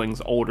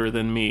siblings older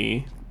than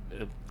me.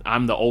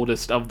 I'm the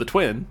oldest of the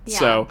twin. Yeah.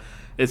 So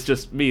it's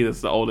just me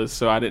that's the oldest.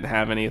 So I didn't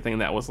have anything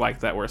that was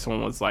like that, where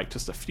someone was like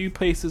just a few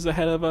paces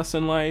ahead of us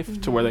in life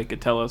to where they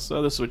could tell us,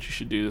 oh, this is what you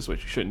should do, this is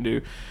what you shouldn't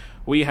do.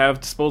 We have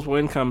disposable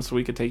income, so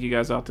we could take you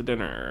guys out to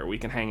dinner, or we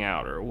can hang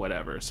out, or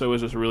whatever. So it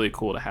was just really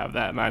cool to have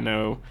that. And I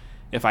know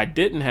if I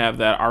didn't have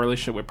that, our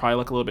relationship would probably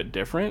look a little bit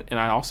different. And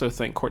I also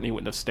think Courtney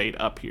wouldn't have stayed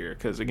up here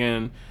because,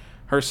 again,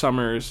 her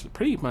summers,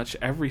 pretty much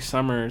every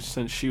summer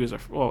since she was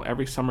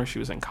every summer she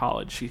was in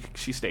college,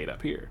 she stayed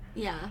up here.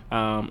 Yeah.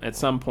 At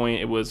some point,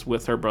 it was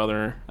with her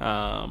brother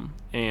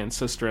and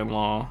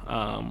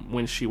sister-in-law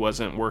when she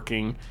wasn't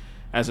working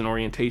as an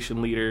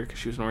orientation leader, because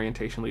she was an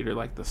orientation leader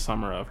like the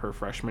summer of her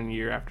freshman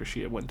year after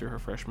she had went through her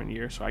freshman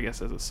year, so I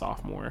guess as a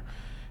sophomore.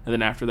 And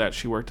then after that,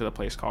 she worked at a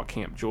place called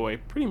Camp Joy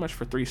pretty much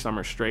for 3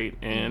 summers straight,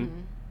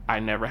 and I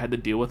never had to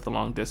deal with the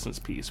long-distance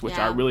piece, which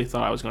I really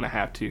thought I was going to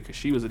have to, because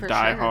she was a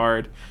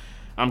diehard.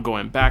 I'm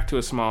going back to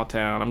a small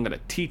town. I'm going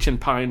to teach in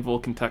Pineville,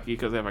 Kentucky,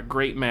 because they have a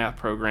great math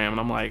program. And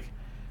I'm like,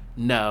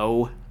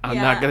 no, I'm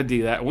not going to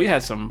do that. We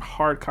had some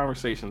hard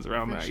conversations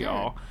around that,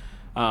 y'all.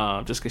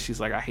 Just because she's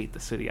like, I hate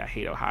the city. I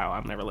hate Ohio.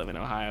 I'll never live in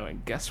Ohio.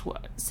 And guess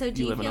what? So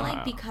do you feel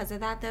like because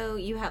of that, though,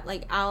 you have,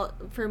 like,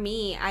 for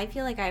me, I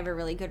feel like I have a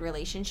really good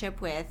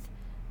relationship with,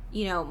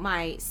 you know,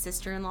 my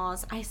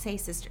sister-in-laws. I say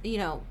sister, you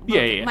know.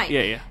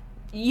 Yeah.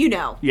 You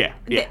know. Yeah.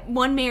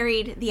 One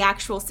married the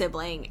actual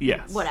sibling.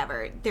 Yes.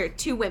 Whatever. They're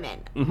 2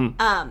 women.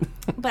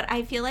 But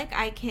I feel like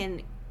I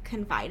can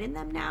confide in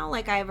them now.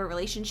 Like, I have a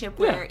relationship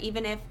where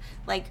even if,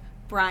 like,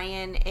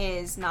 Brian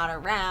is not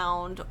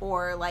around,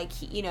 or, like,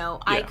 you know,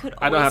 I could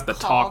always don't have to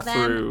call talk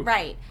them. through.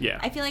 Right. Yeah.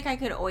 I feel like I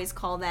could always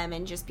call them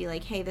and just be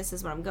like, hey, this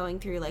is what I'm going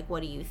through. Like,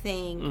 what do you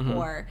think?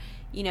 Or,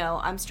 you know,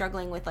 I'm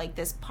struggling with, like,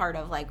 this part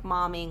of, like,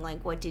 momming.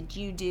 Like, what did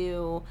you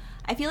do?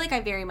 I feel like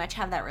I very much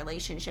have that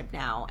relationship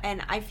now.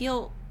 And I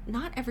feel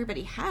not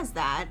everybody has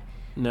that.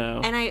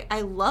 No. And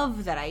I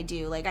love that I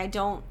do. Like, I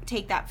don't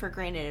take that for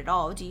granted at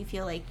all. Do you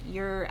feel like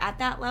you're at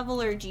that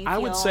level, or do you feel... I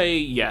would say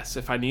yes.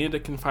 If I needed to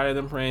confide in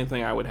them for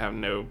anything, I would have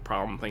no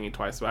problem thinking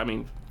twice about it.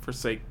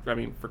 I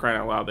mean, for crying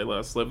out loud, they let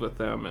us live with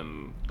them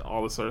and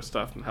all this sort of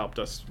stuff, and helped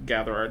us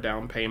gather our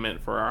down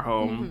payment for our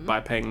home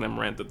by paying them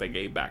rent that they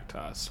gave back to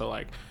us. So,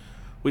 like,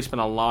 we spent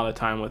a lot of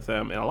time with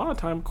them, and a lot of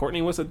time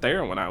Courtney wasn't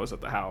there when I was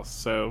at the house.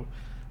 So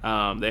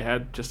they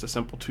had just a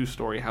simple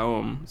 2-story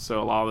home,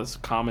 so a lot of this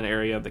common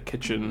area, the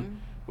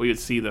kitchen, we would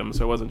see them.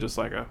 So it wasn't just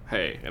like a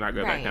hey, and I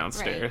go back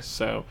downstairs. Right.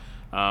 So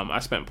I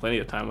spent plenty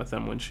of time with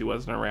them when she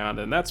wasn't around,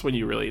 and that's when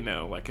you really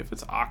know, like, if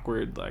it's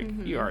awkward, like,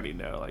 you already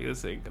know, like,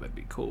 this ain't gonna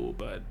be cool.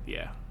 But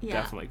yeah,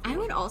 definitely cool. I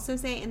would also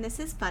say, and this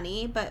is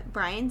funny, but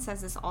Brian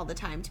says this all the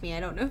time to me. I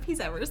don't know if he's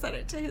ever said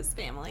it to his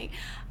family.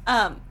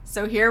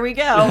 So here we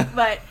go.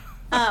 But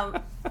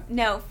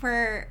no,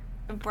 for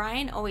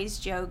Brian always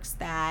jokes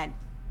that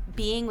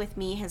being with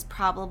me has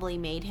probably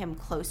made him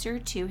closer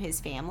to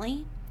his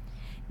family.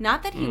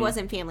 Not that he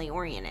wasn't family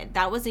oriented.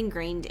 That was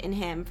ingrained in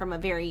him from a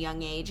very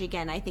young age.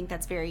 Again, I think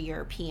that's very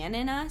European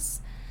in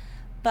us.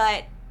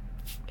 But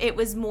it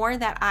was more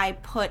that I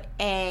put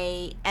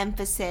a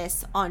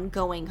emphasis on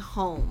going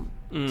home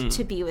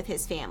to be with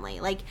his family.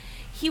 Like,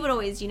 he would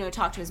always, you know,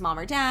 talk to his mom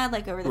or dad,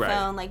 like, over the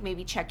phone, like,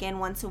 maybe check in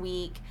once a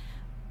week.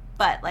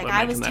 But, like,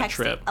 I was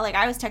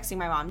texting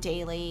my mom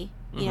daily.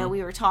 You know,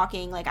 we were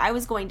talking, like, I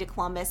was going to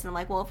Columbus, and I'm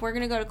like, well, if we're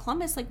going to go to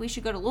Columbus, like, we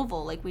should go to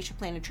Louisville. Like, we should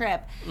plan a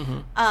trip.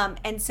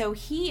 And so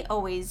he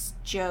always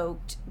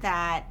joked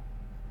that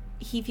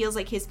he feels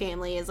like his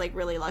family is, like,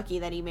 really lucky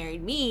that he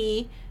married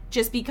me,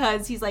 just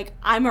because he's like,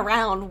 I'm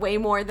around way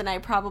more than I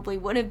probably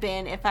would have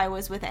been if I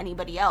was with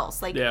anybody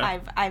else. Like,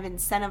 I've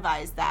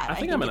incentivized that. I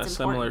think I'm in a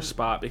similar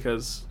spot,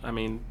 because, I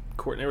mean,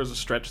 Courtney, there was a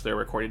stretch there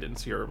where Courtney didn't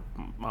see her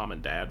mom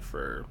and dad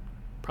for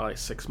probably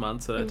 6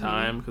 months at a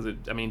time, because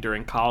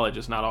during college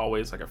it's not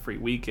always like a free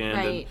weekend,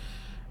 and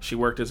she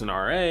worked as an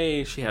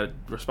RA, she had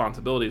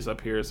responsibilities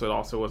up here, so it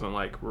also wasn't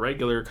like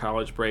regular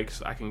college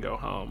breaks. I can go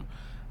home,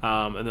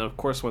 and then of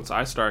course once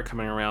I started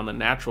coming around, the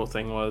natural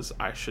thing was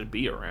I should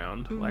be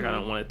around. Like, I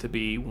don't want it to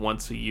be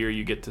once a year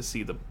you get to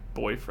see the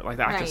boyfriend. Like,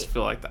 I just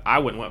feel like I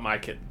wouldn't want my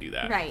kid to do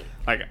that.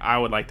 Like, I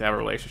would like to have a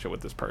relationship with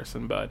this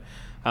person. But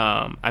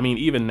I mean,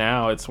 even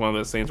now, it's one of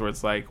those things where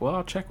it's like, well,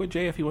 I'll check with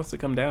Jay if he wants to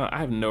come down. I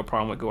have no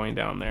problem with going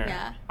down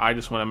there. I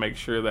just want to make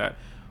sure that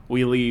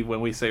we leave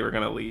when we say we're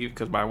going to leave,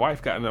 because my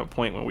wife got to a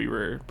point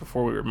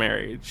before we were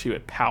married, she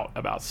would pout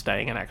about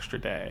staying an extra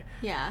day.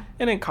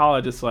 And in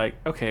college, it's like,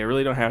 okay, I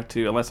really don't have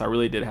to, unless I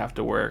really did have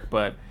to work.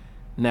 But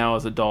now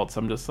as adults,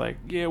 I'm just like,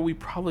 yeah, we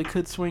probably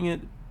could swing it,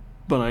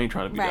 but I ain't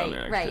trying to be down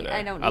there an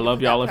extra day. I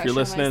love y'all if you're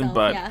listening,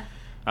 but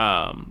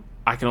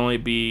I can only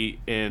be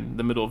in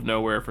the middle of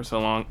nowhere for so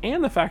long.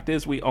 And the fact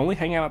is, we only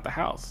hang out at the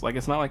house. Like,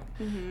 it's not like,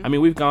 I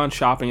mean, we've gone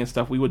shopping and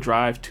stuff. We would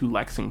drive to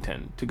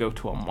Lexington to go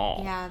to a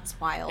mall. Yeah, it's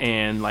wild.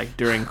 And, like,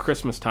 during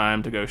Christmas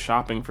time to go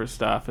shopping for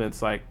stuff. And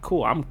it's like,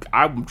 cool,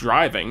 I'm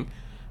driving.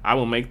 I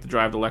will make the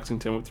drive to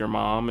Lexington with your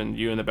mom and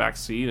you in the back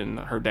seat. And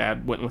her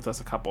dad went with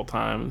us a couple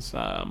times.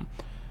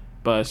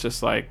 But it's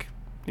just like,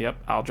 yep,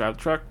 I'll drive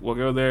the truck, we'll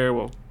go there,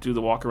 we'll do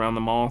the walk around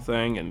the mall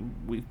thing, and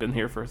we've been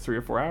here for 3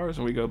 or 4 hours,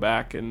 and we go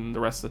back, and the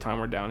rest of the time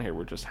we're down here,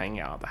 we're just hanging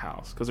out at the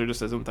house, because there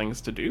just isn't things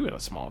to do in a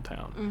small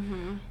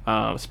town.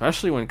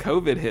 Especially when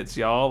COVID hits,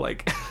 y'all,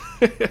 like,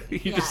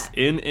 you just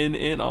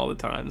in all the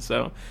time.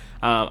 So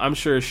I'm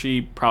sure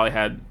she probably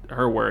had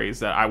her worries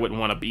that I wouldn't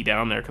want to be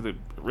down there, because it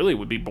really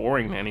would be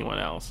boring to anyone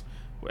else.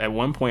 At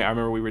one point, I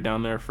remember we were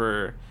down there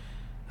for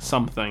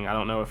something. I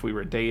don't know if we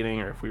were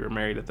dating or if we were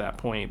married at that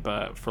point,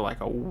 but for like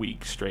a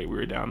week straight we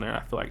were down there. I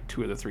feel like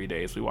 2 of the 3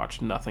 days we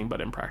watched nothing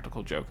but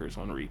Impractical Jokers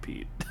on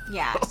repeat.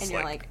 Yeah, and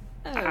you're like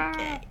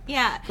okay.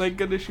 Yeah. Thank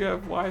goodness you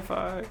have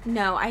Wi-Fi.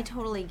 No, I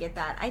totally get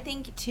that. I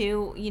think,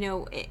 too,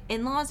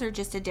 in-laws are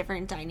just a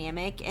different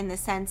dynamic in the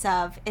sense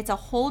of it's a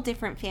whole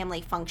different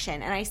family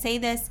function. And I say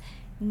this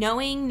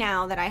knowing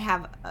now that I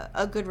have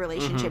a good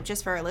relationship,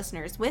 just for our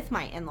listeners, with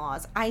my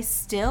in-laws. I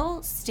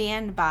still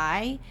stand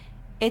by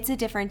it's a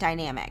different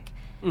dynamic.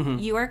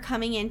 You are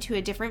coming into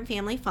a different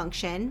family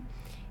function.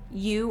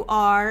 You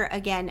are,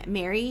 again,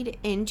 married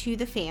into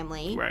the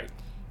family. Right.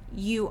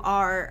 You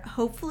are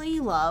hopefully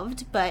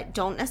loved, but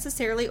don't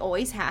necessarily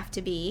always have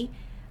to be.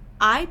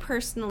 I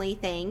personally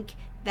think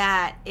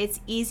that it's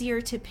easier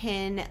to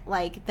pin,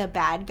 like, the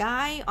bad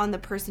guy on the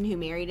person who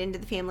married into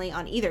the family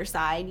on either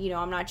side.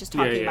 I'm not just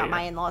talking about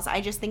my in-laws.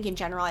 I just think in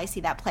general I see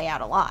that play out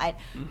a lot,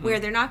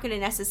 where they're not going to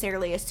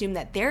necessarily assume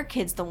that their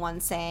kid's the one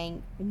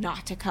saying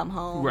not to come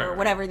home or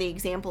whatever the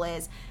example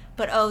is.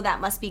 But,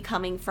 that must be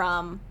coming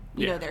from,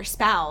 you know, their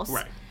spouse.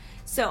 Right.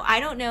 So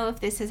I don't know if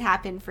this has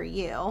happened for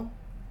you.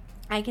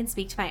 I can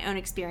speak to my own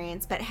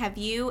experience, but have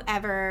you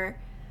ever,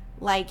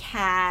 like,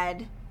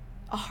 had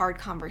a hard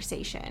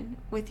conversation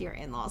with your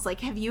in-laws?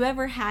 Like, have you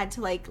ever had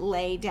to, like,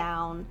 lay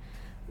down,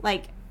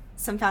 like,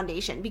 some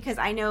foundation? Because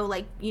I know,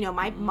 like,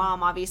 my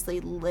mom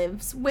obviously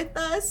lives with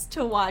us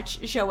to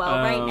watch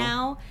Joelle right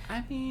now.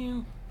 I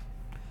mean,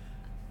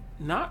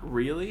 not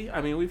really.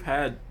 I mean, we've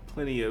had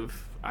plenty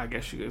of, I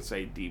guess you could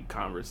say, deep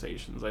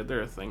conversations. Like,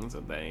 there are things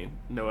that they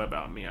know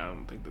about me. I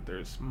don't think that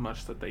there's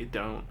much that they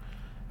don't.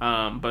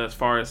 But as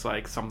far as,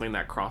 like, something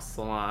that crossed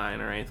the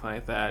line or anything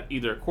like that,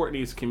 either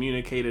Courtney's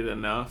communicated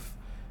enough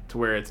to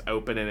where it's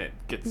open and it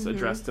gets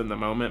addressed in the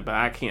moment, but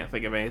I can't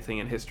think of anything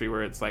in history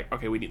where it's like,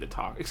 okay, we need to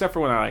talk. Except for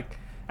when I, like,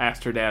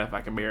 asked her dad if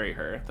I could marry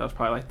her. That was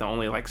probably, like, the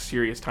only, like,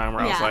 serious time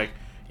where I was like,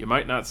 you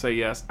might not say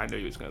yes. I knew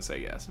he was going to say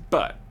yes.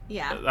 But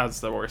that's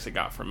the worst it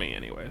got for me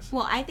anyways.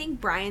 Well, I think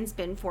Brian's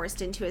been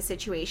forced into a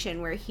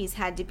situation where he's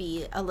had to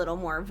be a little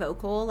more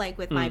vocal, like,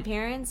 with my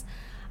parents.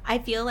 I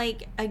feel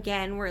like,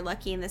 again, we're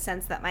lucky in the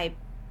sense that my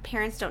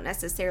parents don't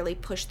necessarily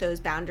push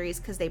those boundaries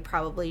because they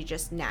probably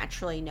just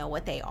naturally know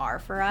what they are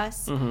for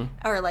us,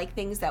 or, like,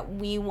 things that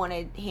we want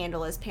to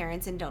handle as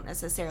parents and don't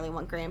necessarily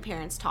want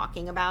grandparents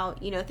talking about,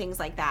 things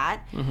like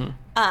that.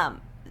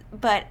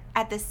 But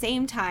at the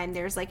same time,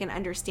 there's, like, an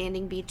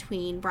understanding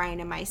between Brian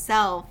and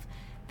myself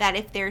that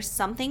if there's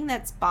something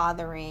that's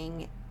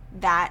bothering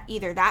that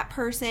either that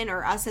person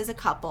or us as a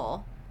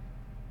couple,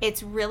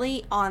 it's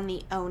really on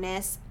the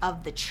onus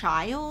of the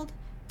child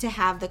to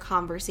have the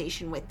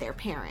conversation with their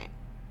parent.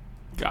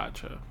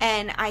 Gotcha.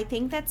 And I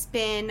think that's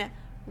been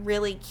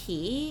really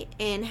key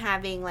in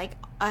having, like,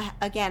 a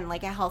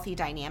healthy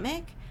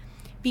dynamic,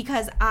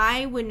 because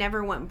I would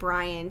never want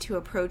Brian to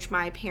approach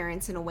my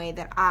parents in a way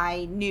that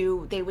I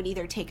knew they would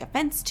either take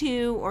offense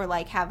to or,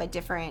 like, have a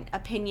different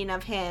opinion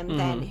of him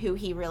than who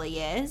he really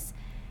is.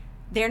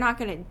 They're not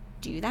going to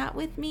do that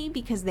with me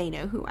because they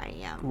know who I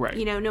am. Right.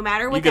 No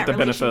matter what, you get the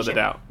benefit of the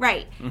doubt.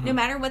 Right. No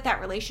matter what that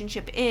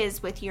relationship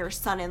is with your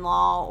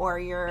son-in-law or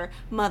your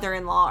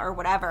mother-in-law or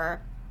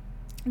whatever,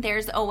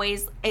 there's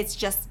always, it's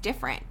just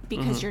different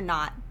because you're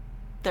not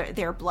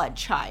their blood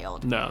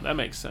child. No, that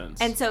makes sense.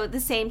 And so the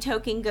same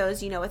token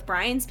goes, with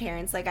Brian's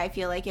parents. Like, I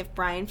feel like if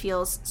Brian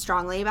feels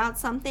strongly about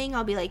something,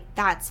 I'll be like,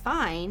 that's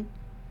fine,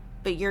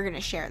 but you're going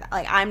to share that.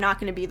 Like, I'm not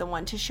going to be the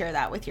one to share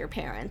that with your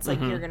parents. Like,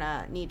 you're going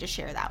to need to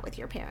share that with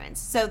your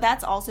parents. So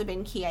that's also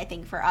been key, I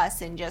think, for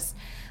us, and just,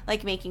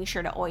 like, making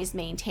sure to always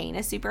maintain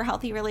a super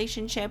healthy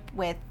relationship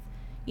with,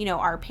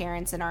 our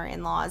parents and our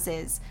in-laws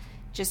is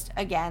just,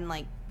 again,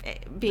 like,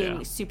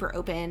 being super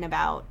open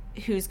about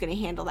who's going to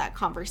handle that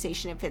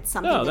conversation if it's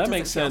something that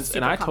makes sense.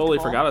 And I totally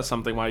forgot of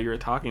something while you were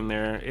talking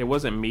there. It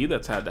wasn't me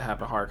that's had to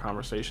have a hard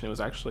conversation. It was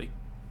actually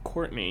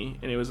Courtney,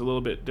 and it was a little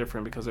bit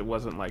different because it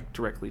wasn't, like,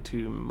 directly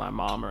to my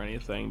mom or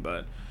anything.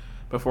 But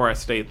before I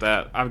state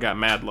that, I've got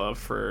mad love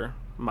for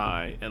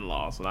my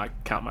in-laws, and I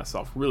count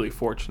myself really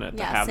fortunate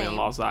to have the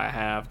in-laws that I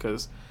have,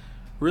 because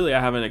really,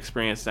 I haven't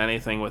experienced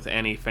anything with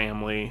any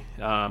family,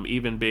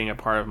 even being a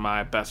part of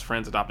my best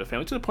friend's adoptive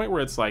family, to the point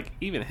where it's like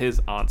even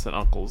his aunts and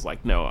uncles,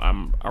 like, no,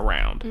 I'm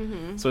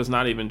around. So it's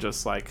not even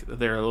just like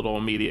their little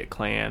immediate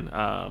clan.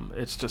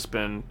 It's just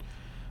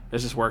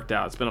worked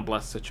out. It's been a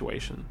blessed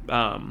situation.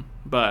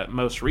 But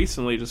most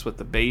recently, just with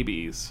the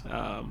babies,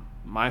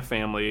 my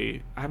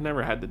family, I've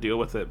never had to deal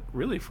with it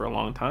really for a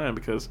long time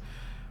because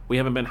we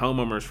haven't been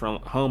homeowners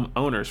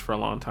for a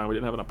long time. We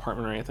didn't have an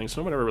apartment or anything,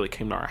 so nobody ever really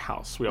came to our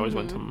house. We always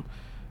went to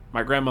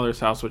my grandmother's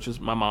house, which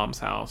is my mom's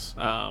house,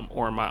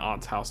 or my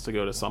aunt's house to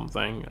go to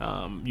something.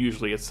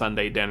 Usually it's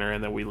Sunday dinner,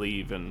 and then we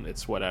leave, and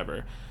it's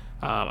whatever.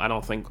 I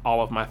don't think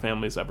all of my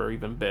family's ever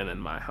even been in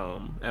my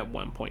home at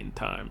one point in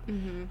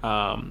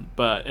time.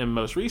 But in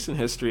most recent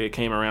history, it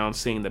came around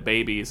seeing the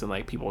babies and,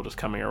 like, people just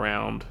coming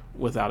around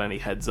without any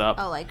heads up.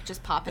 Oh, like,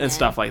 just popping and in.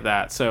 Stuff like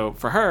that. So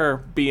for her,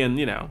 being,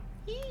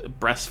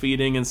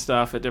 breastfeeding and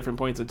stuff at different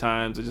points in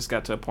times, it just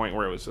got to a point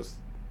where it was just,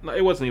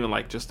 it wasn't even,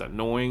 like, just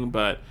annoying,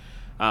 but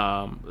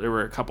There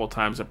were a couple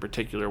times in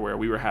particular where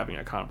we were having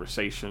a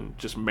conversation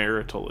just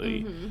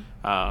maritally,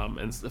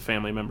 and the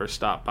family members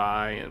stopped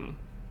by and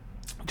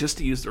just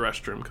to use the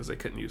restroom because they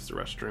couldn't use the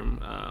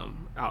restroom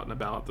out and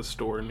about at the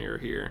store near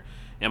here.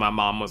 And my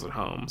mom wasn't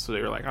home, so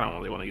they were like, I don't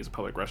really want to use a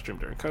public restroom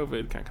during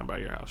COVID. Can I come by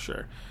your house?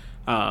 Sure.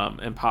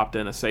 And popped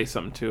in to say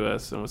something to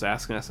us and was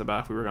asking us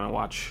about if we were going to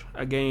watch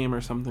a game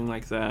or something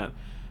like that.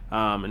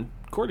 And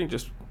Courtney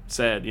just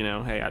said,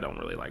 hey, I don't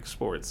really like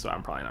sports, so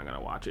I'm probably not going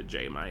to watch it.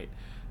 Jay might.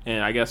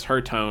 And I guess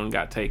her tone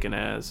got taken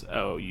as,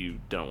 oh, you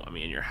don't want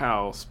me in your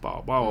house,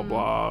 blah, blah, blah,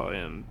 blah.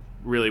 And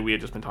really, we had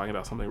just been talking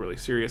about something really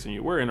serious, and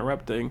you were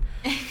interrupting.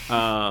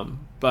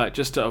 But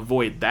just to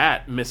avoid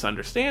that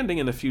misunderstanding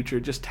in the future,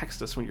 just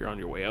text us when you're on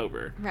your way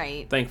over.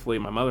 Right. Thankfully,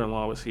 my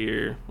mother-in-law was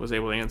here, was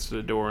able to answer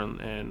the door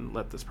and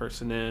let this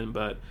person in.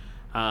 But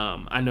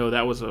I know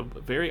that was a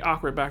very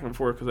awkward back and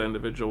forth because that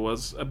individual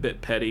was a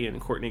bit petty, and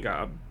Courtney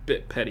got a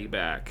bit petty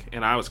back,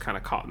 and I was kind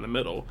of caught in the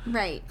middle.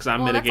 Right. Because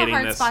I'm mitigating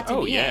that's a hard this. Spot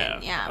to be yeah.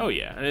 in. Yeah. Oh,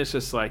 yeah. And it's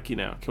just like,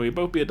 can we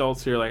both be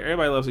adults here? Like,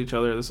 everybody loves each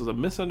other. This is a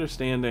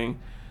misunderstanding.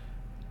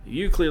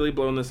 You clearly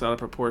blown this out of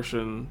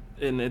proportion,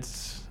 and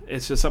it's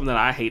just something that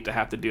I hate to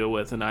have to deal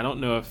with. And I don't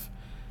know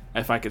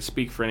if I could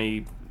speak for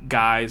any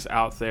guys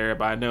out there,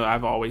 but I know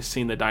I've always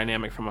seen the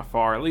dynamic from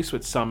afar, at least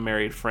with some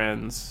married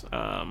friends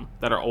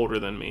that are older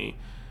than me,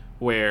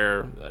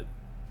 where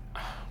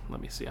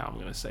let me see how I'm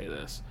going to say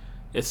this.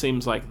 It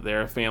seems like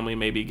their family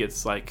maybe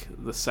gets like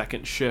the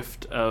second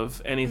shift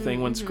of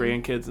anything once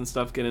grandkids and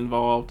stuff get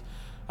involved.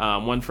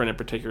 One friend in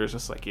particular is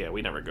just like, yeah,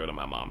 we never go to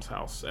my mom's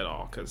house at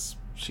all because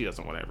she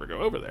doesn't want to ever go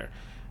over there.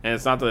 And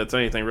it's not that it's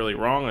anything really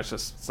wrong.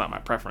 It's not my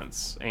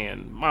preference.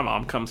 And my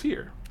mom comes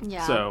here.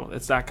 Yeah. So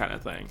it's that kind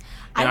of thing.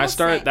 And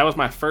that was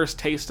my first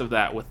taste of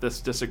that with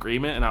this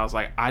disagreement. And I was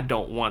like, I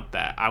don't want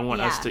that. I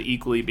want us to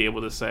equally be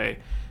able to say,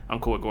 I'm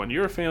cool with going to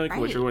your family,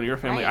 cool with you're going to your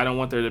family. Right. I don't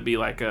want there to be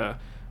like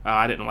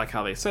I didn't like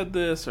how they said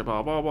this or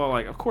blah, blah, blah.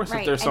 Like, of course,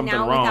 if there's something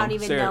wrong. And now without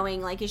even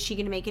knowing, like, is she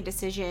going to make a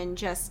decision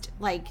just,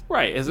 like...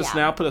 Right. Is this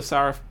now put a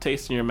sour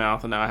taste in your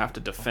mouth and now I have to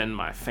defend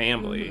my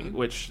family,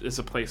 which is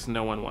a place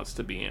no one wants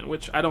to be in,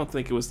 which I don't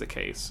think it was the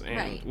case.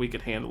 And we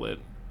could handle it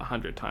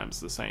 100 times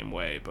the same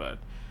way, but...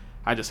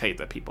 I just hate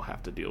that people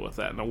have to deal with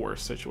that in a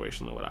worse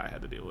situation than what I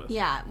had to deal with.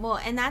 Yeah, well,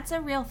 and that's a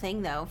real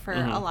thing, though, for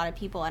a lot of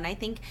people. And I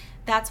think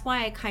that's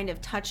why I kind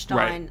of touched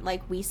on,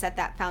 like, we set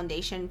that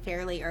foundation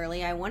fairly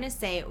early. I want to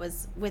say it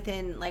was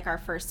within, like, our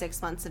first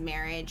 6 months of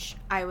marriage.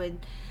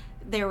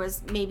 There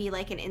was maybe,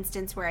 like, an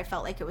instance where I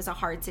felt like it was a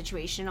hard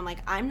situation. I'm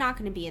like, I'm not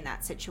going to be in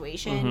that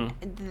situation.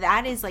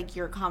 That is, like,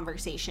 your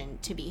conversation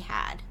to be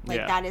had.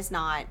 Like, that is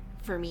not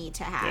for me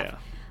to have.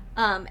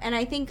 Yeah. And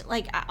I think,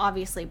 like,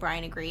 obviously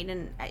Brian agreed,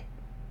 and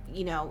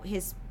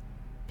his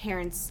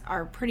parents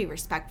are pretty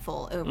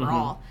respectful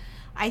overall.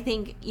 I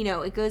think,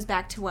 it goes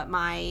back to when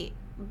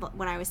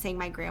I was saying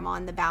my grandma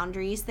and the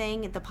boundaries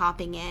thing, the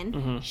popping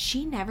in,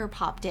 she never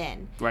popped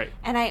in. Right.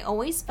 And I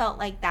always felt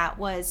like that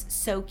was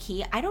so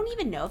key. I don't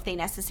even know if they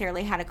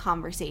necessarily had a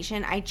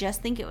conversation. I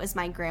just think it was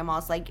my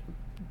grandma's, like,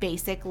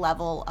 basic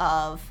level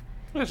of...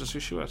 That's just who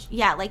she was.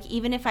 Yeah, like,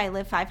 even if I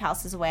live 5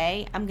 houses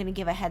away, I'm going to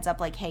give a heads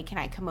up, like, hey, can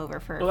I come over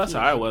for a few that's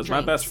how I was.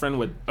 drinks? My best friend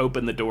would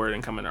open the door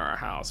and come into our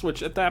house,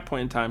 which at that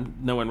point in time,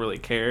 no one really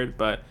cared,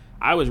 but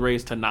I was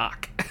raised to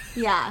knock.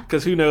 Yeah.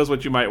 Because who knows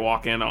what you might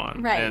walk in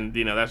on. Right. And,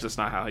 that's just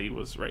not how he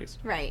was raised.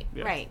 Right,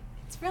 right.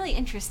 It's really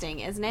interesting,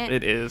 isn't it?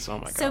 It is. Oh,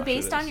 my gosh. So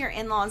based on your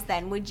in-laws,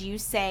 then, would you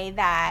say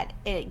that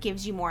it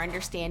gives you more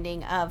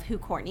understanding of who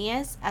Courtney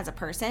is as a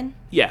person?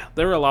 Yeah.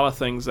 There were a lot of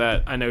things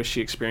that I know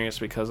she experienced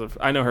because of...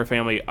 I know her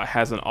family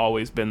hasn't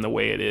always been the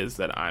way it is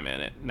that I'm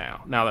in it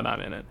now that I'm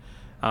in it.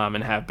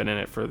 And have been in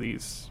it for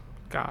these,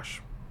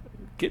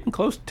 getting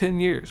close to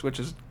 10 years, which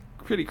is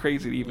pretty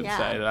crazy to even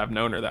say that I've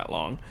known her that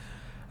long.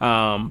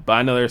 But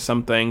I know there's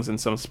some things and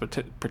some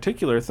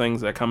particular things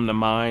that come to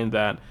mind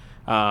that...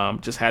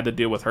 just had to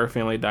deal with her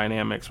family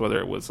dynamics, whether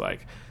it was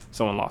like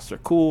someone lost their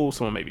cool,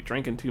 someone maybe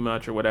drinking too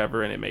much or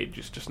whatever, and it made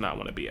just not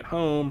want to be at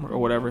home or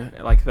whatever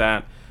like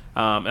that.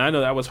 And I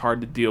know that was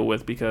hard to deal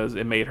with because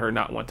it made her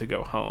not want to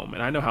go home.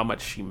 And I know how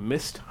much she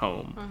missed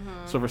home.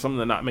 So for something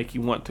to not make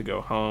you want to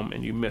go home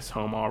and you miss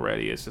home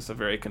already, it's just a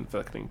very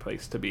conflicting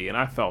place to be. And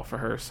I felt for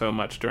her so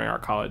much during our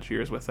college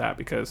years with that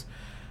because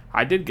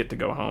I did get to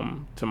go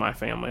home to my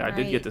family. I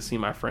did get to see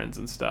my friends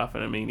and stuff.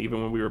 And I mean,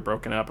 even when we were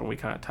broken up and we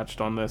kind of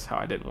touched on this, how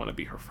I didn't want to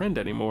be her friend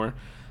anymore,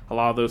 a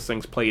lot of those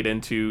things played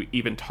into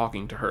even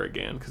talking to her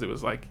again. Because it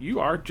was like, you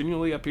are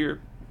genuinely up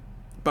here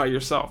by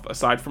yourself,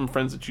 aside from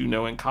friends that you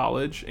know in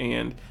college.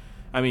 And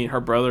I mean,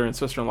 her brother and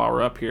sister-in-law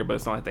were up here, but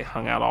it's not like they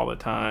hung out all the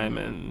time.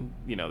 And,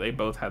 they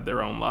both had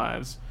their own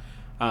lives.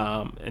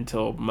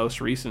 Until most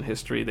recent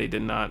history, they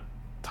did not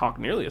talk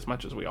nearly as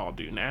much as we all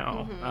do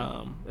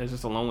now. It's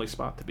just a lonely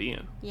spot to be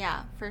in.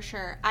 Yeah, for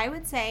sure. I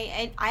would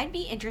say, I'd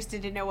be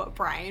interested to know what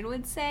Brian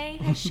would say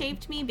has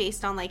shaped me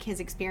based on, like, his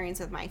experience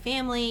with my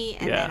family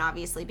and then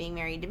obviously being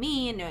married to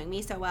me and knowing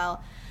me so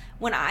well.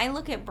 When I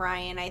look at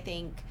Brian, I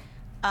think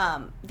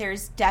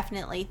there's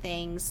definitely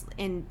things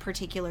in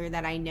particular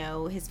that I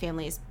know his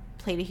family is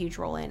played a huge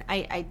role in.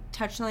 I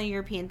touched on the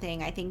European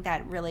thing. I think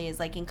that really is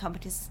like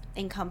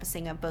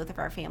encompassing of both of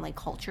our family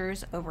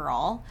cultures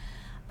overall.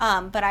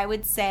 But I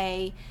would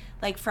say,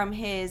 like, from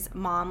his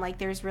mom, like,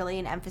 there's really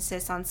an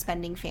emphasis on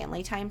spending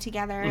family time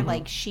together. Mm-hmm.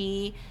 Like,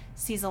 she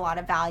sees a lot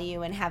of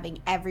value in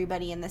having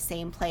everybody in the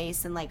same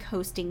place and, like,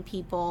 hosting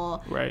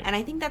people. Right. And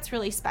I think that's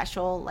really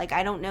special. Like,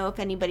 I don't know if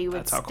anybody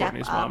would That's how step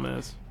Courtney's up, mom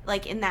is.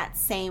 like, in that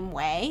same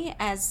way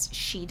as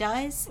she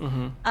does.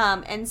 Mm-hmm.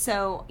 And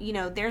so, you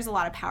know, there's a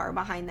lot of power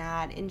behind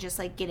that and just,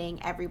 like,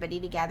 getting everybody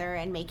together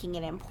and making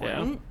it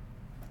important.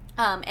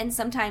 Yeah. And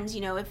sometimes,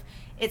 you know, if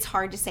it's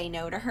hard to say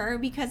no to her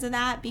because of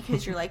that,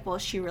 because you're like, well,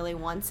 she really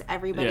wants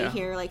everybody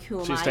here. Like, who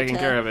am I to... She's taking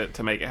care of it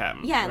to make it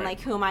happen. Yeah, and, like,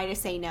 who am I to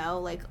say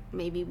no? Like,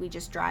 maybe we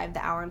just drive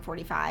the hour and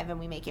 45 and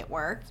we make it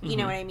work. You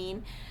know what I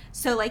mean?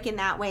 So, like, in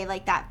that way,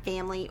 like, that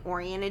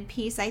family-oriented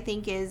piece, I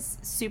think, is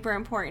super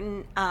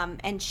important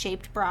and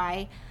shaped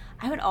Bri.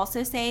 I would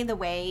also say the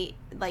way,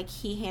 like,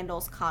 he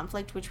handles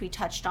conflict, which we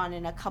touched on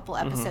in a couple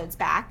episodes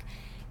back,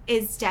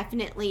 is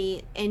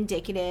definitely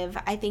indicative,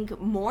 I think,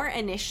 more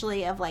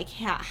initially of, like,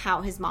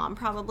 how his mom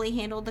probably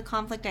handled the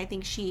conflict. I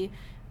think she,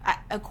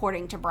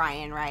 according to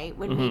Brian, right,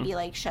 would maybe,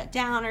 like, shut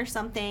down or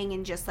something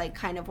and just, like,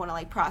 kind of want to,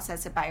 like,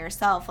 process it by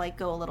herself, like,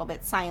 go a little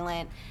bit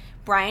silent.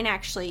 Brian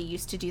actually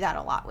used to do that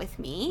a lot with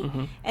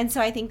me. And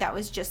so I think that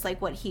was just,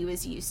 like, what he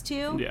was used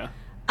to. Yeah.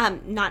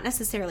 Not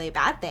necessarily a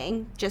bad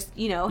thing, just,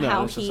 you know,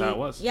 how he, how it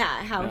was.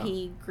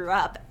 He grew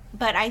up.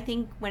 But I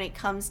think when it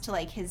comes to,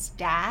 like, his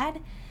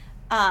dad,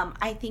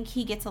 I think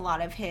he gets a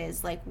lot of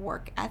his, like,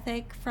 work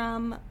ethic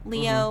from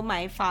Leo,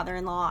 my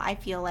father-in-law. I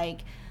feel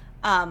like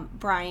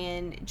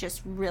Brian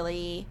just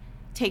really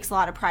takes a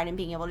lot of pride in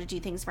being able to do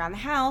things around the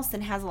house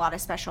and has a lot of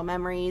special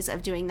memories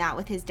of doing that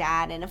with his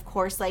dad. And, of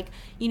course, like,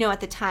 you know, at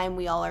the time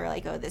we all are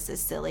like, oh, this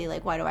is silly.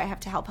 Like, why do I have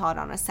to help out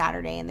on a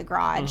Saturday in the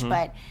garage?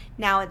 But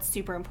now it's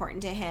super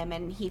important to him,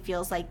 and he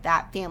feels like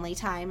that family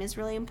time is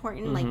really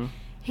important. Like,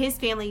 his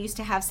family used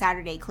to have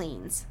Saturday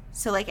cleans.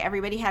 So, like,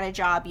 everybody had a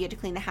job. You had to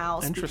clean the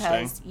house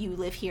because you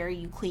live here,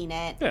 you clean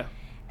it. Yeah.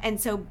 And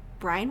so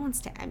Brian wants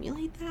to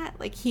emulate that.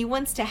 Like, he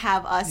wants to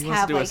have us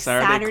have, like,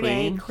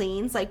 Saturday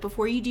cleans. Like,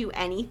 before you do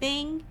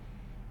anything,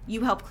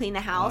 you help clean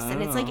the house. Wow.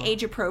 And it's, like,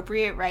 age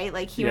appropriate, right?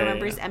 Like, he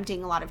remembers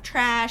emptying a lot of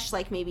trash,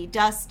 like, maybe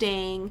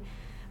dusting.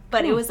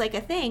 But it was, like,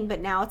 a thing. But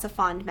now it's a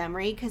fond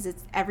memory because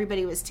it's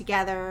everybody was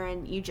together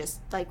and you just,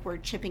 like, were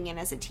chipping in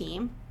as a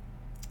team.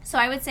 So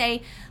I would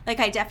say, like,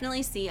 I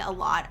definitely see a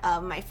lot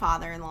of my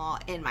father-in-law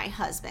in my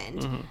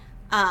husband.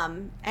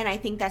 And I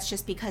think that's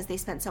just because they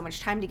spent so much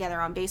time together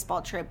on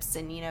baseball trips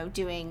and, you know,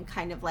 doing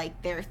kind of,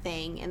 like, their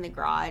thing in the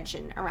garage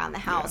and around the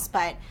house.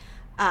 But,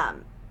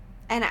 and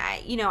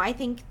I, you know, I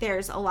think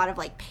there's a lot of,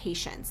 like,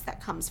 patience that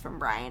comes from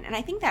Brian. And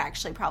I think that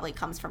actually probably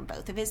comes from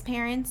both of his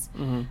parents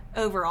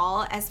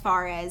overall, as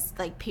far as,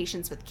 like,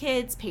 patience with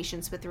kids,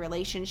 patience with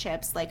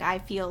relationships. Like, I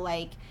feel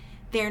like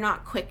they're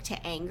not quick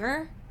to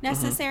anger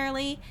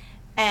necessarily,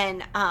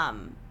 and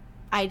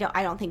I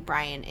don't think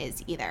Brian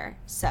is either.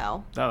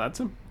 So no,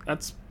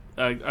 that's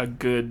a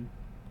good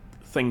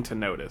thing to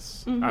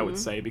notice, I would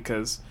say,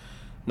 because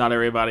not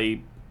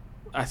everybody,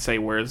 I say,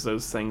 wears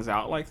those things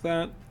out like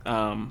that.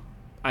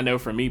 I know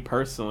for me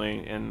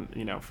personally, and,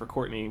 you know, for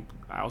Courtney,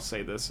 I'll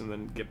say this and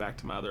then get back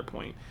to my other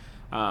point.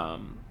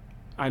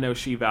 I know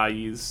she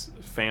values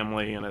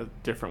family in a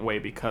different way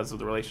because of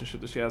the relationship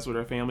that she has with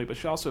her family, but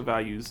she also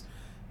values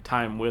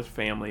time with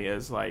family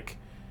as, like,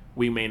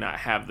 we may not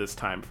have this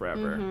time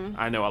forever.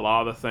 I know a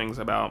lot of the things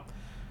about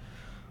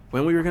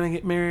when we were going to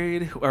get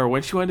married, or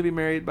when she wanted to be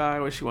married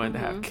by, when she wanted to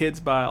have kids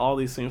by, all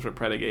these things were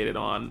predicated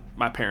on,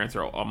 my parents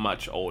are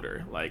much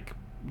older, like,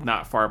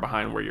 not far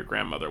behind where your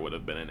grandmother would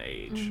have been in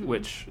age,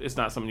 which is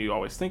not something you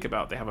always think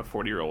about. They have a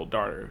 40-year-old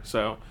daughter.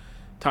 So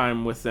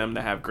time with them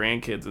to have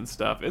grandkids and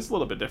stuff is a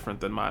little bit different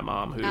than my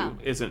mom, who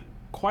isn't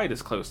quite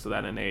as close to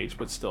that in age,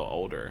 but still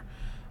older.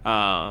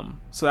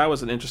 So that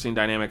was an interesting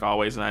dynamic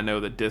always, and I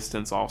know the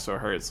distance also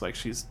hurts. Like,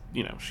 she's,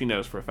 you know, she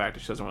knows for a fact that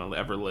she doesn't want to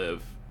ever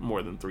live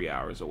more than 3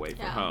 hours away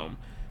from home,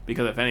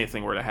 because if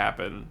anything were to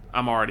happen,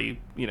 I'm already,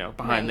 you know,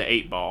 behind the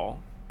 8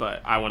 ball,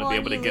 but I want to be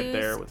able to get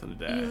there within a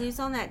day. You lose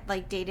on that,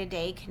 like,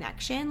 day-to-day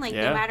connection. Like,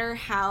 no matter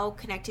how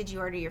connected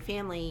you are to your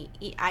family,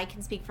 I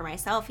can speak for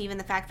myself, even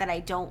the fact that I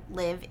don't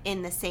live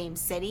in the same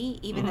city,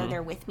 even though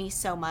they're with me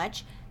so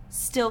much,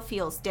 still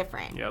feels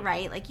different,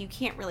 right? Like, you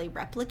can't really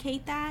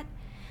replicate that.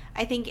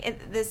 I think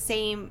the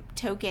same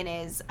token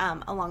is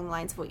along the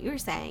lines of what you were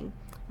saying.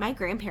 My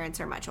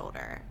grandparents are much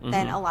older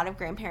than a lot of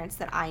grandparents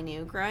that I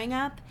knew growing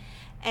up.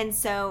 And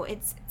so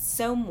it's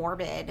so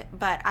morbid,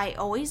 but I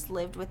always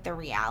lived with the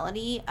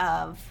reality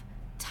of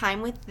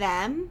time with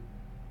them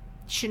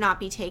should not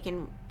be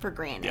taken for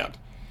granted.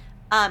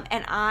 And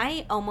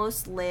I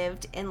almost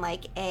lived in,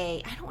 like,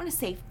 I don't want to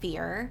say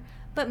fear,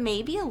 but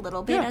maybe a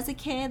little bit as a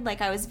kid.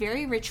 Like, I was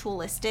very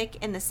ritualistic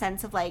in the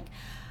sense of, like,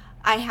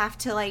 I have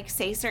to, like,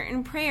 say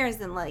certain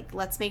prayers and, like,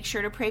 let's make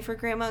sure to pray for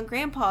grandma and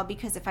grandpa,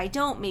 because if I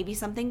don't, maybe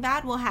something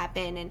bad will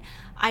happen. And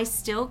I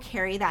still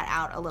carry that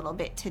out a little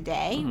bit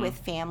today with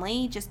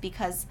family, just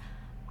because,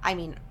 I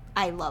mean,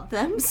 I love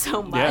them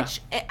so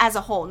much as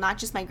a whole, not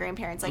just my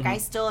grandparents. Like, I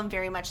still am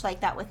very much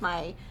like that with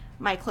my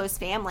close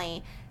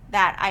family,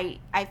 that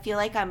I feel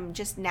like I'm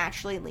just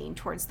naturally lean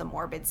towards the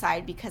morbid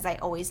side because I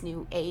always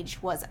knew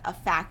age was a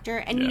factor.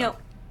 And, you know,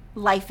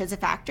 life is a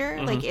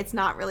factor. Like, it's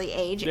not really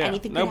age.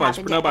 Anything can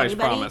happen to nobody's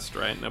anybody. Promised,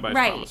 right? Nobody's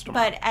promised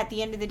tomorrow. But at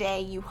the end of the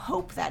day, you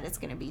hope that it's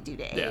going to be due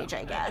to age,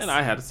 I guess. And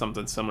I had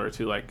something similar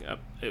to, like,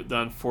 the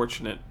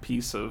unfortunate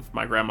piece of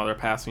my grandmother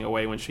passing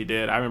away when she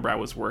did. I remember I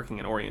was working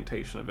an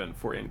orientation event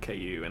for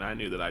NKU, and I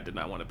knew that I did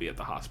not want to be at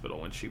the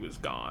hospital when she was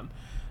gone.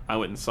 I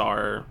went and saw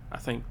her, I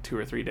think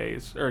 2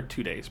 days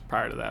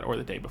prior to that, or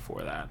the day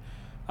before that,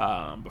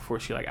 before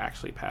she, like,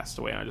 actually passed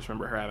away. And I just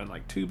remember her having,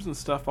 like, tubes and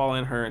stuff all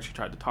in her, and she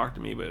tried to talk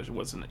to me, but she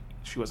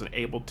wasn't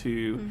able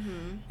to.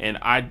 And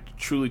I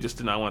truly just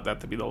did not want that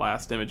to be the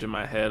last image in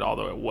my head,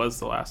 although it was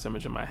the last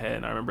image in my head.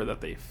 And I remember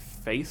that they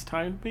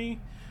FaceTimed me.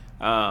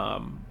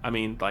 I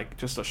mean, like,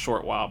 just a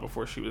short while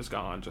before she was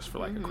gone, just for,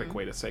 like, a quick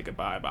way to say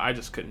goodbye. But I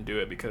just couldn't do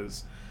it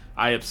because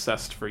I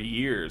obsessed for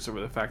years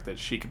over the fact that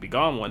she could be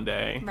gone one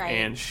day,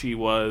 and she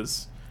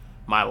was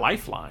my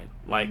lifeline.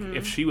 Like,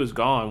 if she was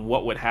gone,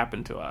 what would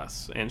happen to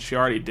us? And she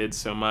already did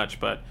so much,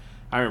 but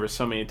I remember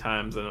so many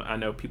times, and I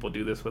know people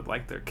do this with,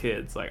 like, their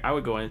kids. Like, I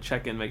would go in and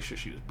check in, make sure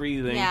she was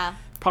breathing. Yeah.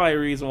 Probably a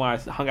reason why I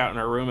hung out in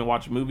her room and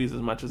watched movies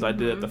as much as I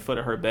did at the foot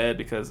of her bed,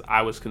 because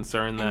I was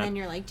concerned that... And then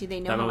you're like, do they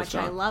know how much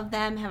I love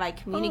them? Have I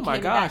communicated oh my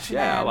gosh,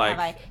 that to them?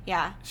 Like,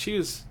 she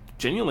was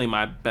genuinely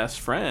my best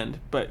friend,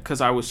 but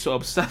because I was so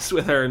obsessed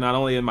with her, not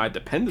only in my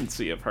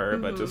dependency of her,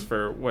 but just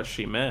for what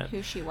she meant.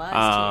 Who she was,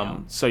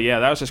 too. So, yeah,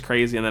 that was just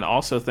crazy. And then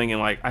also thinking,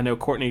 like, I know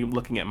Courtney,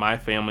 looking at my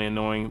family and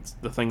knowing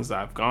the things that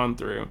I've gone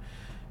through,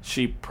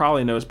 she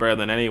probably knows better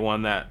than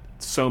anyone that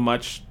so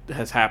much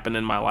has happened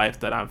in my life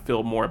that I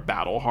feel more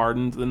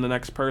battle-hardened than the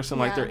next person.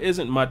 Like, there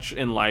isn't much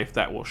in life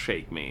that will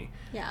shake me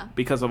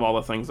because of all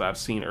the things I've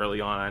seen early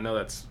on. I know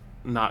that's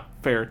not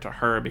fair to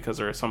her because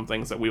there are some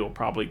things that we will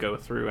probably go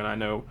through, and I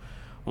know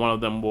one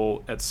of them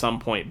will at some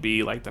point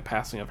be, like, the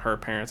passing of her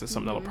parents is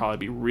something that will probably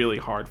be really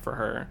hard for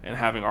her. And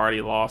having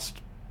already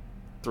lost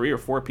 3 or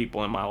 4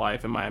 people in my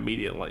life, in my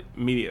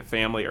immediate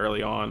family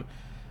early on,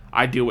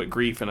 I deal with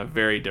grief in a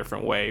very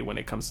different way when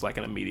it comes to, like,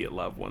 an immediate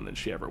loved one than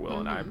she ever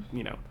will. And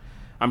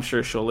I'm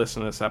sure she'll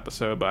listen to this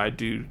episode, but I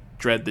do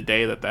dread the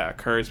day that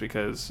occurs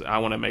because I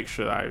want to make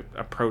sure that I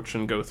approach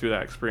and go through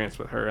that experience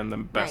with her in the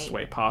best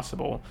way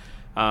possible.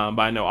 But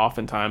I know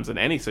oftentimes in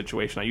any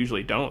situation I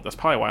usually don't. That's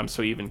probably why I'm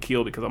so even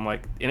keeled, because I'm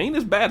like, it ain't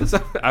as bad as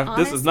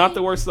honestly, this is not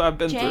the worst that I've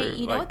been through.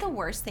 You know what the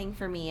worst thing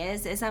for me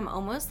is I'm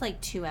almost,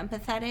 like, too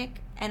empathetic,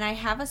 and I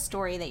have a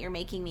story that you're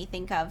making me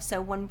think of.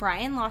 So when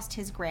Brian lost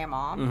his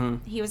grandma,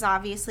 he was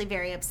obviously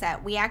very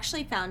upset. We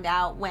actually found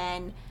out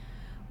when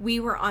we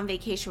were on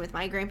vacation with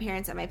my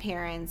grandparents and my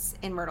parents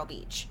in Myrtle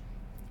Beach.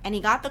 And he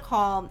got the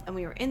call, and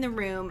we were in the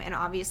room, and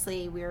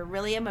obviously we were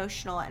really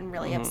emotional and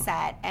really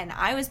upset. And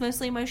I was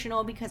mostly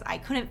emotional because I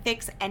couldn't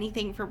fix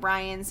anything for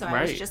Brian, so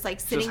I was just, like,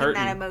 sitting in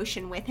that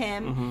emotion with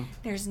him.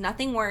 There's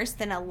nothing worse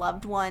than a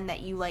loved one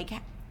that you, like,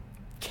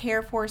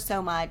 care for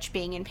so much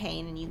being in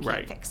pain and you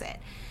can't fix it.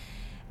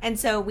 And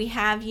so we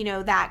have, you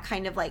know, that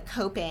kind of, like,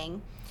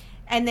 coping.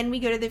 And then we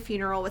go to the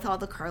funeral with all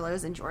the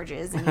Carlos and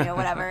Georges and, you know,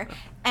 whatever.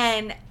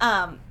 And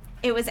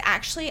it was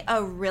actually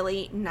a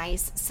really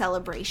nice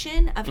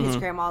celebration of his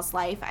grandma's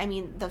life. I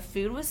mean, the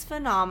food was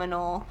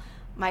phenomenal.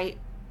 My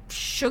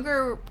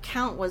sugar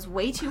count was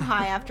way too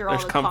high after all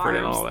the carbs. There's comfort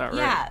in all that, right?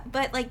 Yeah,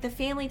 but, like, the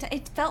family,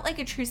 it felt like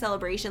a true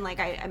celebration. Like,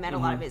 I met a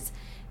lot of his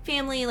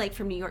family, like,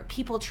 from New York.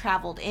 People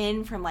traveled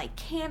in from, like,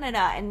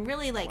 Canada and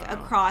really, like,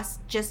 across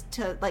just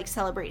to, like,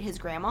 celebrate his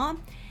grandma.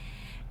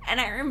 And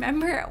I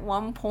remember at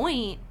one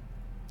point,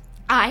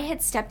 I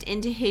had stepped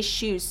into his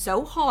shoes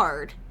so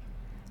hard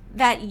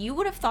that you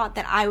would have thought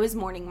that I was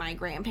mourning my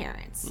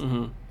grandparents.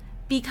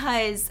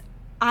 Because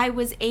I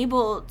was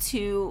able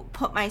to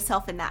put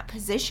myself in that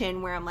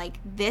position where I'm like,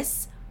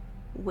 this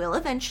will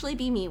eventually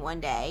be me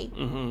one day,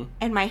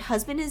 and my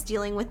husband is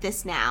dealing with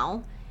this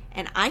now,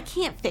 and I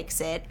can't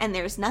fix it, and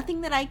there's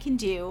nothing that I can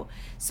do.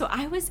 So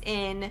I was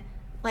in,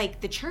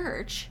 like, the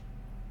church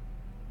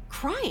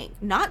crying.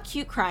 Not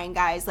cute crying,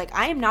 guys. Like,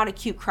 I am not a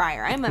cute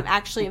crier. I'm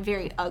actually a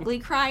very ugly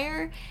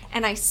crier,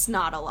 and I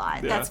snot a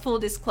lot. That's full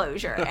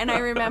disclosure. And I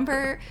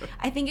remember,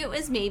 I think it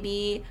was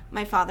maybe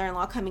my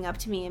father-in-law coming up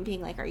to me and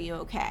being like, are you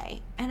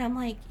okay? And I'm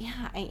like,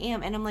 yeah, I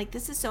am. And I'm like,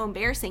 this is so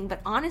embarrassing. But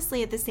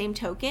honestly, at the same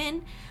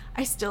token,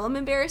 I still am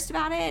embarrassed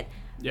about it.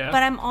 Yeah.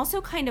 But I'm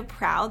also kind of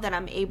proud that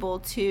I'm able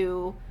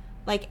to,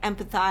 like,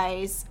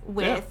 empathize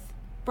with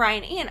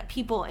Brian and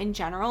people in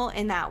general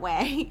in that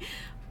way.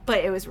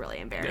 But it was really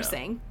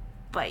embarrassing.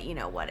 But, you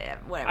know,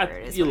 whatever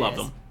it is. You love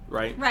them,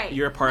 right? Right.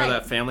 You're a part of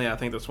that family. I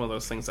think that's one of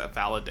those things that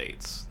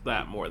validates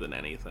that more than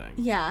anything.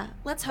 Yeah.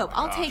 Let's hope.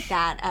 I'll take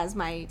that as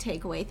my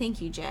takeaway.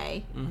 Thank you,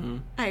 Jay.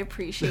 I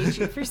appreciate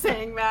you for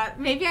saying that.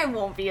 Maybe I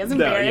won't be as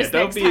embarrassed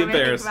next time I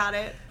think about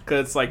it.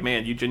 Because it's like,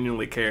 man, you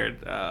genuinely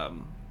cared.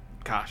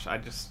 Gosh,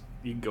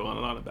 you can go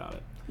on about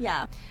it.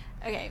 Yeah.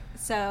 Okay,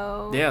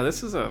 so... Yeah,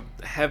 this is a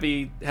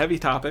heavy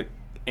topic.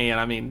 And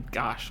I mean,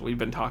 gosh, we've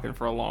been talking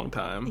for a long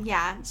time.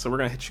 Yeah. So we're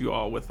going to hit you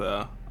all with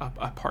a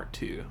part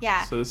 2.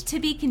 Yeah. So to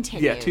be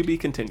continued. Yeah, to be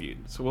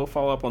continued. So we'll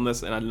follow up on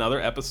this in another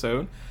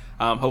episode.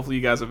 Hopefully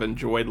you guys have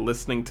enjoyed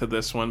listening to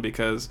this one,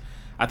 because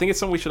I think it's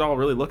something we should all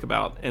really look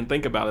about and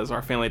think about, is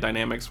our family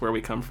dynamics, where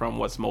we come from,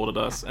 what's molded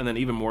us, and then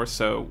even more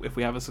so if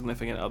we have a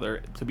significant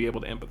other, to be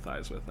able to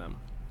empathize with them.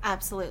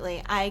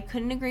 Absolutely. I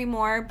couldn't agree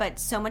more, but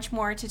so much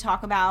more to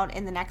talk about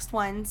in the next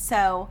one.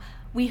 So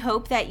we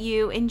hope that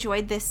you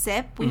enjoyed this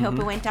sip. We hope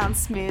it went down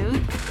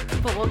smooth,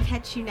 but we'll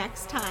catch you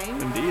next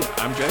time. Indeed.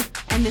 I'm Jay.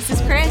 And this is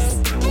Chris.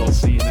 And we'll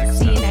see you next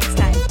time.